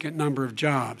significant number of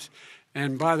jobs.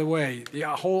 And by the way, the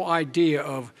whole idea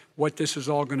of what this is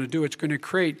all going to do, it's going to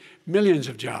create millions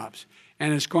of jobs,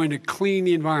 and it's going to clean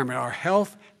the environment. Our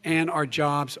health and our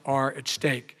jobs are at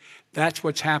stake. That's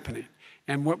what's happening.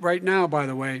 And right now, by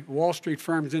the way, Wall Street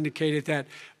firms indicated that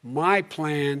my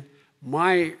plan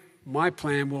will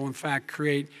in fact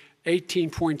create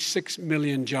 18.6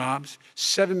 million jobs,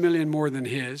 7 million more than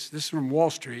his. This is from Wall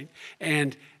Street.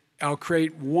 And I'll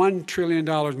create $1 trillion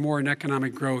more in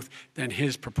economic growth than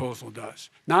his proposal does.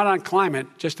 Not on climate,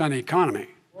 just on the economy.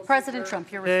 President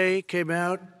Trump, your Today came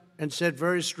out and said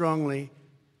very strongly,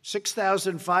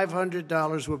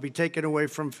 $6,500 will be taken away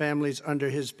from families under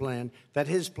his plan, that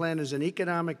his plan is an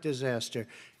economic disaster.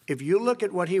 If you look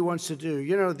at what he wants to do,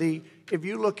 if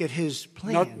you look at his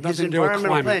plan, his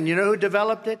environmental plan, you know who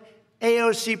developed it?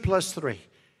 AOC plus 3.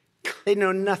 They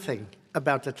know nothing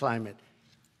about the climate.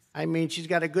 I mean, she's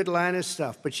got a good line of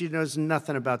stuff, but she knows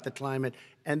nothing about the climate.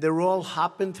 And they're all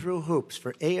hopping through hoops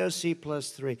for AOC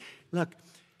plus 3. Look,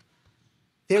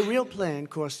 their real plan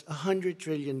costs $100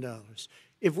 trillion.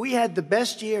 If we had the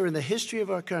best year in the history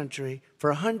of our country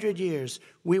for 100 years,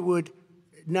 we would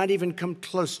not even come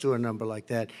close to a number like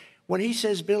that. When he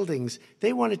says buildings,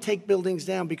 they want to take buildings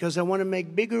down because they want to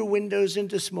make bigger windows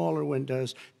into smaller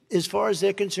windows. as far as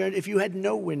they're concerned, if you had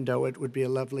no window, it would be a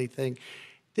lovely thing.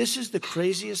 This is the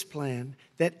craziest plan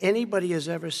that anybody has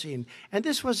ever seen. And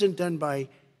this wasn't done by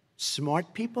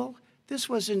smart people. This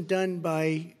wasn't done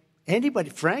by anybody.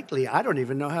 Frankly, I don't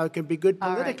even know how it can be good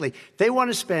politically. Right. They want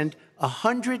to spend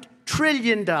 $100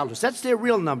 trillion. That's their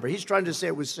real number. He's trying to say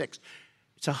it was 6.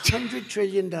 It's $100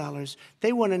 trillion.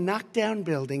 They want to knock down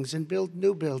buildings and build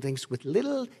new buildings with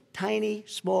little, tiny,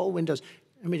 small windows.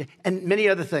 I mean, and many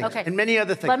other things. Okay. And many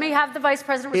other things. Let me have the Vice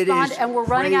President It respond, is and we're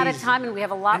running out of crazy. time, and we have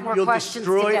a lot And more you'll questions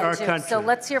to destroy get our to. country. So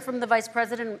let's hear from the Vice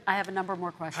President. I have a number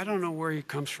more questions. I don't know where he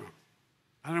comes from.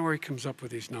 I don't know where he comes up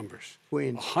with these numbers.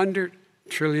 Queens. $100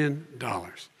 trillion.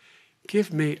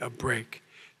 Give me a break.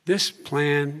 This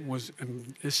plan was,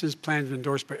 plan is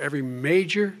endorsed by every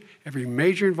major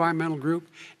environmental group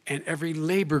and every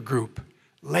labor group.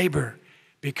 Labor,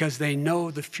 because they know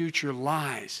the future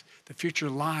lies. The future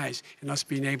lies in us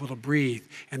being able to breathe,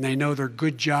 and they know there are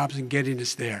good jobs in getting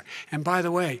us there. And by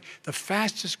the way, the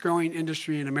fastest growing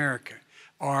industry in America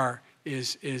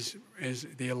is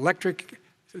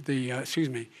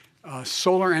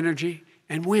solar energy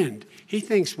and wind. He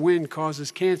thinks wind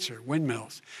causes cancer,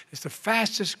 windmills. It's the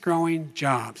fastest growing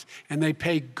jobs, and they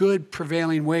pay good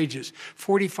prevailing wages,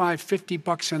 $45,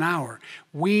 $50 an hour.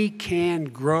 We can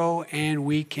grow and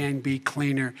we can be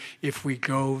cleaner if we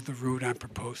go the route I'm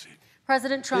proposing.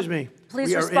 President Trump, Excuse me.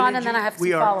 please respond, and then I have some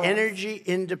We are follow-ups. energy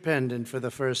independent for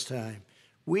the first time.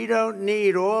 We don't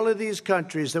need all of these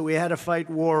countries that we had to fight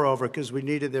war over because we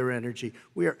needed their energy.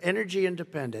 We are energy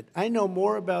independent. I know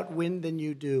more about wind than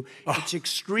you do. It's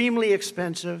extremely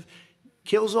expensive,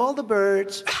 kills all the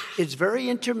birds, it's very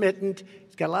intermittent,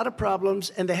 it's got a lot of problems,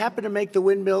 and they happen to make the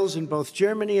windmills in both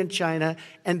Germany and China.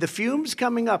 And the fumes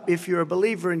coming up, if you're a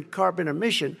believer in carbon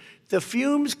emission, the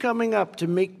fumes coming up to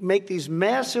make these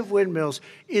massive windmills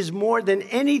is more than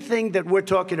anything that we're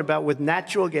talking about with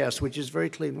natural gas, which is very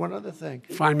clean. One other thing.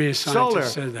 Find me a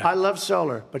scientist who said that. I love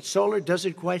solar, but solar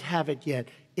doesn't quite have it yet.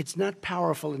 It's not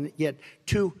powerful yet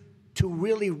to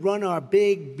really run our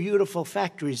big, beautiful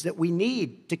factories that we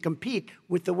need to compete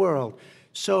with the world.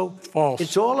 So False.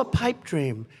 It's all a pipe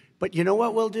dream. But you know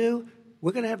what we'll do?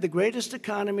 We're going to have the greatest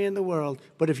economy in the world.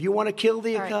 But if you want to kill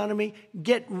the economy,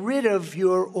 get rid of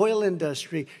your oil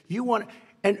industry. You want,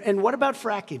 and what about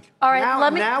fracking? All right,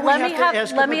 let me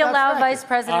allow fracking. Vice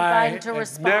President Biden to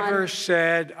respond. I never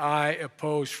said I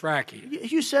oppose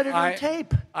fracking. You said it on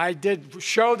tape. I did.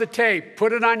 Show the tape.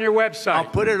 Put it on your website. I'll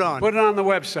put it on. Put it on the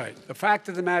website. The fact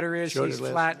of the matter is Showed he's it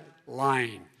last flat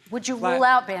lying. Would you rule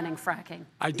out banning fracking?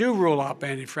 I do rule out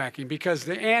banning fracking because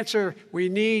the answer, we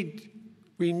need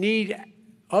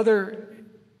other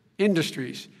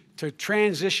industries to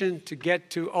transition to get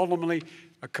to ultimately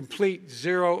a complete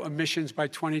zero emissions by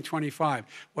 2025.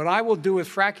 What I will do with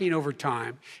fracking over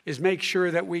time is make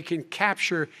sure that we can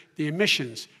capture the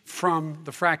emissions from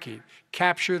the fracking,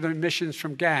 capture the emissions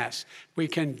from gas. We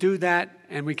can do that,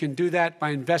 and we can do that by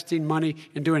investing money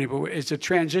in doing it. But it's a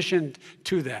transition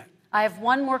to that. I have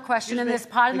one more question in this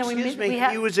pod, and then we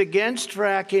have. He was against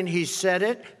fracking. He said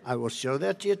it. I will show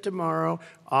that to you tomorrow.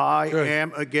 I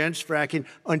am against fracking.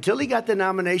 Until he got the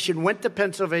nomination, went to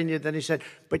Pennsylvania, then he said,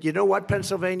 but you know what,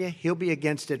 Pennsylvania? He'll be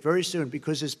against it very soon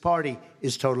because his party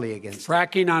is totally against it.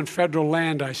 Fracking on federal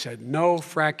land, I said. No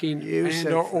fracking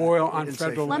or oil on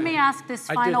federal land. Let me ask this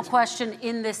final question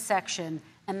in this section,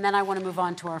 and then I want to move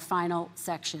on to our final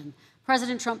section.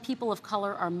 President Trump, people of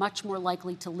color are much more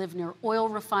likely to live near oil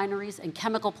refineries and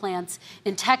chemical plants.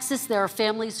 In Texas, there are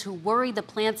families who worry the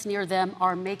plants near them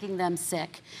are making them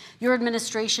sick. Your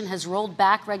administration has rolled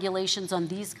back regulations on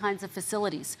these kinds of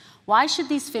facilities. Why should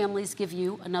these families give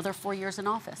you another 4 years in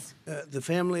office? The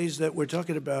families that we're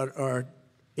talking about are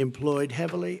employed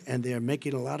heavily, and they're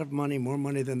making a lot of money, more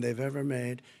money than they've ever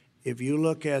made. If you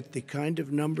look at the kind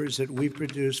of numbers that we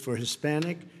produce for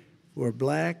Hispanic, for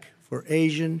Black, for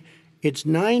Asian, it's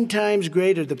 9 times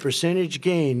greater, the percentage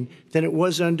gain, than it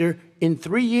was in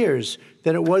 3 years,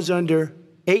 than it was under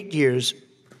 8 years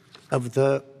of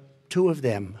the 2 of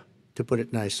them, to put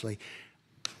it nicely.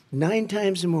 9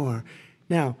 times more.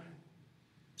 Now,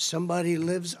 somebody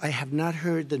lives, I have not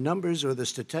heard the numbers or the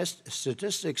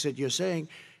statistics that you're saying,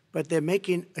 but they're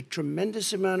making a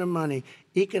tremendous amount of money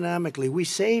economically. We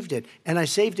saved it. And I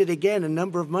saved it again a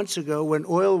number of months ago when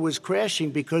oil was crashing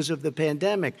because of the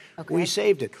pandemic. Okay. We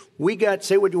saved it. We got,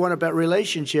 say what you want about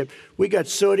relationship, we got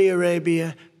Saudi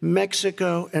Arabia,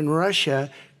 Mexico, and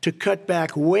Russia to cut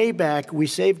back, way back. We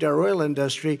saved our oil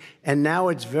industry, and now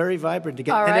it's very vibrant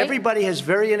again. All right. And everybody has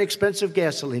very inexpensive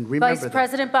gasoline. Remember Vice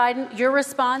President Biden, your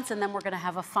response, and then we're going to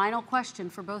have a final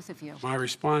question for both of you. My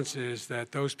response is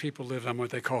that those people live on what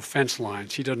they call fence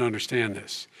lines. He doesn't understand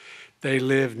this. They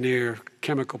live near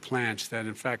chemical plants that,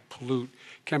 in fact, pollute,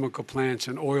 chemical plants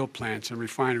and oil plants and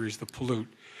refineries that pollute.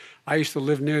 I used to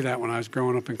live near that when I was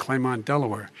growing up in Claymont,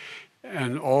 Delaware.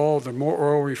 And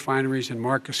more oil refineries in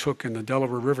Marcus Hook and the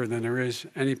Delaware River than there is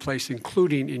any place,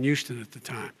 including in Houston at the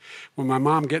time. When my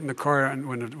mom get in the car and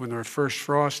when there was first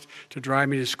frost to drive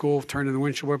me to school, turn in the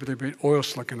windshield wiper, there'd be oil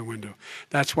slick in the window.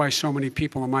 That's why so many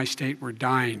people in my state were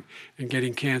dying and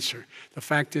getting cancer. The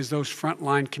fact is, those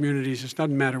frontline communities, it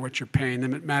doesn't matter what you're paying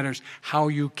them, it matters how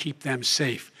you keep them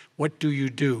safe. What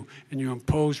do? And you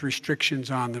impose restrictions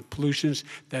on the pollutions,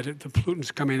 the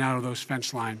pollutants coming out of those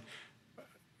fence line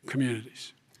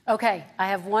communities. Okay, I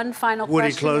have one final question.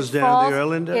 Would he close down the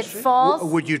oil industry? It falls.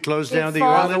 Would you close down the falls.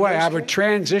 oil By industry? the way, I would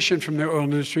transition from the oil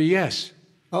industry, yes.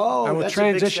 Oh, I would that's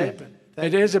transition. a big statement.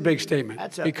 It is a big statement.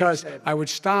 That's a because big statement. I would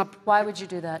stop. Why would you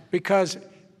do that? Because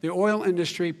the oil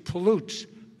industry pollutes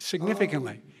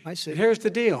significantly. Oh, I see. Here's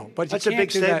the deal. But That's you a can't big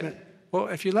do statement. that. Well,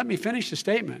 if you let me finish the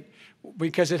statement,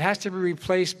 because it has to be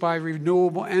replaced by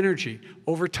renewable energy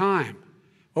over time.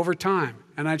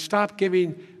 And I'd stop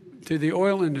giving to the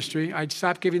oil industry, I'd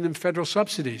stop giving them federal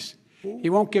subsidies.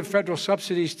 He won't give federal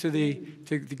subsidies to the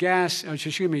gas,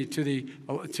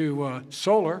 to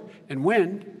solar and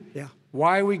wind. Yeah.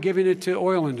 Why are we giving it to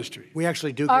oil industry? We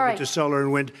actually do give All right. it to solar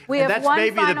and wind. We And have that's one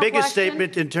maybe the final biggest question.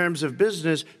 statement in terms of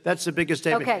business. That's the biggest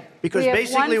statement. Okay. Because We have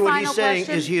basically one what he's final saying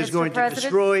question, is he is Mr. going to President.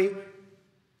 destroy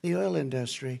the oil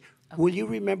industry. Will you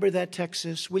remember that,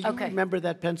 Texas? Will you Okay. remember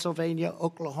that, Pennsylvania,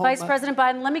 Oklahoma? Vice President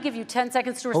Biden, let me give you 10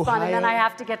 seconds to respond, and then Ohio. I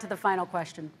have to get to the final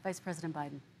question. Vice President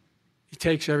Biden. He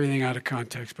takes everything out of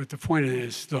context. But the point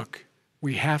is, look,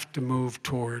 we have to move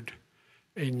toward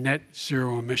a net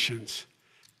zero emissions.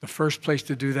 The first place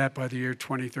to do that by the year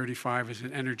 2035 is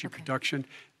in energy production,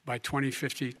 by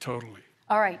 2050 totally.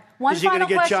 All right. One Is he final gonna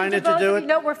get question China to to both do of it? you.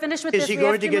 No, we're finished with Is this. he We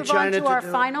going have to to get move on China to to our do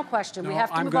it? final question. We No, have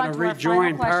to I'm move going on to to our final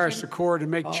rejoin Paris question. Accord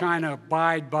and make China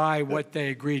abide by what they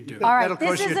agreed to. All right, That'll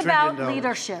this cost you is $1 about trillion.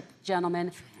 leadership,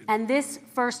 gentlemen. And this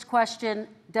first question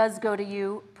does go to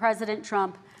you, President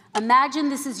Trump. Imagine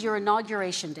this is your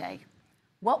inauguration day.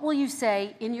 What will you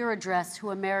say in your address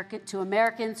to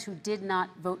Americans who did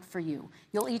not vote for you?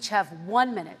 You'll each have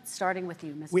 1 minute, starting with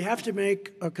you, Mr. We have to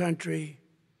make our country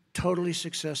totally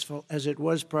successful as it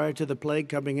was prior to the plague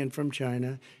coming in from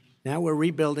China. Now we're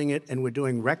rebuilding it, and we're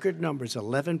doing record numbers,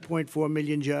 11.4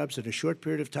 million jobs in a short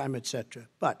period of time, et cetera.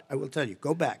 But I will tell you,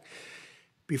 go back.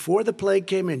 Before the plague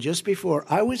came in, just before,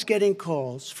 I was getting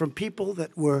calls from people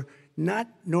that were not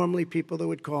normally people that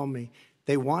would call me.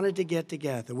 They wanted to get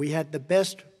together. We had the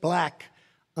best black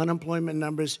unemployment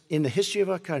numbers in the history of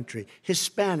our country.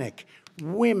 Hispanic,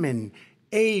 women,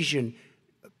 Asian,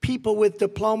 people with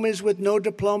diplomas, with no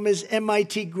diplomas,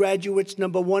 MIT graduates,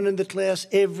 #1 in the class.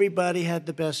 Everybody had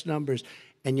the best numbers.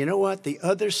 And you know what? The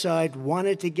other side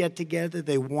wanted to get together.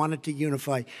 They wanted to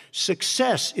unify.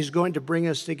 Success is going to bring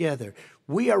us together.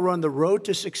 We are on the road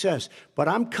to success. But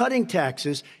I'm cutting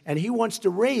taxes, and he wants to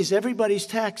raise everybody's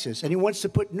taxes, and he wants to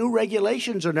put new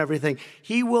regulations on everything.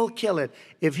 He will kill it.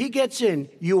 If he gets in,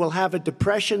 you will have a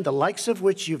depression, the likes of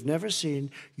which you've never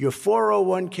seen. Your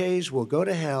 401ks will go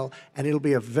to hell, and it'll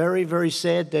be a very, very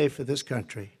sad day for this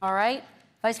country. All right.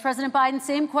 Vice President Biden,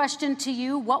 same question to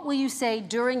you. What will you say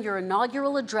during your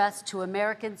inaugural address to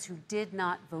Americans who did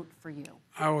not vote for you?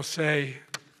 I will say,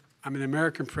 I'm an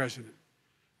American president.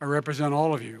 I represent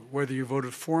all of you, whether you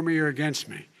voted for me or against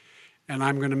me. And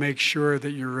I'm going to make sure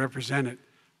that you're represented.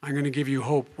 I'm going to give you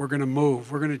hope. We're going to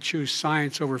move. We're going to choose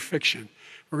science over fiction.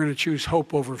 We're going to choose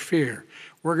hope over fear.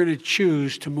 We're going to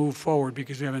choose to move forward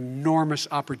because we have enormous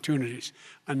opportunities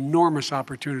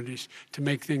to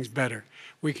make things better.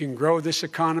 We can grow this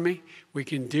economy. We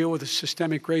can deal with the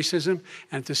systemic racism.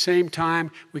 And at the same time,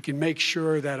 we can make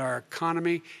sure that our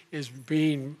economy is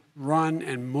being run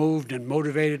and moved and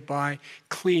motivated by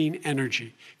clean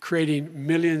energy, creating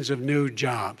millions of new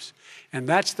jobs. And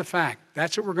that's the fact.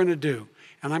 That's what we're going to do.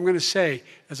 And I'm going to say,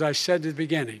 as I said at the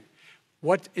beginning,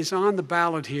 what is on the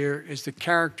ballot here is the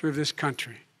character of this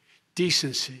country: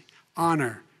 decency,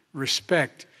 honor,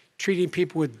 respect, treating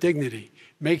people with dignity,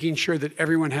 making sure that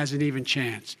everyone has an even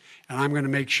chance. And I'm going to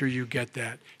make sure you get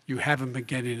that. You haven't been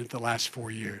getting it the last 4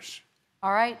 years.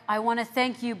 All right. I want to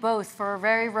thank you both for a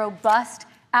very robust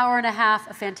hour and a half,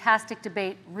 a fantastic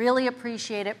debate. Really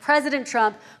appreciate it. President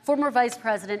Trump, former Vice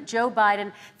President Joe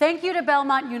Biden, thank you to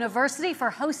Belmont University for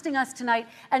hosting us tonight.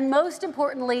 And most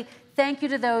importantly, thank you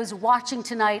to those watching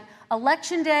tonight.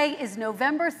 Election Day is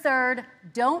November 3rd.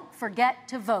 Don't forget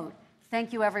to vote.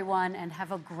 Thank you, everyone, and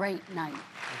have a great night.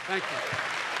 Thank you.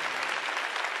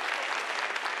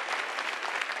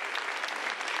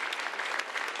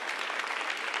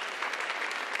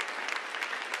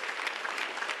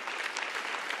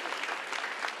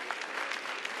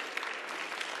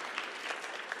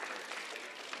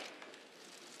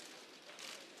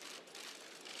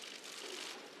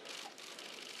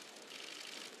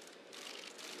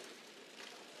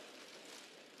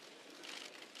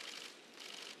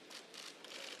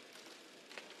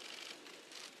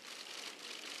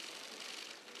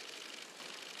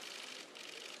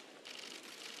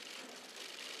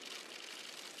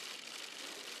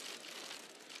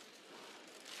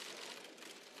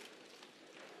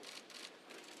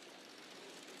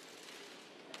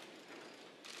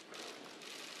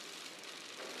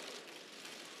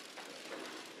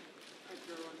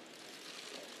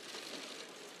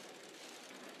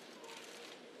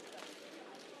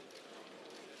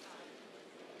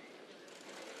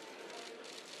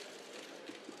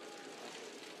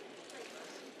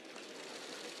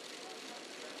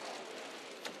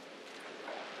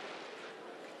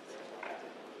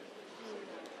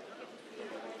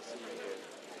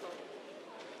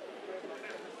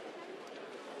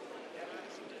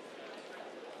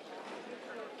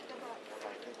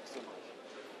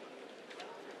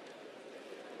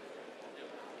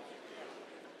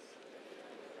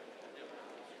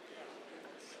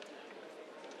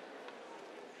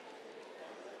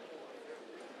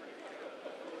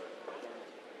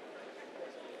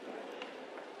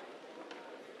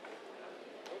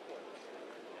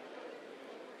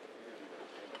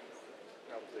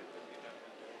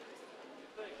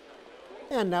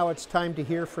 And now it's time to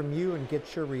hear from you and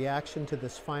get your reaction to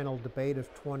this final debate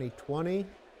of 2020.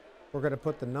 We're going to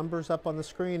put the numbers up on the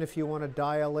screen if you want to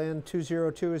dial in.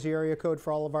 202 is the area code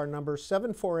for all of our numbers,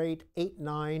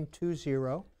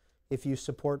 748-8920 if you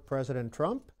support President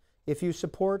Trump. If you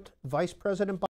support Vice President Biden,